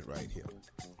statement right here.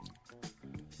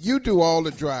 You do all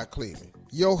the dry cleaning.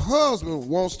 Your husband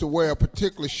wants to wear a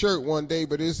particular shirt one day,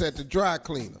 but it's at the dry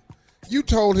cleaner. You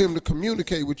told him to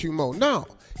communicate with you more. No,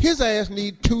 his ass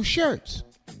need 2 shirts.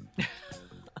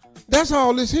 That's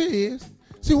all this here is.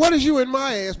 See, what is you in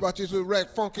my ass about this little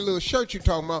funky little shirt you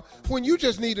talking about when you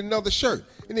just need another shirt?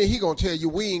 And then he gonna tell you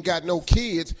we ain't got no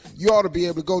kids. You ought to be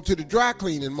able to go to the dry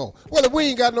cleaning more. Well, if we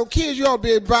ain't got no kids, you ought to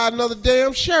be able to buy another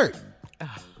damn shirt.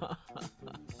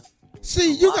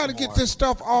 See, you got to get this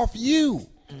stuff off you.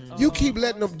 You keep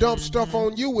letting them dump stuff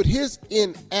on you with his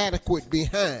inadequate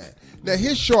behind. Now,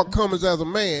 his shortcomings as a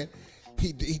man,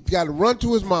 he got to run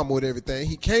to his mama with everything.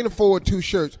 He can't afford 2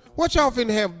 shirts. What y'all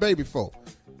finna have a baby for?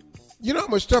 You know how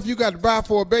much stuff you got to buy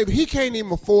for a baby? He can't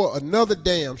even afford another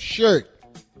damn shirt.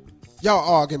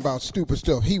 Y'all arguing about stupid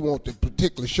stuff. He want the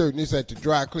particular shirt and it's at the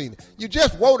dry cleaner. You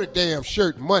just wore the damn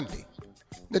shirt Monday.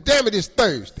 Now, damn it, it's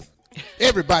Thursday.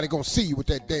 Everybody gonna see you with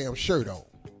that damn shirt on.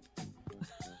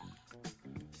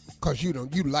 Cause you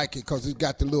like it cause it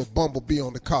got the little bumblebee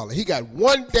on the collar. He got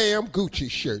one damn Gucci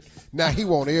shirt. Now he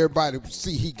want everybody to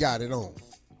see he got it on.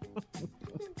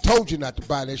 Told you not to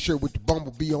buy that shirt with the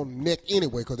bumblebee on the neck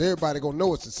anyway, cause everybody gonna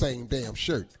know it's the same damn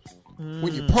shirt.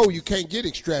 When you poor, you can't get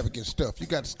extravagant stuff. You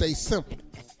got to stay simple.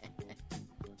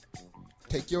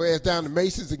 Take your ass down to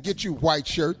Macy's and get you a white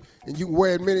shirt, and you can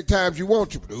wear it many times you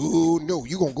want to. But no,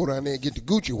 you gonna go down there and get the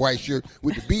Gucci white shirt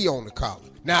with the B on the collar.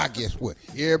 Now guess what?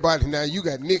 Everybody now you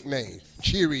got nicknames,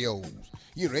 Cheerios.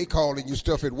 You know they calling you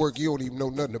stuff at work you don't even know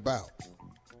nothing about.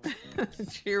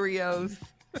 Cheerios.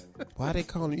 Why they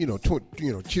calling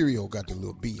Cheerio got the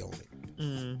little B on it.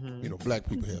 Mm-hmm. Black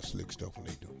people have slick stuff when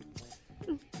they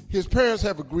do. His parents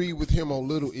have agreed with him on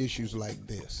little issues like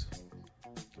this.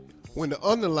 When the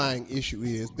underlying issue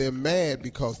is they're mad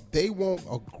because they want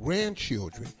a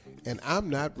grandchildren and I'm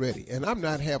not ready. And I'm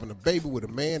not having a baby with a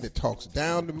man that talks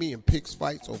down to me and picks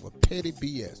fights over petty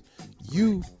BS.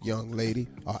 You, young lady,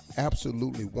 are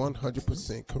absolutely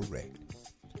 100% correct.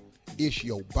 It's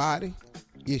your body,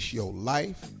 it's your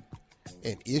life,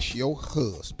 and it's your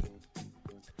husband.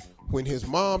 When his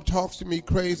mom talks to me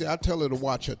crazy, I tell her to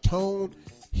watch her tone.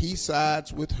 He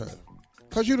sides with her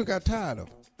because you done got tired of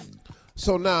her.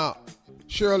 So now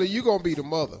Shirley, you gonna be the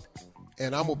mother,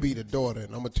 and I'm gonna be the daughter,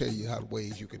 and I'm gonna tell you how the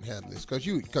ways you can handle this, cause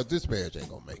this marriage ain't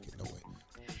gonna make it no way.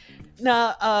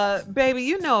 Now, baby,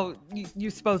 you know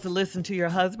you're supposed to listen to your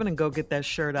husband and go get that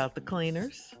shirt out the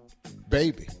cleaners.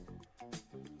 Baby.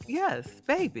 Yes,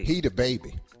 baby. He the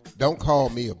baby. Don't call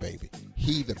me a baby.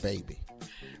 He the baby.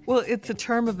 Well, it's a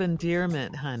term of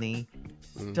endearment, honey.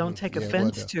 Mm-hmm. Don't take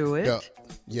offense to it.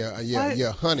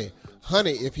 Yeah, honey.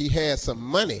 Honey, if he had some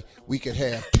money, we could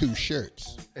have 2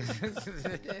 shirts.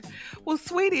 Well,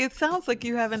 sweetie, it sounds like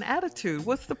you have an attitude.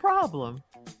 What's the problem?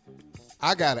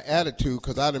 I got an attitude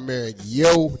because I done married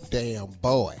your damn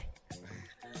boy.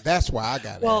 That's why I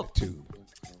got an attitude.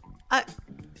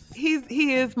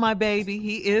 He is my baby.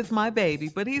 He is my baby.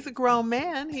 But he's a grown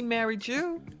man. He married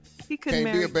you. He couldn't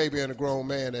Can't be a baby and a grown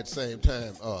man at the same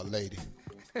time, lady.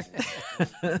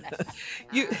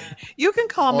 You can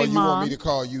call me Mom. Or you want me to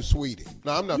call you sweetie?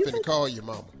 No, I'm not finna call you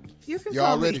mama. You're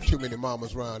already too many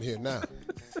mamas around here now.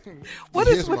 What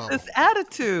is with this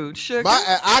attitude, sugar?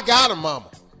 I got a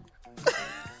mama.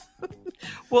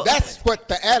 Well, that's what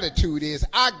the attitude is.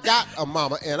 I got a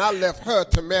mama, and I left her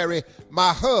to marry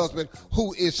my husband,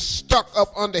 who is stuck up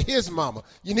under his mama.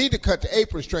 You need to cut the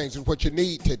apron strings is what you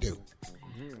need to do.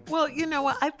 Well, you know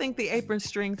what? I think the apron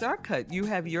strings are cut. You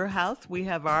have your house, we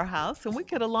have our house, and we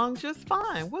get along just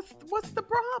fine. What's the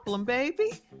problem,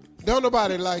 baby? Don't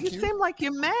nobody like you. You seem like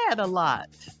you're mad a lot.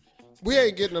 We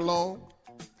ain't getting along.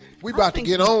 We about to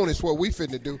get on is what we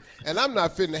finna do. And I'm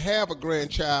not finna have a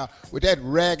grandchild with that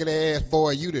raggedy-ass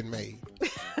boy you done made.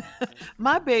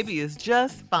 My baby is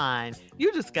just fine.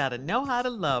 You just got to know how to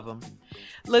love him.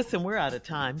 Listen, we're out of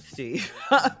time, Steve.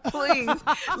 Please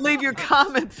leave your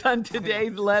comments on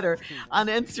today's letter on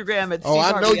Instagram at Steve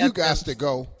I know Harvey you FM. got to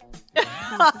go.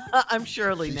 I'm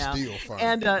Shirley She's now. still fine.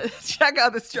 And check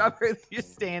out the Strawberry, you're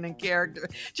staying in character.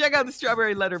 Check out the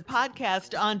Strawberry Letter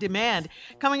podcast on demand.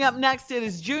 Coming up next, it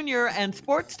is Junior and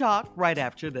Sports Talk right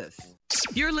after this.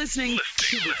 You're listening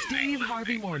to the Steve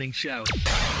Harvey Morning Show.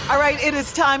 All right, it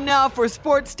is time now for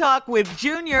Sports Talk with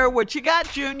Junior. What you got,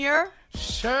 Junior?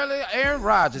 Shirley, Aaron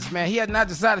Rodgers, man, he had not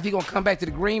decided if he's going to come back to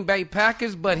the Green Bay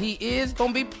Packers, but he is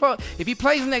going to be, if he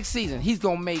plays next season, he's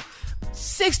going to make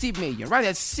 $60 million, right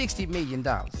at $60 million.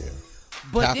 Yeah.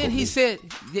 But Tackle then he me. said,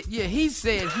 he's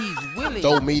willing.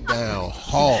 Throw me down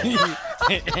hard.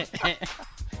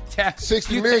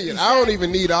 $60 million. I don't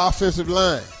even need an offensive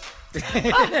line.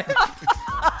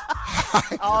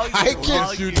 I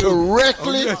get you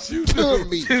directly to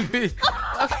me.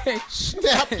 Okay.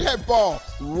 Snap that ball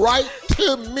right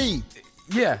to me.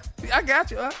 Yeah, I got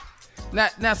you.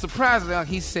 Now, surprisingly,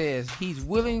 he says he's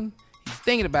willing. He's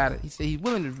thinking about it. He said he's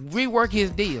willing to rework his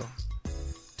deal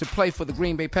to play for the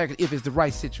Green Bay Packers if it's the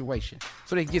right situation,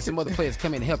 so they can get some other players to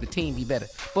come in and help the team be better.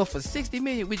 But for $60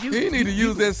 million, would you? He need to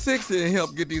use that 60 and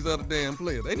help get these other damn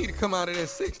players. They need to come out of that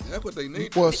 60. That's what they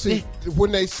need. Well, see,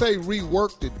 when they say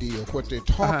rework the deal, what they're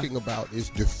talking about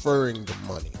is deferring the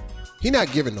money. He's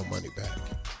not giving no money back.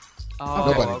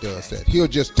 Nobody does that. He'll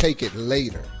just take it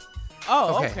later.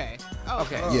 Oh, okay.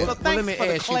 Yeah. So thanks for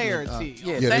the clarity.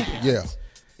 Thank you. Yeah.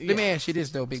 Let me ask you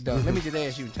this, though, big dog. Let me just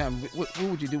ask you, Tom, what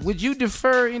would you do? Would you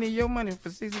defer any of your money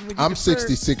for season? I'm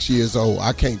 66 years old.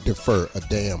 I can't defer a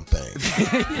damn thing.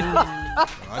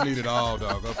 I need it all,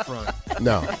 dog, up front.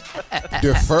 No.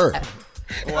 Defer.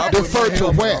 Defer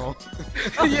to where?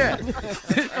 Yeah.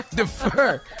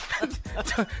 Defer.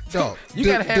 No. You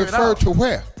got to have it all. Defer to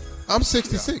where? I'm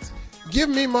 66. Give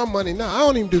me my money now. I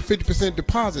don't even do 50%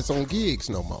 deposits on gigs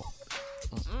no more.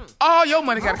 All your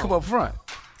money got to come up front.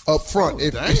 Up front.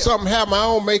 If something happen, I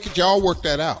don't make it, y'all work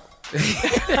that out.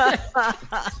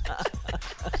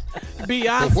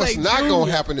 Beyonce But what's not Jr. going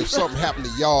to happen if something happened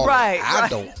to y'all? I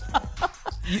don't.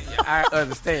 I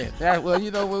understand. Well,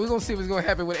 you know, we're going to see what's going to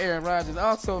happen with Aaron Rodgers.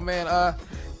 Also, man,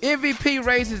 MVP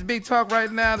race is big talk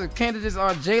right now. The candidates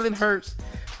are Jalen Hurts,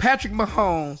 Patrick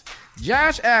Mahomes,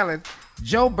 Josh Allen,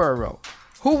 Joe Burrow.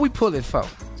 Who we pulling for?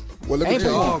 Well, let me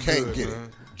tell you who can't get it.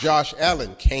 Josh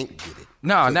Allen can't get it.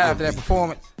 No, not after that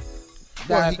performance.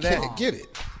 Well, he can't get it.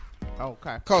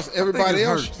 Okay. Because everybody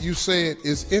else you said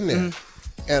is in there.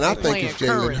 And I think it's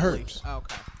Jalen Hurts.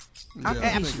 Okay. Yeah.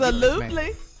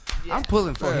 Absolutely. I'm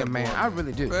pulling for him, man. I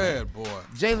really do. Bad boy.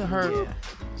 Jalen Hurts.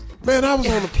 Man, I was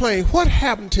on the plane. What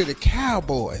happened to the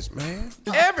Cowboys, man?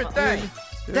 Everything.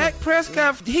 Dak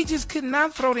Prescott, he just could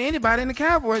not throw to anybody in the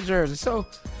Cowboys jersey. So,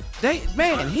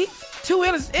 everybody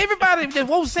that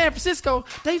wore San Francisco,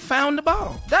 they found the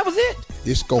ball. That was it.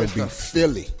 It's going to be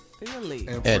Philly and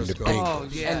the Bengals. Oh,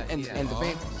 yeah. And the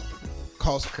Bengals.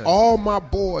 Because all my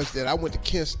boys that I went to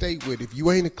Kent State with, if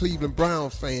you ain't a Cleveland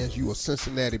Browns fan, you a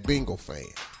Cincinnati Bengal fan.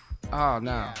 Oh,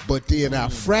 no. But then our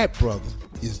frat brother,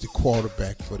 is the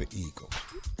quarterback for the Eagles.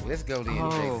 Let's go then,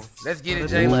 Jalen. Let's get it,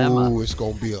 Jalen. Ooh, it's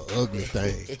going to be an ugly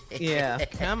thing. Yeah.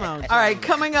 Come on. All right,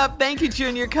 coming up, thank you,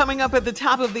 Junior. Coming up at the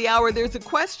top of the hour, there's a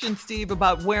question, Steve,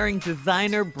 about wearing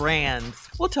designer brands.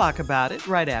 We'll talk about it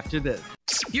right after this.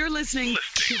 You're listening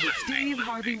to the Steve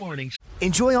Harvey Morning Show.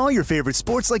 Enjoy all your favorite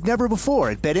sports like never before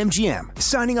at BetMGM.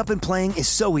 Signing up and playing is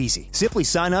so easy. Simply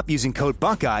sign up using code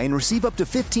Buckeye and receive up to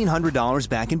 $1,500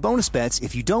 back in bonus bets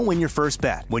if you don't win your first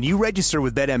bet. When you register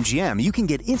with BetMGM, you can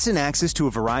get instant access to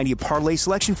a variety of parlay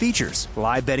selection features,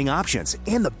 live betting options,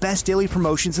 and the best daily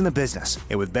promotions in the business.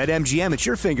 And with BetMGM at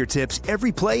your fingertips,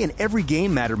 every play and every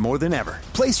game matter more than ever.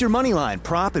 Place your moneyline,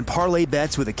 prop, and parlay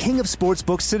bets with the king of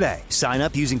sportsbooks today. Sign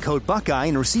up using code Buckeye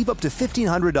and receive up to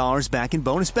 $1,500 back in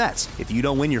bonus bets if you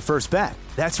don't win your first bet.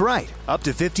 That's right, up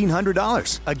to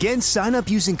 $1,500. Again, sign up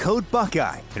using code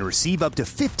Buckeye and receive up to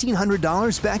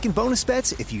 $1,500 back in bonus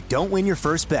bets if you don't win your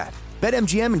first bet.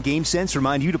 BetMGM and GameSense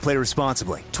remind you to play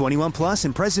responsibly. 21 plus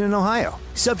and present in Ohio.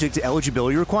 Subject to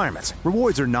eligibility requirements.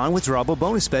 Rewards are non-withdrawable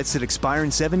bonus bets that expire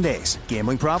in 7 days.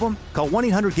 Gambling problem? Call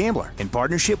 1-800-GAMBLER in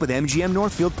partnership with MGM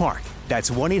Northfield Park. That's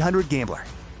 1-800-GAMBLER.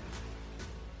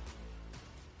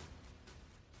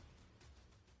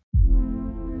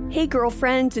 Hey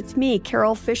girlfriends, it's me,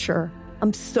 Carol Fisher.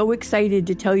 I'm so excited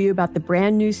to tell you about the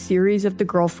brand new series of The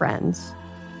Girlfriends.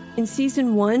 In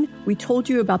season 1, we told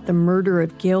you about the murder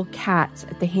of Gail Katz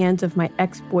at the hands of my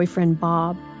ex-boyfriend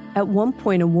Bob. At one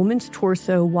point, a woman's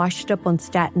torso washed up on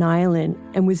Staten Island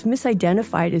and was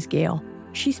misidentified as Gail.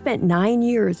 She spent 9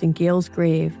 years in Gail's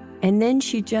grave, and then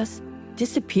she just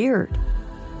disappeared.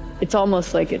 It's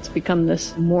almost like it's become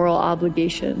this moral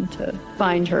obligation to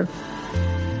find her.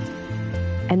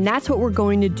 And that's what we're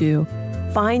going to do.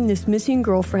 Find this missing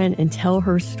girlfriend and tell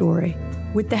her story.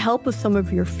 With the help of some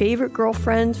of your favorite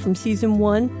girlfriends from season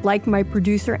 1, like my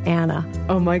producer, Anna.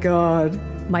 Oh my God.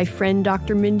 My friend,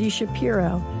 Dr. Mindy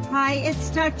Shapiro. Hi, it's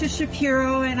Dr.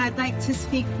 Shapiro, and I'd like to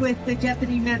speak with the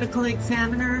deputy medical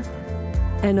examiner.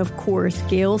 And of course,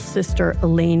 Gail's sister,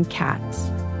 Elaine Katz.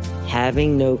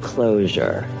 Having no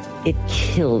closure, it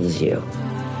kills you.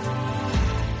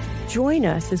 Join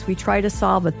us as we try to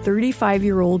solve a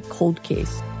 35-year-old cold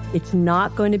case. It's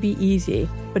not going to be easy,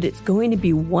 but it's going to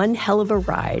be one hell of a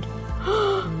ride.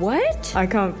 What? I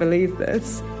can't believe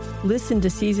this. Listen to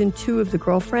season 2 of The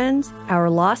Girlfriends, Our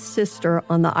Lost Sister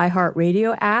on the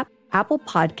iHeartRadio app, Apple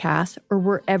Podcasts, or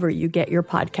wherever you get your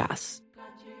podcasts.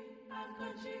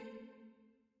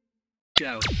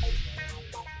 Go.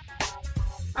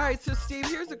 All right, so Steve,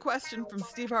 here's a question from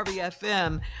Steve Harvey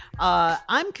FM.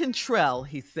 I'm Contrell,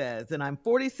 he says, and I'm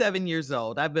 47 years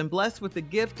old. I've been blessed with the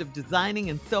gift of designing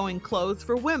and sewing clothes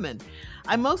for women.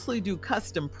 I mostly do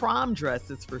custom prom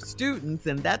dresses for students,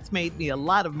 and that's made me a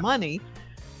lot of money,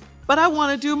 but I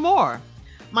want to do more.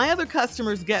 My other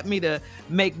customers get me to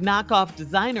make knockoff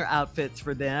designer outfits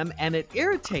for them, and it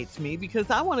irritates me because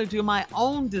I want to do my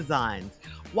own designs.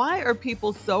 Why are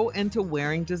people so into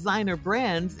wearing designer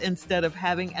brands instead of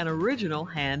having an original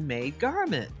handmade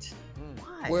garment?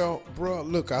 Why? Well, bro,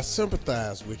 look, I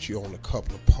sympathize with you on a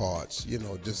couple of parts. You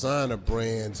know, designer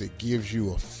brands, it gives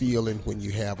you a feeling when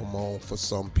you have them on for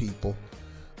some people.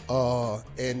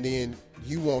 And then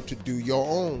you want to do your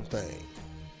own thing.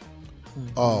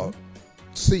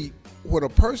 See, when a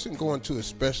person going to a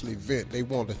special event, they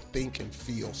want to think and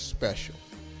feel special.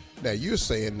 Now, you're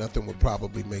saying nothing would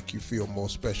probably make you feel more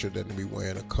special than to be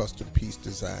wearing a custom piece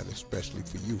designed especially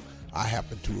for you. I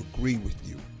happen to agree with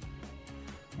you.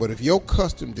 But if your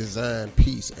custom design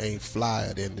piece ain't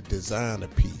flyer than the designer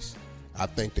piece, I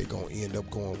think they're going to end up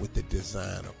going with the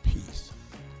designer piece.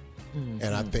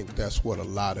 And I think that's what a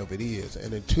lot of it is.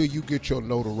 And until you get your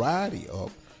notoriety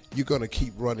up, you're going to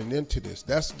keep running into this.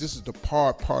 This is the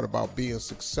part about being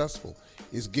successful,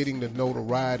 is getting the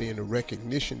notoriety and the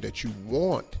recognition that you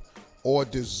want or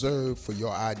deserve for your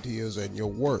ideas and your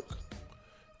work.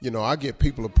 You know, I get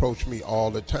people approach me all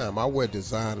the time. I wear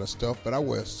designer stuff, but I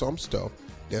wear some stuff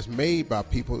that's made by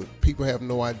people. People have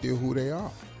no idea who they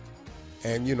are.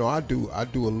 And, you know, I do a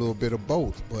little bit of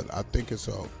both, but I think it's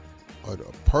a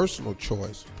personal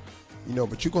choice. You know,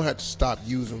 but you're going to have to stop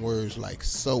using words like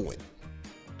sewing.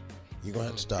 You're going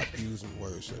to have to stop using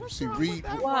words. See, read.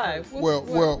 Why?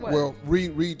 Well,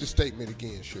 read the statement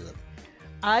again, Shirley.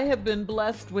 I have been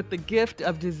blessed with the gift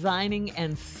of designing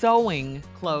and sewing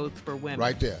clothes for women.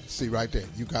 Right there. See, right there.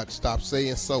 You got to stop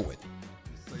saying sewing.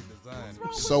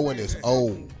 Sewing is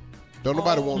old. Don't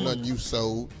nobody want nothing you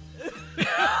sewed.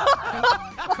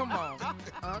 Come on. Wait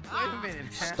a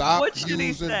minute. Stop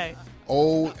using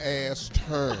old-ass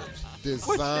terms.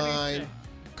 Design,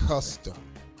 custom,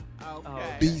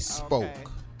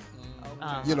 bespoke.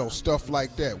 You know, stuff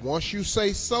like that. Once you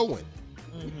say sewing,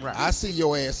 Right. I see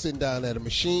your ass sitting down at a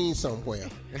machine somewhere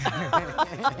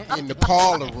in the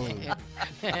parlor room.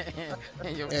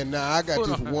 And now I got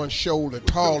this one shoulder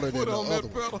taller than the other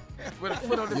one. With a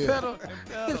foot on the pedal.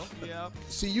 Yeah.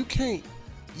 See, you can't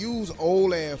use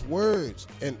old ass words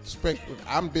and expect.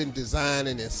 I've been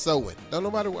designing and sewing. I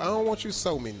don't want you to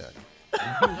sew me nothing.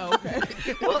 Okay.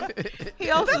 Well,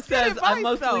 he also says I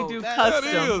mostly do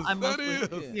custom.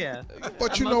 Yeah.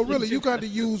 But really, you got to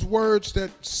use words that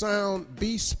sound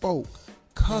bespoke,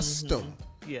 custom.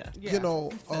 Yeah. You know,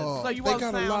 so you they won't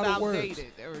got a sound lot of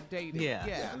outdated words. or dated.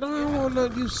 Yeah. I don't want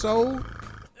nothing you sold.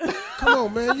 Come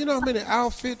on, man. You know how many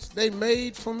outfits they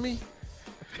made for me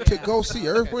to go see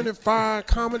Earth, Wind, and Fire and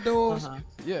Commodores?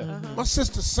 Yeah. My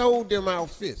sister sold them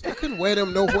outfits. I couldn't wear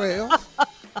them nowhere else.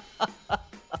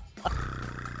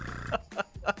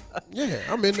 Yeah,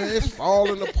 I'm in there. It's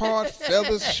falling apart,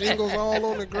 feathers, shingles all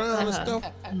on the ground and stuff.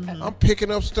 I'm picking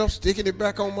up stuff, sticking it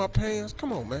back on my pants.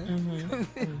 Come on, man.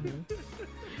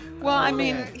 Well, I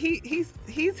mean,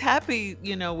 he's happy,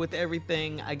 with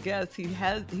everything. I guess he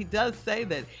does say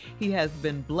that he has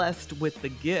been blessed with the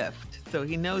gift, so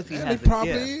he knows he has a gift. He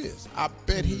probably is. I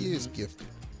bet he is gifted.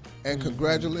 And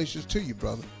congratulations to you,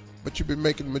 brother. But you've been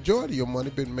making the majority of your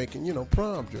money,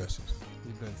 prom dresses.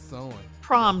 He's been sewing.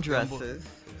 Prom dresses.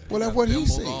 Well, that's what he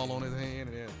said. All on his hand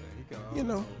and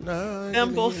everything.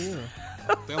 Thimbles.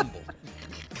 Thimble.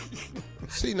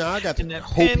 See, now I got to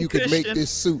hope you could make this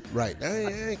suit right.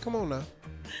 Hey, come on now.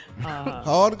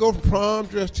 Hard to go from prom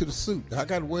dress to the suit. I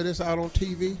got to wear this out on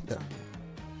TV.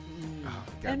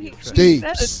 Steve,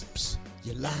 psst,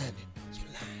 you're lying.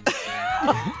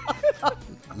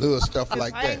 Little stuff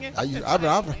like that.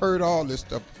 I've heard all this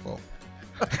stuff before.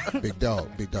 Big dog,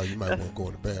 you might want to go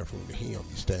in the bathroom to him.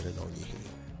 You're standing on your head.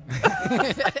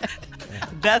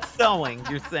 That's sewing,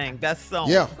 you're saying. That's sewing.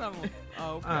 Yeah.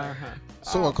 Okay.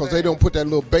 Sewing, because they don't put that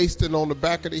little basting on the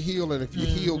back of the heel, and if your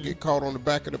heel get caught on the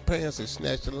back of the pants, they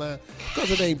snatch the line.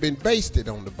 Because it ain't been basted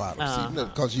on the bottom. See,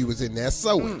 because you was in there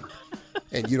sewing.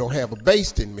 And you don't have a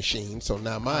basting machine, so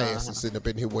now my ass is sitting up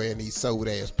in here wearing these sewed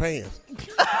ass pants.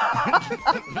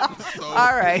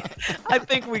 All right. I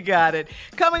think we got it.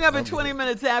 Coming up in 20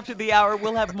 minutes after the hour,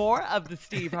 we'll have more of the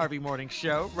Steve Harvey Morning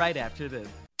Show right after this.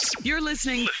 You're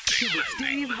listening to the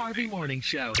Steve Harvey Morning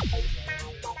Show.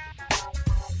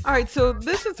 All right, so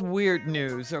this is weird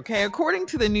news, okay? According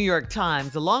to the New York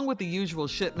Times, along with the usual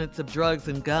shipments of drugs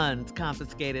and guns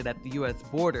confiscated at the U.S.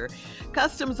 border,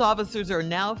 customs officers are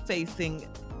now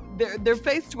they're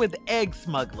faced with egg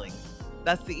smuggling.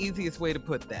 That's the easiest way to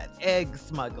put that. Egg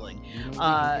smuggling.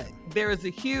 There is a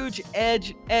huge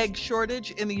egg shortage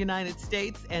in the United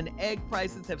States, and egg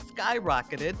prices have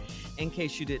skyrocketed, in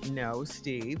case you didn't know,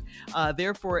 Steve.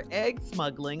 Therefore, egg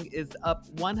smuggling is up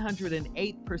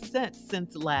 108%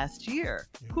 since last year.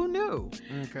 Who knew?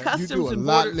 Okay. You do a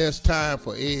lot less time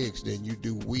for eggs than you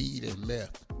do weed and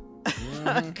meth.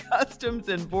 Customs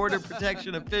and Border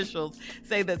Protection officials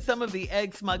say that some of the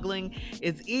egg smuggling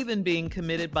is even being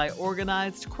committed by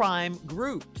organized crime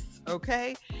groups.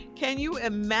 Okay? Can you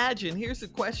imagine? Here's a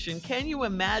question. Can you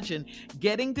imagine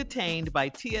getting detained by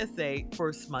TSA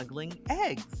for smuggling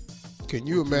eggs? Can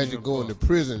you imagine going to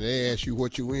prison and they ask you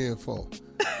what you in for?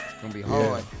 It's gonna be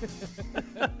hard.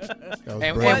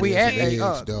 And we at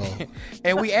eggs, dog.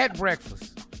 And we at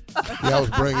breakfast. Yeah, I was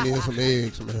bringing in some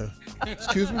eggs, man.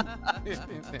 Excuse me?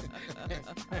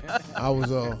 I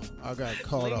got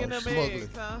caught out smuggling. Eggs,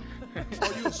 huh?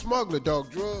 Oh, you a smuggler,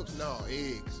 dog? Drugs? No,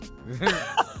 eggs.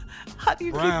 How do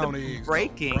you brown keep them eggs,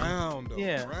 breaking? Brown, though.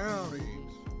 Yeah. Brown eggs.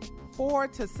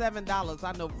 $4 to $7,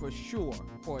 I know for sure,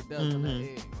 for a dozen of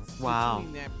eggs. Wow.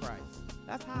 Between that price.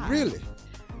 That's high. Really?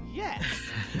 Yes.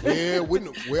 Yeah,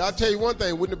 I'll tell you one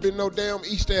thing, wouldn't have been no damn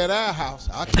Easter at our house.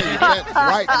 I'll tell you that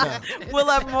right now. We'll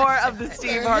have more of the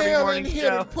Steve Harvey Morning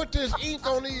here Show. to put this ink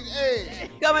on these eggs.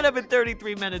 Coming up in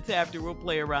 33 minutes after, we'll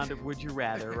play a round of Would You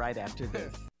Rather right after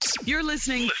this. You're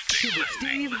listening to the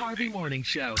Steve Harvey Morning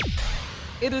Show.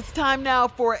 It is time now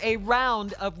for a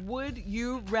round of Would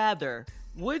You Rather.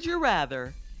 Would you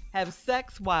rather have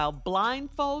sex while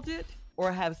blindfolded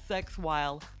or have sex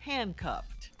while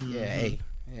handcuffed? Yeah, hey.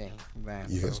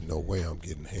 There's no way I'm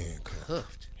getting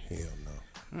handcuffed. Hell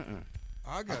no.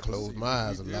 I close my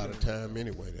eyes a lot of time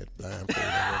anyway. That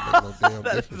blindfold don't make no damn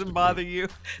That difference. doesn't bother you?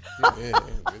 Yeah,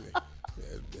 really.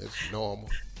 That's normal.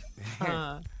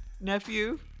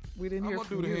 Nephew, we didn't hear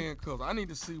from you. I'm going to do the handcuffs. I need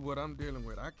to see what I'm dealing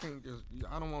with. I can't just,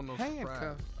 I don't want no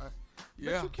surprise.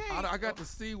 Yeah, but you can't. I got to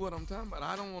see what I'm talking about.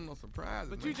 I don't want no surprises.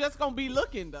 But you just going to be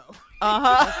looking, though.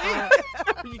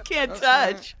 You can't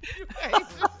touch.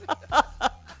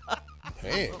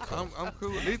 Handcuffs. I'm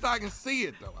cool. At least I can see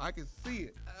it, though. I can see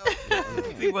it.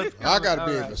 I got to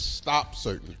be able to stop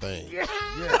certain things. Yeah.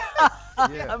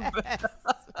 I'm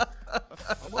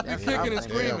going to be kicking and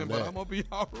screaming, but I'm going to be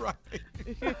all right.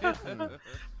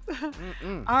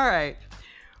 All right.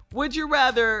 Would you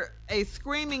rather a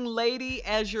screaming lady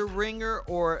as your ringer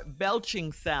or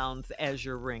belching sounds as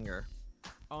your ringer?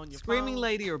 On your screaming phone?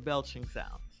 lady or belching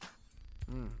sounds?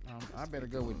 I better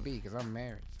go with B because I'm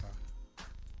married. So.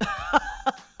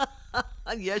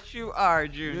 Yes, you are,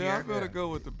 Junior. Yeah, I better go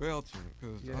with the belching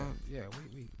because we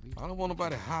I don't want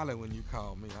nobody holler when you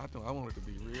call me. I want it to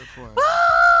be real quiet.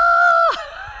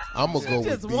 I'm gonna go with B.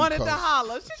 Just wanted to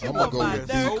holler. She I'm gonna go with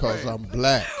B because I'm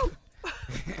black.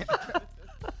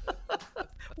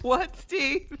 What,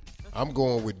 Steve? I'm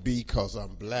going with B because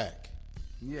I'm black.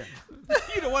 Yeah.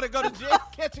 You don't want to go to jail,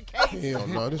 catch a case. Hell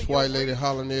no, this white lady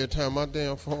hollering every time my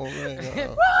damn phone ring.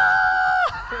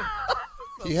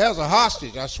 He has a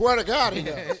hostage. I swear to God he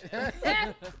does.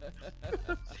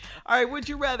 All right, would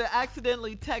you rather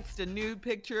accidentally text a nude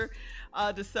picture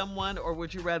to someone, or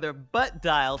would you rather butt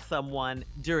dial someone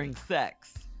during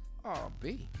sex? Oh,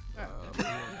 B.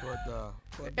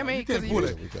 I mean,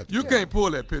 you can't pull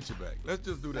that picture back. Let's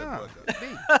just do that. No, B.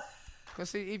 Because,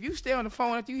 see, if you stay on the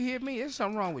phone after you hear me, there's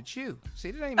something wrong with you.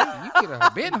 See, that ain't me. You could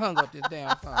have been hung up this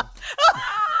damn phone.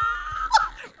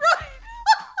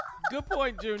 Good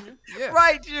point, Junior. Yeah.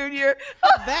 Right, Junior.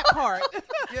 That part.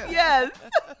 Yes.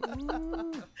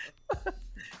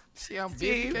 See, I'm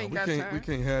busy. We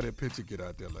can't have that picture get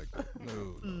out there like that.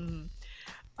 No.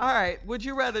 All right. Would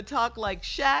you rather talk like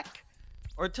Shaq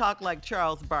or talk like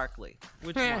Charles Barkley?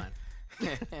 Which one?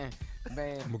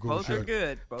 Man, both are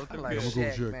good. Both are like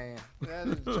good. Shaq, man.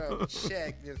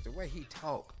 Shaq, just the way he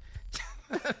talk.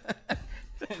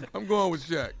 I'm going with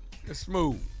Shaq. It's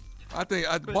smooth. I think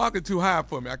Barkley too high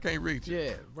for me. I can't reach it.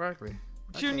 Yeah, Barkley.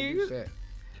 Junior,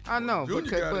 I know,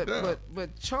 Junior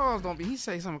but Charles don't be. He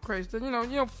say something crazy. You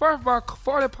know. First ball,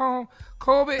 40-pound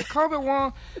Kobe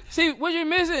won. See what you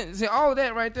missing? See all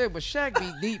that right there. But Shaq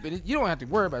be deep, and you don't have to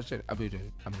worry about shit. I'm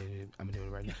doing it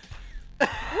right now.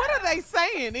 What are they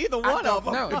saying? Either one of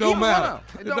them. No, it don't matter.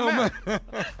 It don't matter.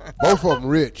 Both of them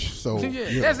rich, so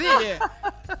That's it. Yeah.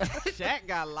 Shaq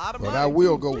got a lot of money. But I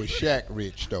will go with Shaq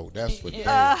rich, though. That's for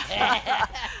damn.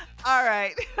 all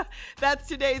right. That's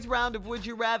today's round of Would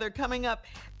You Rather. Coming up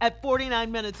at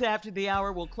 49 minutes after the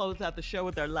hour, we'll close out the show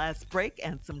with our last break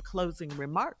and some closing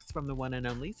remarks from the one and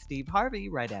only Steve Harvey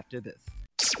right after this.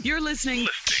 You're listening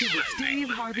to the Steve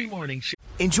Harvey Morning Show.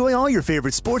 Enjoy all your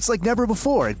favorite sports like never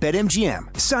before at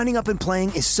BetMGM. Signing up and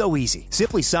playing is so easy.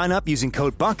 Simply sign up using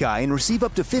code Buckeye and receive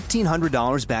up to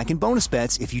 $1,500 back in bonus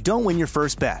bets if you don't win your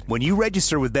first bet. When you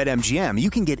register with BetMGM,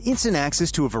 you can get instant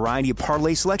access to a variety of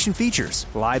parlay selection features,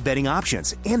 live betting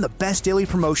options, and the best daily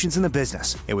promotions in the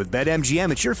business. And with BetMGM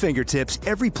at your fingertips,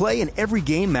 every play and every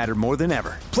game matter more than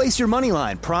ever. Place your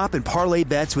moneyline, prop, and parlay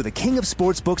bets with the king of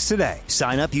sportsbooks today.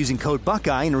 Sign up using code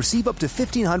Buckeye and receive up to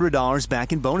 $1,500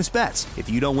 back in bonus bets if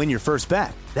you don't win your first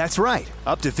bet. That's right,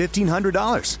 up to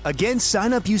 $1,500. Again,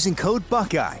 sign up using code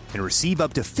Buckeye and receive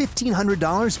up to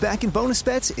 $1,500 back in bonus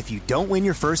bets if you don't win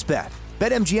your first bet.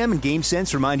 BetMGM and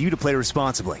GameSense remind you to play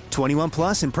responsibly. 21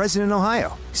 plus and present in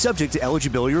Ohio. Subject to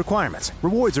eligibility requirements.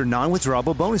 Rewards are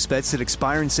non-withdrawable bonus bets that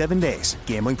expire in 7 days.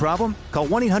 Gambling problem? Call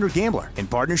 1-800-GAMBLER in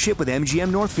partnership with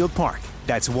MGM Northfield Park.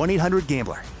 That's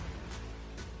 1-800-GAMBLER.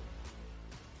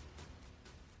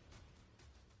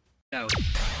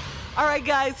 All right,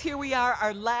 guys, here we are,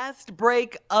 our last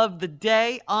break of the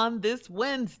day on this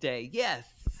Wednesday. Yes.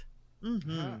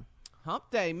 Mm-hmm. Hump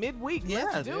day, midweek.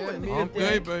 Let's do it. Hump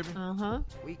day, baby.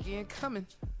 Weekend coming.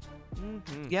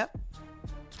 Mm-hmm. Yep.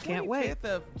 Can't wait. 25th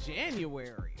of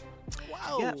January.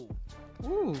 Whoa. Yep.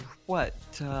 Ooh, what?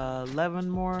 11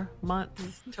 more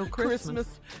months till Christmas.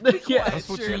 Yeah, that's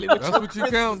what you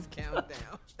count.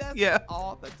 Countdown. That's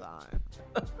all the time.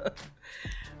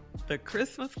 The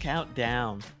Christmas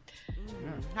countdown.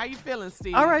 How you feeling,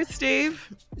 Steve? All right,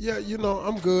 Steve. Yeah,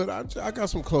 I'm good. I got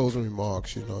some closing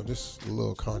remarks, just a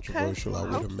little controversial, I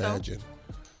would imagine. So.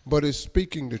 But it's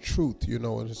speaking the truth,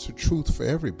 and it's the truth for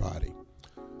everybody.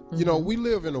 Mm-hmm. We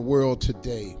live in a world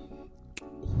today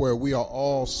where we are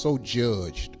all so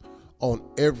judged on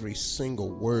every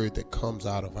single word that comes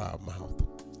out of our mouth.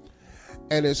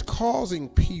 And it's causing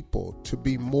people to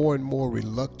be more and more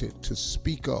reluctant to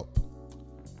speak up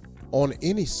on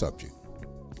any subject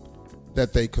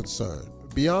that they concern.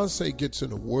 Beyonce gets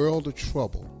in a world of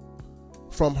trouble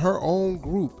from her own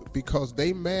group because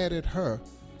they mad at her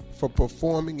for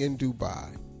performing in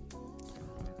Dubai.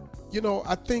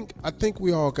 I think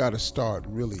we all got to start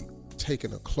really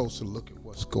taking a closer look at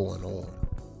what's going on.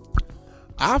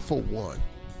 I, for one,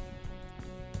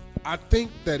 I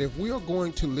think that if we are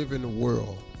going to live in a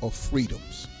world of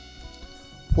freedoms,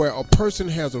 where a person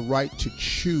has a right to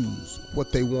choose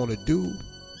what they want to do,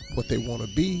 what they want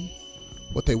to be,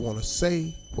 what they want to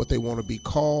say, what they want to be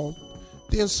called,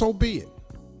 then so be it.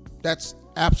 That's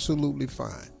absolutely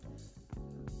fine.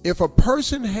 If a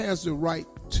person has the right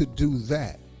to do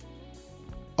that,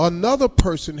 another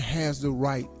person has the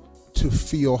right to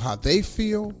feel how they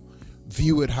feel,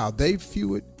 view it how they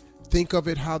view it, think of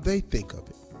it how they think of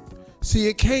it. See,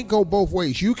 it can't go both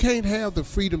ways. You can't have the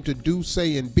freedom to do,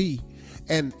 say, and be,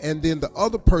 and then the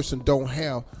other person don't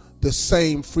have the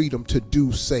same freedom to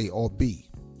do, say, or be.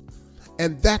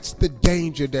 And that's the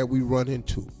danger that we run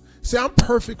into. See, I'm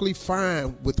perfectly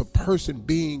fine with a person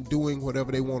doing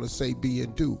whatever they want to say, be,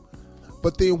 and do.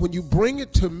 But then when you bring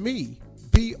it to me,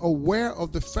 be aware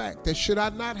of the fact that should I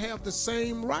not have the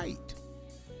same right?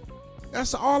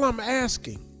 That's all I'm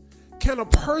asking.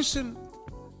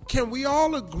 Can we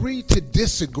all agree to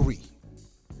disagree?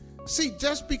 See,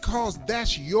 just because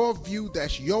that's your view,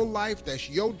 that's your life, that's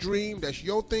your dream, that's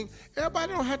your thing,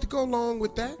 everybody don't have to go along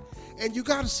with that. And you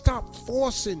got to stop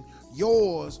forcing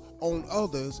yours on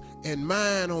others and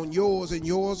mine on yours and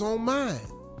yours on mine.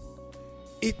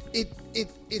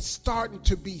 It's starting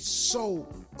to be so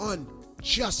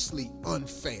unjustly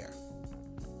unfair.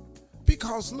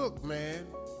 Because look, man,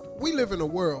 we live in a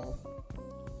world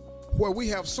where we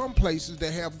have some places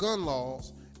that have gun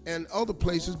laws and other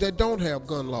places that don't have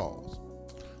gun laws.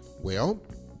 Well,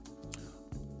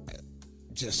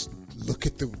 just look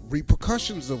at the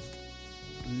repercussions of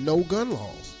no gun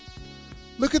laws.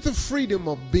 Look at the freedom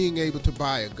of being able to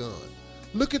buy a gun.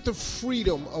 Look at the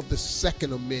freedom of the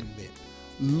Second Amendment.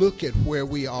 Look at where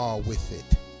we are with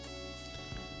it.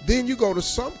 Then you go to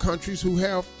some countries who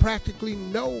have practically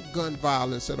no gun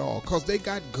violence at all because they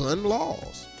got gun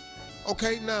laws.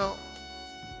 Okay, now,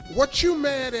 what you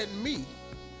mad at me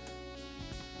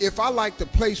if I like the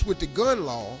place with the gun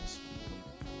laws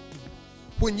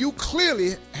when you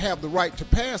clearly have the right to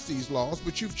pass these laws,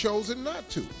 but you've chosen not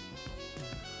to?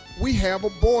 We have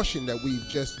abortion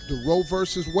the Roe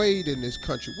versus Wade in this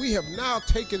country. We have now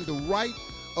taken the right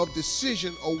of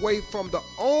decision away from the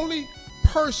only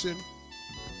person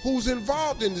who's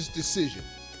involved in this decision,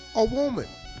 a woman.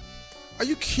 Are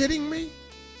you kidding me?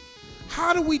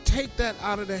 How do we take that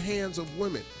out of the hands of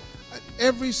women?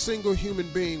 Every single human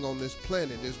being on this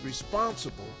planet is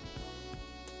responsible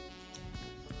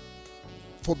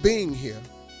for being here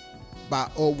by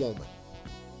a woman.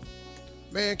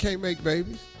 Man can't make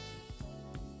babies.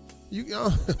 You know,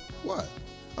 what?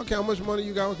 Okay, how much money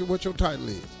you got? Okay, what your title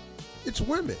is. It's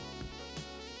women.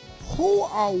 Who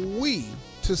are we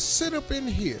to sit up in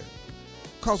here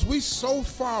because we so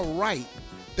far right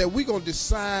that we going to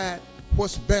decide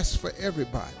what's best for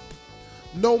everybody?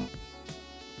 No,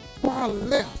 far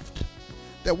left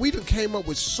that we done came up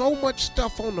with so much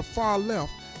stuff on the far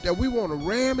left that we want to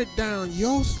ram it down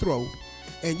your throat,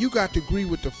 and you got to agree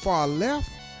with the far left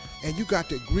and you got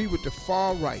to agree with the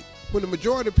far right, when the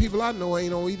majority of people I know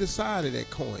ain't on either side of that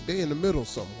coin. They're in the middle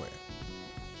somewhere.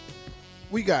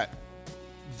 We got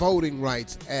voting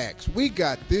rights acts. We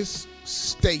got this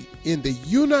state in the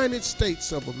United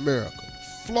States of America,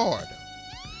 Florida,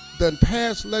 done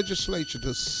passed legislation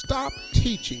to stop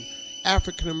teaching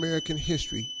African American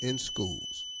history in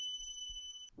schools.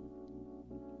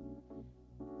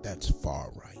 That's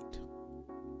far right.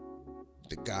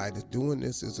 The guy that's doing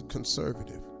this is a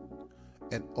conservative,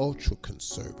 an ultra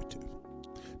conservative.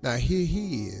 Now here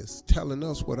he is telling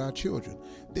us what our children.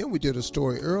 Then we did a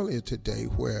story earlier today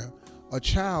where a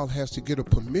child has to get a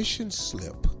permission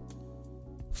slip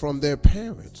from their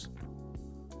parents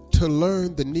to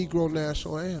learn the Negro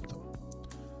National Anthem.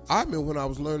 I remember when I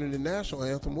was learning the National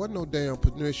Anthem, wasn't no damn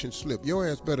permission slip. Your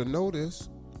ass better know this.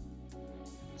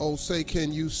 Oh, say,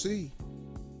 can you see?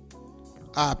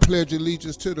 I pledge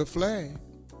allegiance to the flag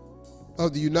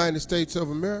of the United States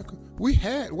of America.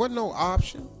 Wasn't no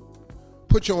option.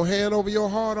 Put your hand over your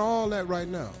heart, all that right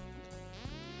now.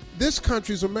 This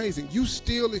country's amazing. You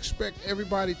still expect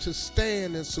everybody to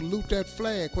stand and salute that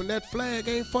flag when that flag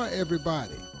ain't for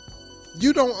everybody.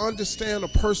 You don't understand a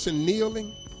person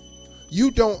kneeling. You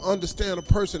don't understand a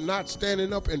person not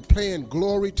standing up and paying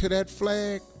glory to that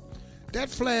flag. That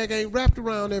flag ain't wrapped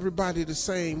around everybody the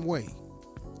same way.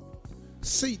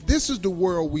 See, this is the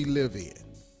world we live in.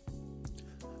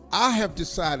 I have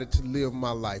decided to live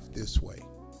my life this way.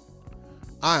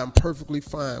 I am perfectly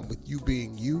fine with you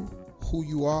being you, who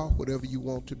you are, whatever you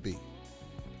want to be.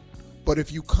 But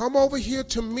if you come over here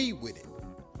to me with it,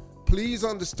 please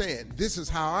understand this is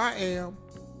how I am,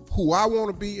 who I want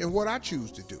to be, and what I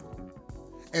choose to do.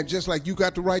 And just like you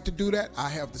got the right to do that, I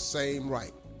have the same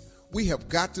right. We have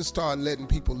got to start letting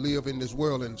people live in this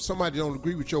world. And if somebody don't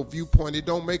agree with your viewpoint, it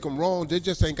don't make them wrong. They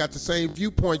just ain't got the same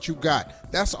viewpoint you got.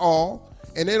 That's all.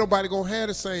 And ain't nobody gonna have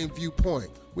the same viewpoint.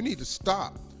 We need to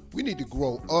stop. We need to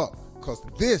grow up, because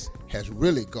this has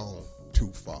really gone too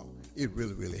far. It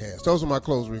really, really has. Those are my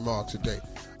closing remarks today.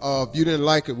 If you didn't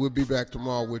like it, we'll be back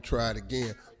tomorrow. We'll try it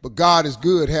again. But God is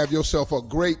good. Have yourself a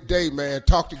great day, man.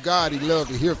 Talk to God. He'd love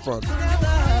to hear from you.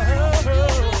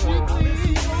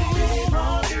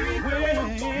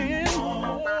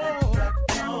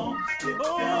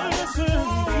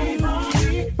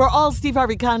 For all Steve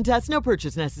Harvey contests, no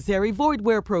purchase necessary, void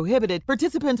where prohibited.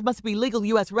 Participants must be legal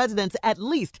U.S. residents at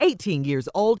least 18 years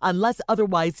old unless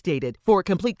otherwise stated. For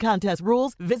complete contest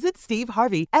rules, visit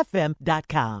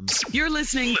SteveHarveyFM.com. You're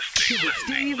listening to the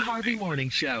Steve Harvey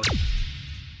Morning Show.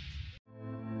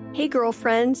 Hey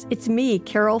girlfriends, it's me,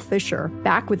 Carol Fisher,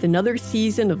 back with another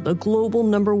season of the global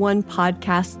 #1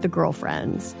 podcast, The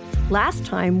Girlfriends. Last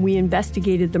time, we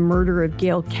investigated the murder of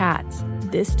Gail Katz.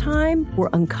 This time, we're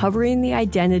uncovering the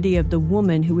identity of the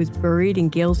woman who was buried in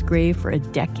Gail's grave for a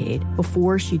decade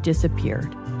before she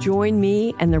disappeared. Join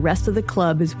me and the rest of the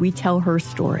club as we tell her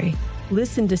story.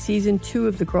 Listen to Season 2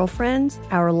 of The Girlfriends,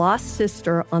 Our Lost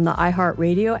Sister, on the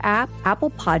iHeartRadio app,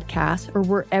 Apple Podcasts, or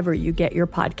wherever you get your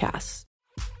podcasts.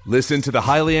 Listen to the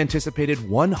highly anticipated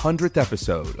 100th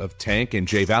episode of Tank and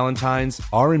Jay Valentine's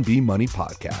R&B Money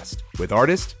Podcast with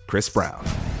artist Chris Brown.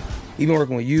 Even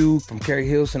working with you, from Carrie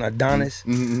Hilson, Adonis,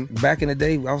 back in the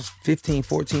day, I was 15,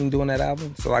 14 doing that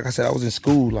album. So like I said, I was in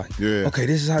school like, okay,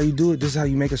 this is how you do it. This is how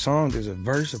you make a song. There's a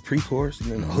verse, a pre-chorus,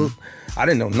 and then a hook. I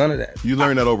didn't know none of that. You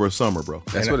learned that over a summer, bro.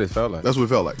 That's what it felt like. That's what it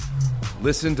felt like.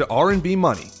 Listen to R&B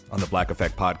Money on the Black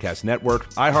Effect Podcast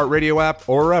Network, iHeartRadio app,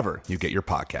 or wherever you get your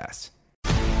podcasts.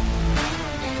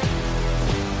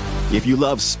 If you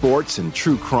love sports and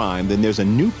true crime, then there's a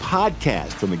new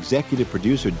podcast from executive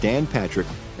producer Dan Patrick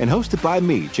and hosted by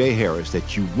me, Jay Harris,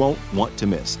 that you won't want to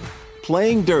miss.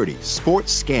 Playing Dirty: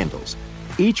 Sports Scandals.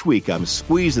 Each week, I'm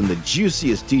squeezing the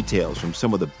juiciest details from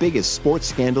some of the biggest sports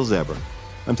scandals ever.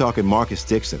 I'm talking Marcus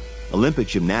Dixon, Olympic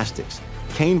gymnastics,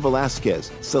 Cain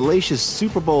Velasquez, salacious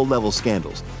Super Bowl-level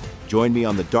scandals. Join me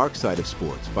on the dark side of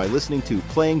sports by listening to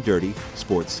Playing Dirty: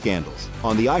 Sports Scandals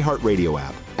on the iHeartRadio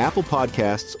app, Apple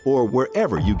Podcasts, or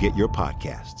wherever you get your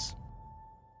podcasts.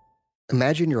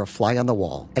 Imagine you're a fly on the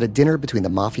wall at a dinner between the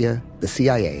Mafia, the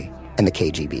CIA, and the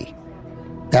KGB.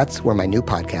 That's where my new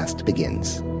podcast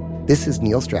begins. This is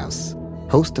Neil Strauss,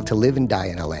 host of To Live and Die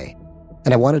in LA,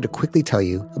 and I wanted to quickly tell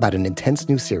you about an intense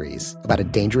new series about a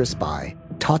dangerous spy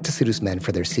taught to seduce men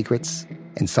for their secrets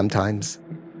and sometimes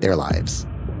their lives.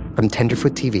 From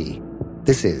Tenderfoot TV,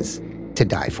 this is To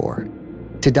Die For.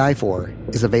 To Die For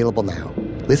is available now.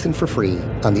 Listen for free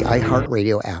on the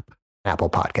iHeartRadio app, Apple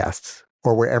Podcasts,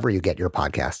 or wherever you get your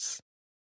podcasts.